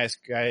second highest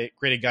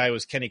graded guy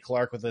was Kenny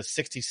Clark with a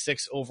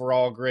 66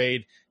 overall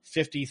grade,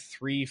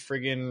 53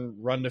 friggin'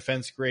 run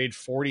defense grade,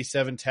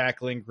 47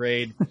 tackling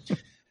grade.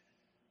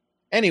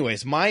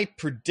 Anyways, my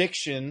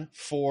prediction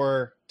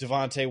for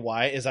Devontae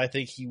Wyatt is I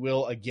think he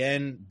will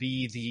again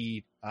be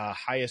the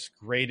highest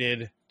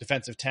graded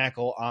defensive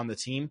tackle on the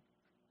team.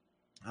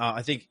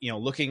 I think,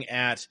 looking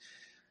at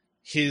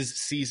his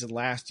season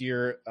last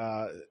year,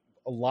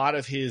 a lot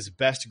of his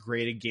best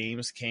graded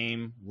games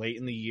came late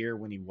in the year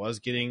when he was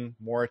getting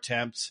more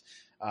attempts.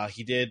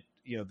 He did,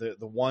 the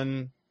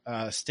one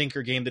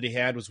stinker game that he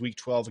had was week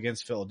 12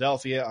 against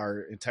Philadelphia.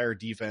 Our entire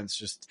defense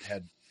just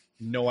had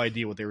no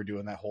idea what they were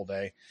doing that whole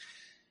day.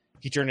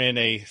 He turned in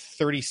a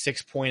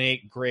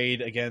 36.8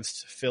 grade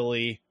against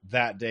Philly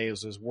that day. It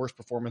was his worst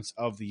performance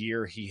of the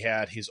year. He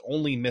had his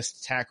only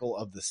missed tackle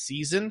of the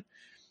season.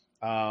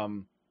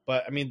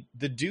 But I mean,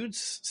 the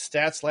dude's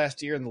stats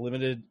last year in the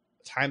limited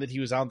time that he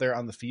was out there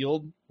on the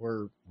field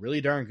were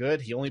really darn good.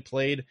 He only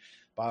played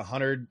about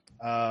 100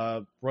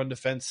 run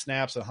defense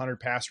snaps, 100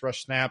 pass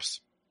rush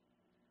snaps.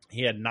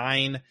 He had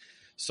 9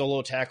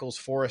 solo tackles,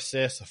 4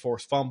 assists, a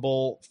forced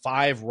fumble,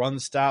 5 run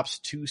stops,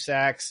 2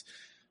 sacks,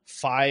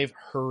 5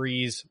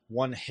 hurries,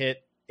 1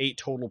 hit, 8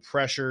 total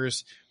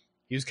pressures.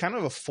 He was kind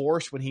of a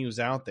force when he was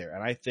out there.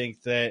 And I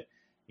think that,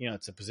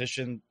 it's a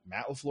position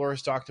Matt LaFleur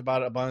has talked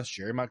about it a bunch.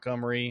 Jerry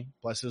Montgomery,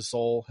 bless his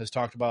soul, has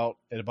talked about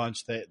it a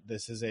bunch, that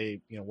this is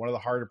one of the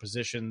harder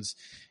positions,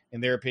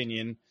 in their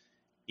opinion,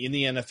 in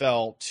the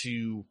NFL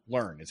to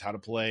learn. Is how to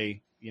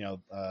play,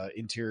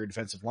 interior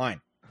defensive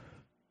line.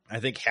 I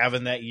think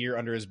having that year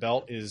under his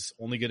belt is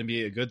only going to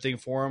be a good thing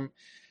for him.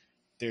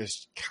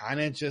 There's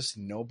kind of just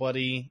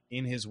nobody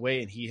in his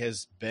way, and he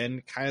has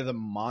been kind of the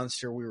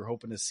monster we were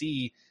hoping to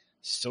see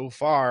so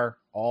far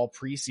all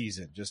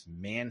preseason, just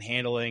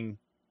manhandling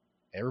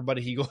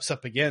everybody he goes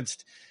up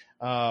against.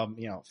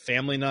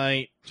 Family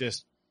night,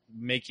 just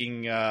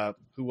making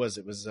who was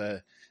it? It was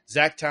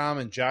Zach Tom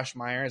and Josh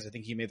Myers. I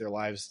think he made their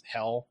lives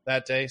hell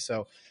that day.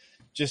 So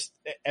just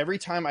every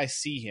time I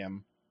see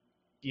him,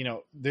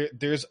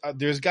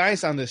 there's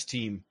guys on this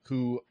team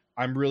who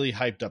I'm really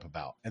hyped up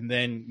about. And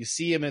then you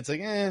see him and it's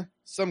like,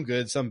 some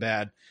good, some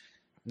bad.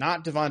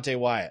 Not Devontae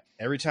Wyatt.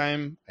 Every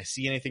time I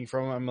see anything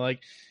from him, I'm like,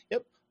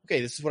 yep,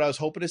 okay, this is what I was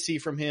hoping to see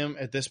from him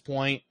at this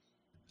point.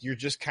 You're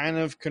just kind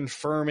of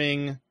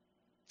confirming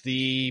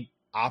the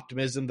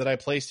optimism that I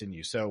placed in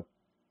you. So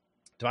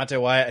Devontae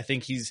Wyatt, I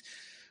think he's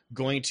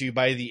going to,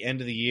 by the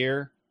end of the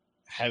year,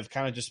 have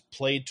kind of just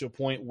played to a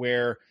point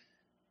where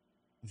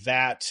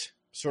that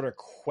sort of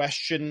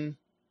question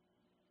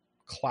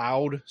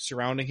cloud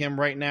surrounding him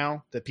right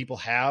now that people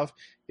have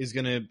is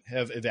going to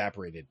have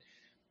evaporated.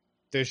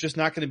 There's just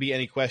not going to be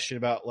any question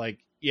about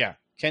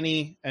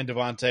Kenny and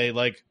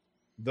Devontae,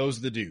 those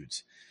are the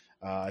dudes.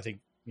 I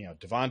think,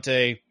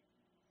 Devontae,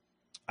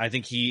 I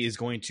think he is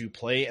going to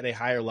play at a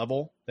higher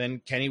level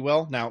than Kenny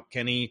will. Now,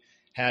 Kenny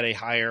had a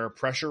higher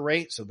pressure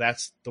rate, so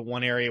that's the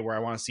one area where I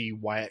want to see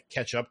Wyatt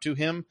catch up to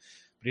him.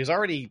 But he's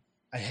already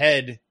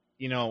ahead,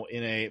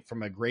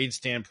 from a grade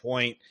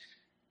standpoint,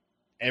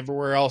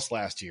 everywhere else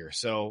last year.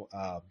 So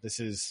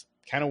this is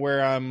kind of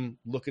where I'm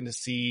looking to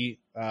see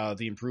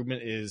the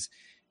improvement is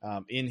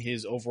in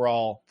his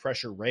overall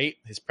pressure rate.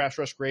 His pass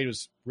rush grade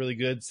was really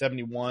good,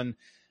 71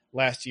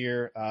 last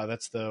year.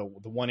 That's the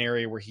one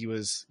area where he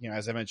was,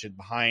 as I mentioned,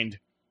 behind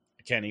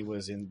Kenny,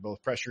 was in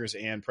both pressures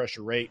and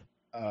pressure rate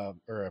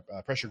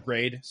pressure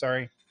grade.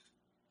 Sorry,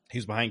 he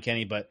was behind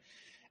Kenny, but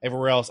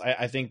everywhere else,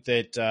 I think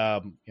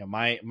that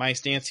my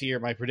stance here,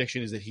 my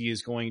prediction is that he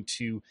is going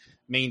to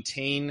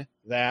maintain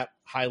that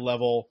high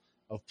level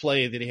of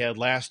play that he had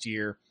last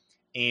year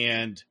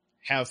and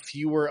have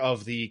fewer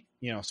of the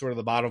sort of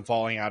the bottom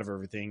falling out of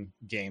everything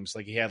games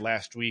like he had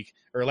last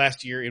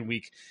year in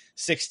week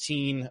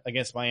 16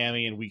 against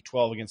Miami and week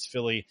 12 against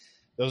Philly.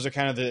 Those are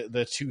kind of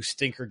the 2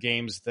 stinker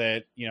games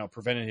that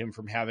prevented him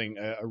from having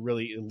a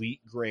really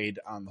elite grade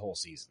on the whole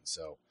season.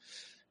 So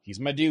he's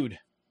my dude.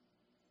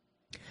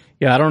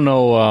 Yeah, I don't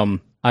know.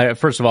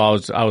 First of all,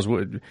 I was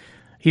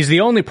He's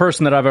the only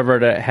person that I've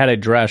ever had a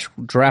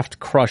draft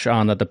crush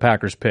on that the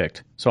Packers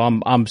picked. So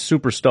I'm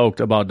super stoked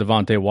about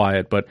Devontae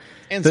Wyatt. But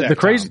And the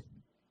crazy. Tom.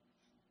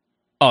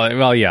 Oh,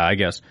 well, yeah, I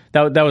guess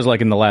that was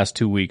like in the last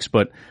 2 weeks,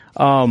 but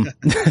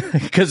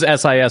because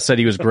SIS said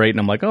he was great, and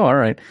I'm like, oh, all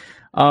right.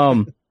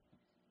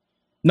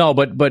 No,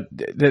 but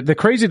the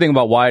crazy thing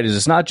about Wyatt is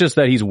it's not just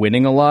that he's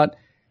winning a lot.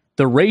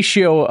 The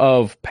ratio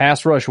of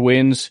pass rush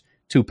wins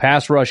to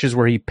pass rushes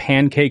where he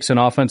pancakes an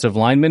offensive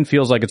lineman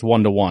feels like it's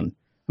 1-to-1.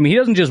 I mean, he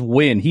doesn't just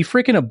win; he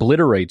freaking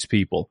obliterates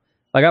people.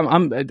 Like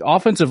I'm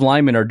offensive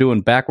linemen are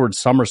doing backwards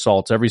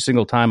somersaults every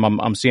single time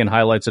I'm seeing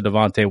highlights of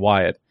Devontae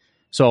Wyatt.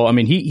 So, I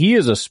mean, he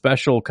is a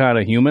special kind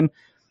of human.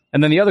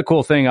 And then the other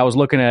cool thing I was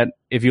looking at,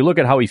 if you look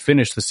at how he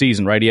finished the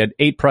season, right, he had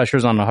 8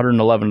 pressures on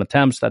 111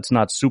 attempts. That's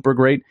not super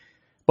great.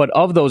 But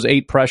of those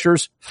 8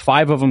 pressures,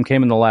 5 of them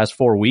came in the last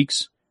 4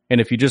 weeks. And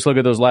if you just look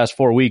at those last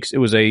 4 weeks, it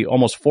was a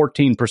almost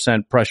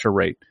 14% pressure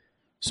rate.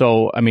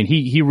 So, I mean,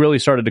 he really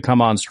started to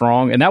come on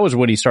strong. And that was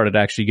when he started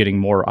actually getting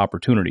more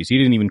opportunities. He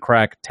didn't even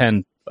crack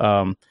 10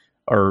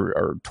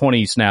 or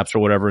 20 snaps or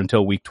whatever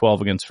until week 12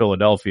 against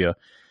Philadelphia.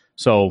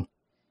 So,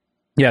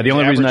 yeah, the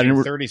only reason I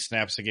didn't 30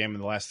 snaps a game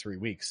in the last 3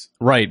 weeks.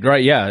 Right,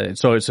 yeah.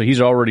 So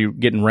he's already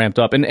getting ramped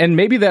up, and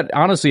maybe that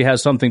honestly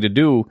has something to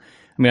do.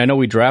 I mean, I know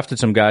we drafted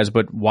some guys,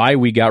 but why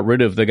we got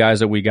rid of the guys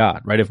that we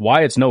got, right? If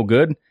Wyatt's no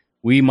good,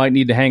 we might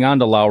need to hang on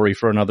to Lowry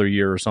for another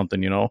year or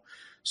something, you know.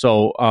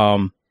 So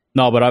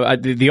no,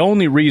 but the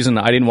only reason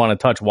I didn't want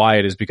to touch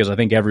Wyatt is because I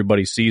think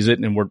everybody sees it,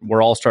 and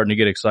we're all starting to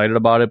get excited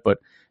about it. But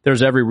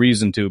there's every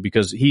reason to,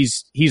 because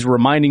he's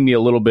reminding me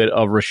a little bit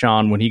of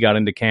Rashawn when he got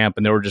into camp,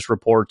 and there were just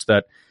reports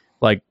that,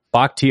 like,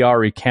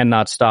 Bakhtiari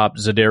cannot stop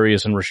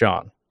Za'Darius and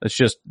Rashawn. It's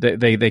just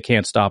they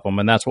can't stop him,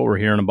 and that's what we're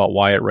hearing about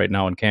Wyatt right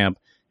now in camp.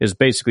 Is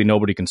basically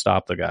nobody can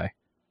stop the guy.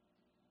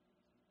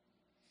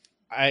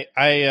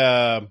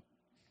 I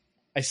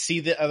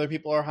see that other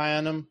people are high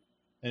on him,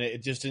 and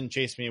it just didn't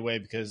chase me away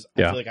because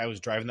I feel like I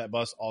was driving that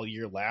bus all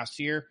year last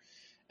year,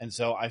 and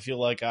so I feel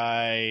like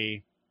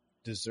I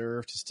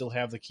deserve to still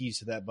have the keys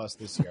to that bus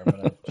this year. I'm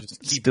gonna just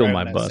keep still driving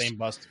my that bus. same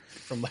bus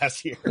from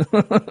last year.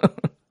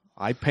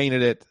 I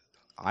painted it.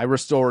 I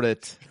restored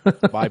it.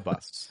 My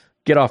bus.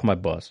 Get off my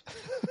bus.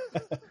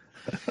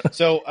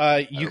 So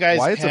you guys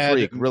Wyatt's had... a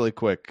freak, really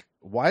quick.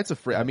 Wyatt's a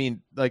freak. I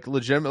mean, like,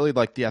 legitimately,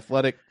 like, the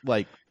athletic,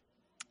 like,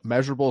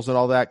 measurables and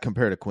all that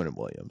compared to Quinnen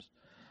Williams.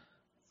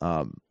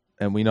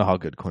 And we know how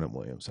good Quinnen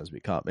Williams has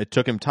become. It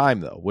took him time,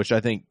 though, which I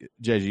think,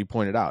 JJ,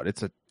 pointed out.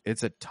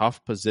 It's a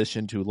tough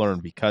position to learn,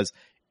 because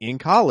in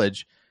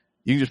college,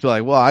 you can just be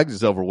like, well, I can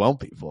just overwhelm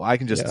people. I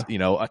can just,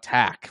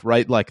 attack,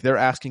 right? Like, they're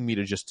asking me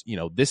to just,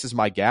 this is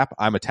my gap.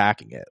 I'm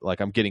attacking it.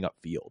 Like, I'm getting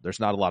upfield. There's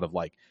not a lot of,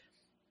 like,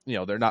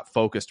 they're not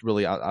focused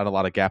really on a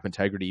lot of gap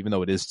integrity, even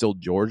though it is still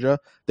Georgia.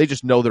 They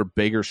just know they're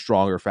bigger,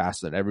 stronger,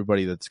 faster than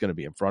everybody that's going to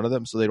be in front of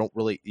them. So they don't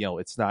really,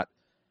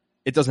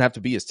 it doesn't have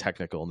to be as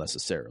technical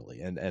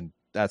necessarily. And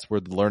that's where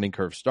the learning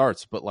curve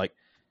starts. But, like,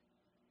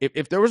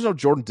 if there was no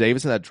Jordan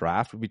Davis in that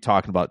draft, we'd be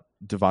talking about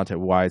Devontae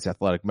Wyatt's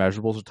athletic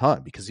measurables a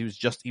ton, because he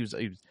was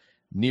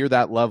near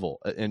that level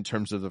in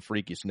terms of the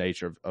freakish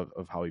nature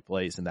of how he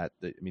plays. And that,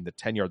 I mean, the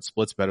 10-yard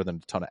split's better than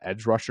a ton of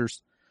edge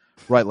rushers,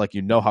 right? Like,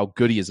 how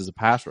good he is as a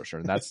pass rusher.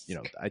 And that's,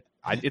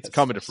 it's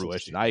coming to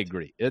fruition. I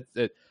agree.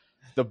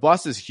 The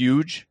bus is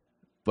huge,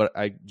 but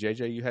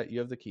JJ, you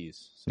have the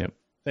keys. So. Yep.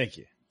 Thank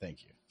you.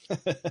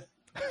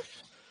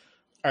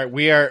 All right,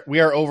 we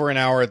are over an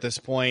hour at this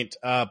point,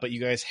 but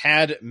you guys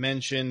had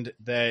mentioned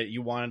that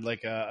you wanted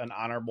like an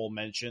honorable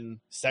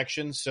mention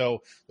section,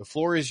 so the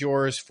floor is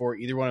yours for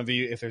either one of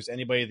you. If there's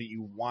anybody that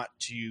you want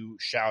to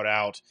shout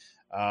out,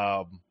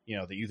 that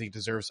you think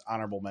deserves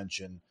honorable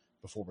mention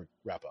before we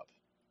wrap up.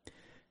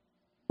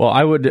 Well,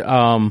 I would,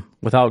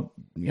 without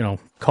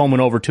combing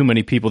over too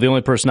many people, the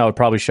only person I would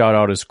probably shout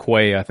out is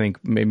Quay. I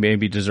think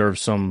maybe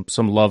deserves some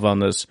love on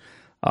this.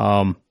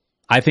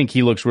 I think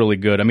he looks really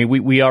good. I mean,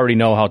 we already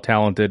know how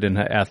talented and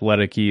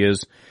athletic he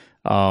is,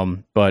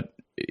 but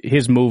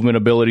his movement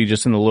ability,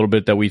 just in the little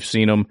bit that we've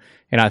seen him,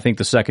 and I think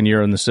the second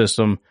year in the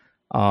system,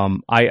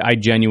 I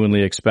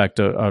genuinely expect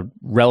a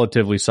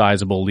relatively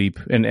sizable leap.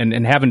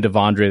 And having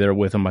Devondre there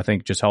with him, I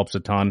think, just helps a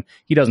ton.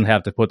 He doesn't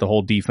have to put the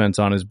whole defense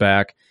on his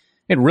back,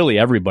 and really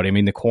everybody. I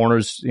mean, the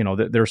corners,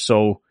 they're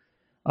so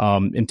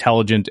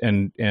intelligent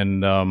and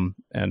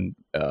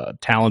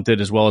talented,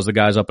 as well as the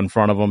guys up in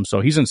front of him.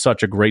 So he's in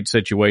such a great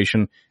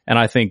situation, and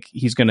I think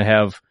he's going to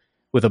have,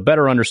 with a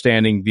better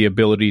understanding, the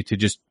ability to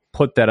just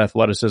put that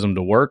athleticism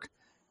to work.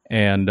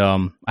 And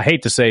I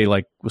hate to say,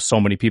 like with so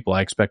many people,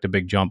 I expect a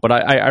big jump, but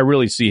I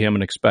really see him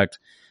and expect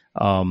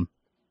for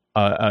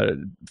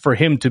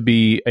him to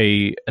be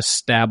a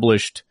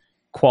established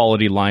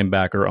quality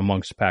linebacker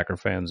amongst Packer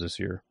fans this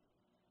year.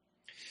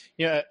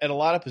 Yeah, at a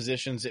lot of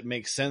positions, it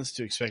makes sense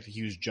to expect a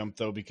huge jump,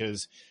 though,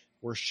 because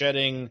we're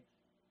shedding,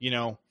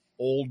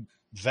 old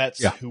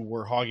vets who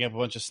were hogging up a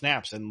bunch of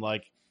snaps. And,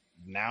 like,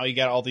 now you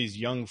got all these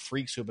young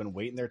freaks who have been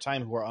waiting their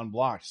time who are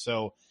unblocked.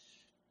 So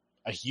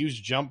a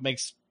huge jump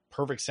makes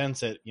perfect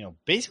sense at,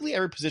 basically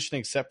every position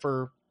except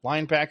for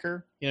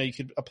linebacker. You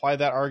could apply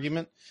that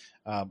argument.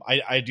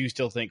 I do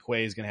still think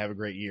Quay is going to have a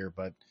great year,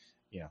 but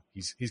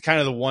he's kind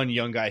of the one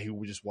young guy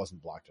who just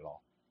wasn't blocked at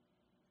all.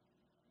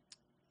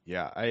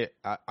 Yeah,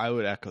 I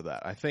would echo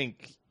that. I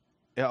think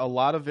a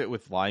lot of it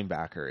with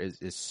linebacker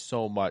is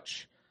so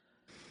much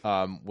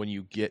when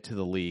you get to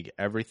the league,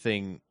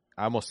 everything.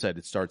 I almost said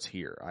it starts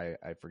here.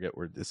 I forget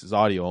where this is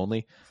audio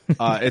only.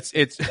 It's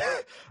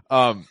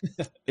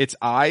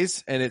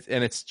eyes and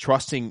it's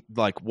trusting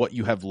like what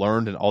you have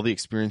learned and all the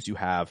experience you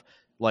have.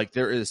 Like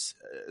there is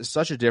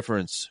such a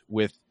difference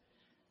with,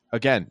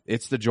 again,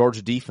 it's the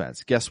Georgia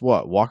defense. Guess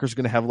what? Walker's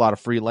going to have a lot of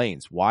free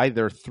lanes. Why?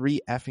 There are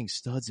 3 effing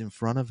studs in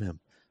front of him.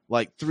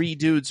 Like 3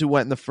 dudes who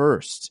went in the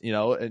first,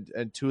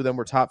 and 2 of them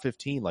were top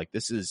 15. Like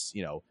this is,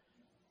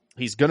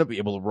 he's going to be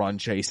able to run,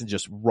 chase, and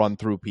just run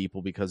through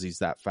people because he's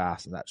that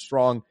fast and that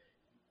strong.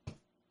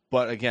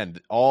 But again,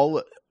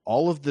 all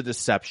of the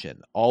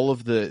deception, all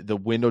of the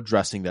window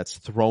dressing that's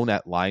thrown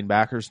at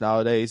linebackers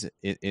nowadays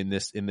in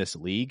this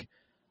league,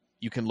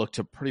 you can look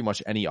to pretty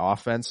much any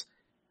offense.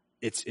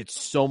 It's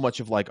so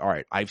much of like, all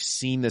right, I've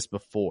seen this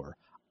before.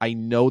 I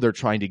know they're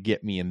trying to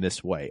get me in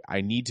this way.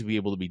 I need to be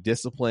able to be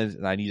disciplined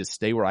and I need to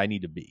stay where I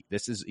need to be.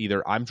 This is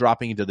either I'm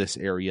dropping into this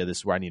area, this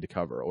is where I need to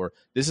cover, or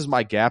this is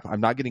my gap.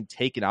 I'm not getting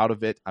taken out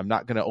of it. I'm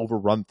not going to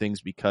overrun things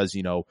because,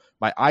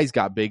 my eyes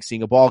got big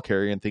seeing a ball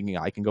carrier and thinking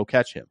I can go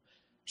catch him.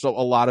 So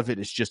a lot of it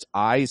is just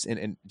eyes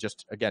and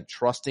just, again,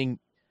 trusting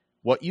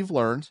what you've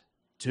learned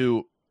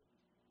to,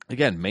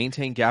 again,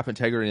 maintain gap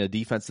integrity in a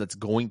defense that's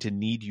going to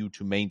need you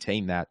to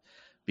maintain that.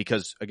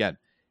 Because, again,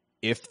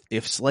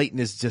 if Slayton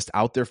is just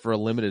out there for a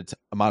limited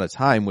amount of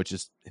time, which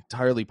is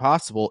entirely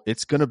possible,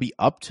 it's going to be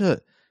up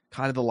to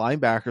kind of the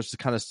linebackers to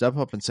kind of step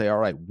up and say, all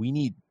right, we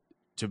need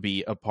to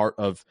be a part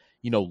of,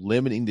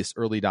 limiting this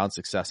early down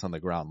success on the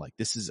ground. Like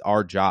this is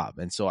our job.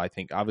 And so I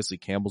think obviously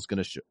Campbell's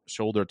going to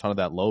shoulder a ton of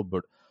that load,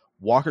 but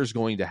Walker's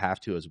going to have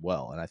to as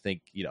well. And I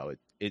think,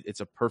 it's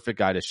a perfect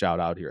guy to shout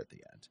out here at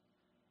the end.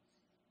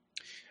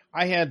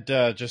 I had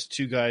just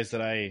 2 guys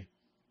that I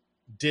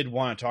did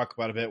want to talk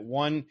about a bit.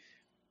 One,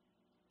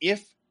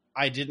 if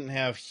I didn't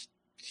have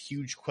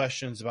huge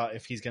questions about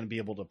if he's going to be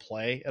able to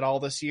play at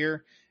all this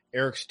year,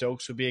 Eric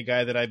Stokes would be a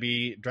guy that I'd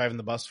be driving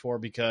the bus for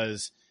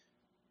because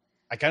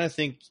I kind of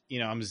think,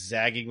 I'm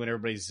zagging when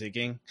everybody's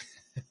zigging.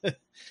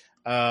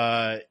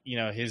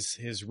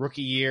 His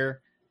rookie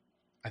year,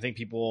 I think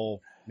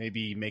people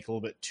maybe make a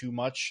little bit too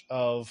much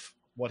of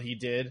what he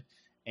did.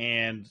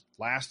 And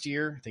last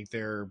year, I think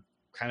they're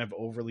kind of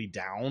overly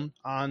down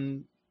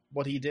on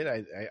what he did.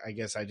 I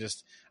guess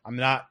I'm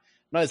not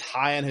as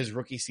high on his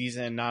rookie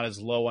season and not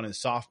as low on his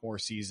sophomore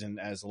season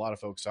as a lot of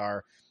folks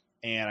are.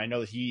 And I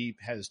know that he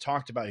has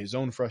talked about his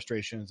own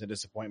frustrations and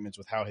disappointments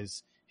with how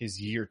his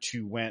year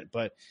 2 went.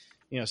 But,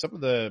 some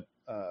of the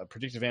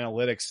predictive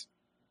analytics,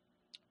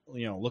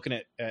 looking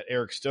at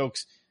Eric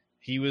Stokes,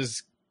 he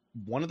was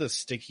one of the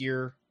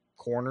stickier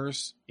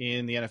corners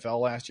in the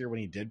NFL last year when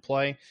he did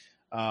play.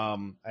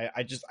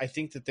 I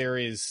think that there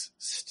is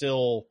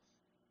still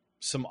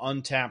some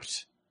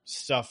untapped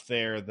stuff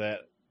there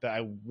that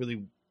I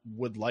really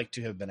would like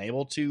to have been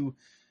able to,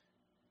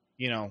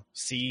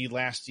 see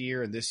last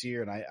year and this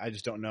year. And I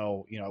just don't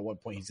know, at what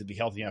point he's going to be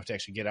healthy enough to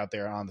actually get out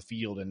there on the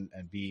field and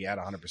be at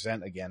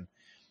 100% again.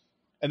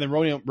 And then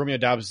Romeo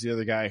Doubs is the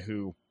other guy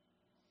who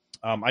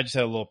I just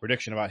had a little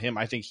prediction about him.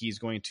 I think he's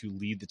going to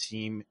lead the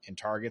team in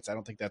targets. I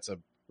don't think that's a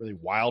really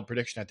wild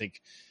prediction. I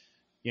think,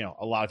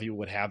 a lot of people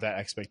would have that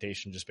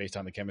expectation just based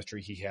on the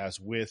chemistry he has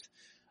with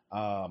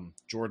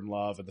Jordan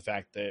Love and the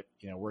fact that,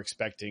 we're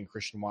expecting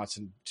Christian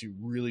Watson to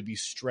really be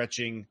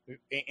stretching,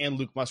 and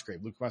Luke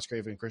Musgrave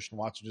and Christian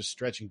Watson just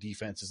stretching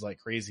defenses like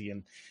crazy.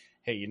 And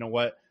hey, you know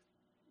what?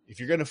 If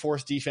you're going to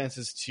force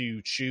defenses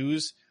to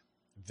choose,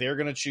 they're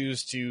going to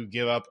choose to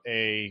give up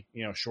a,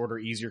 shorter,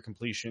 easier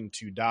completion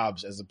to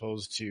Dobbs as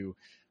opposed to,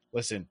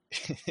 listen,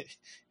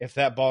 if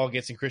that ball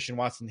gets in Christian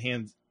Watson's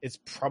hands, it's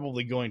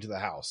probably going to the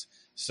house.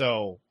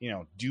 So,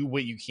 do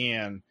what you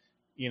can,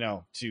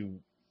 to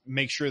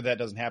make sure that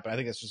doesn't happen. I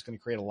think that's just going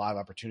to create a lot of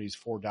opportunities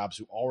for Dobbs,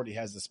 who already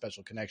has this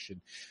special connection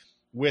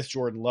with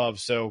Jordan Love.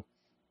 So,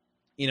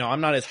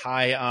 I'm not as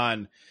high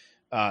on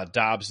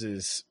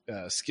Dobbs's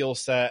skill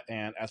set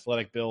and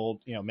athletic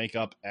build,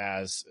 makeup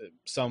as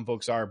some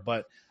folks are,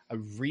 but I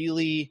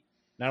really,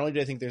 not only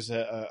do I think there's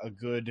a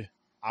good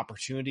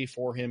opportunity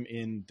for him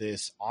in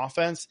this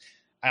offense,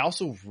 I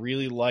also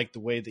really like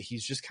the way that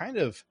he's just kind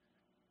of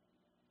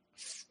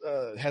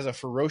has a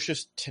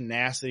ferocious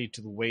tenacity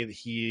to the way that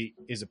he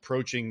is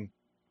approaching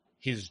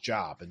his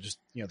job, and just,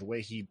 the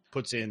way he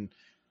puts in,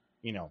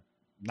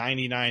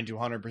 99 to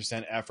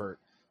 100% effort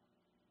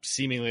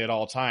seemingly at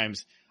all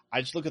times.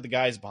 I just look at the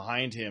guys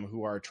behind him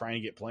who are trying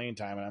to get playing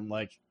time, and I'm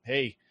like,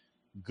 hey,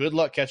 good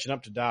luck catching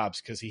up to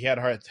Dobbs, because he had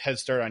a head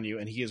start on you,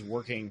 and he is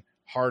working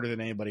harder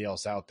than anybody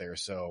else out there.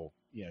 So,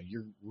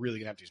 you're really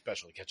going to have to be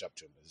special to catch up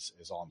to him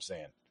is all I'm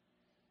saying.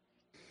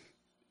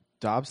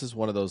 Dobbs is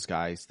one of those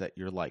guys that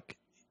you're like,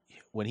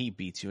 when he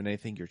beats you in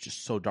anything, you're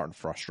just so darn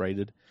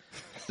frustrated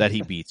that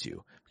he beats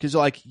you. Because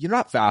you're like, you're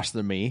not faster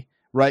than me.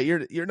 right?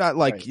 You're not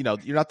like,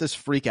 Right. You're not this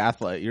freak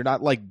athlete. You're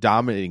not like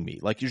dominating me.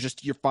 Like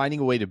you're finding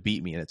a way to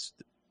beat me. And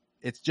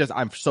it's just,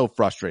 I'm so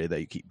frustrated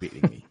that you keep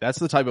beating me. That's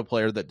the type of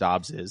player that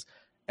Dobbs is.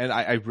 And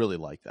I really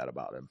like that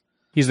about him.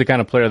 He's the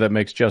kind of player that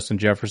makes Justin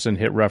Jefferson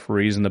hit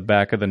referees in the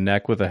back of the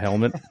neck with a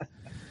helmet.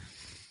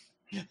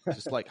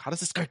 Just like, how does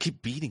this guy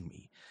keep beating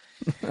me?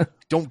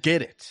 Don't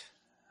get it.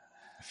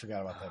 I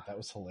forgot about that. That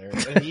was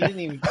hilarious. And he didn't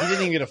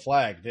even get a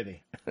flag, did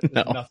he?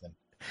 No. Nothing.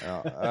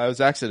 I was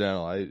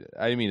accidental. I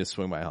didn't mean to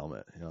swing my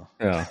helmet.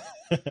 Yeah.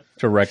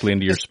 Directly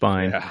into your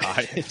spine.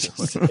 It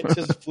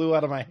just flew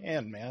out of my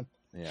hand, man.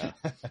 Yeah.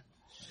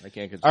 I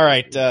can't control All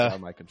right. It's out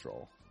of my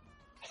control.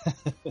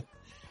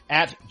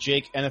 At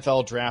Jake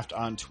NFL Draft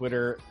on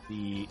Twitter,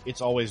 the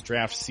It's Always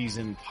Draft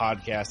Season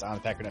podcast on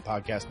the Packernet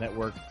Podcast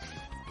Network.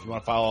 If you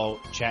want to follow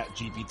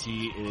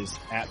ChatGPT, it is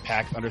at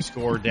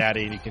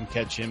Pack_Daddy, and you can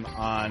catch him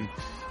on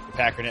the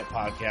Packernet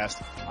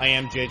Podcast. I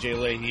am JJ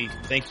Leahy.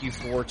 Thank you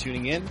for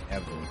tuning in.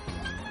 Have a good one.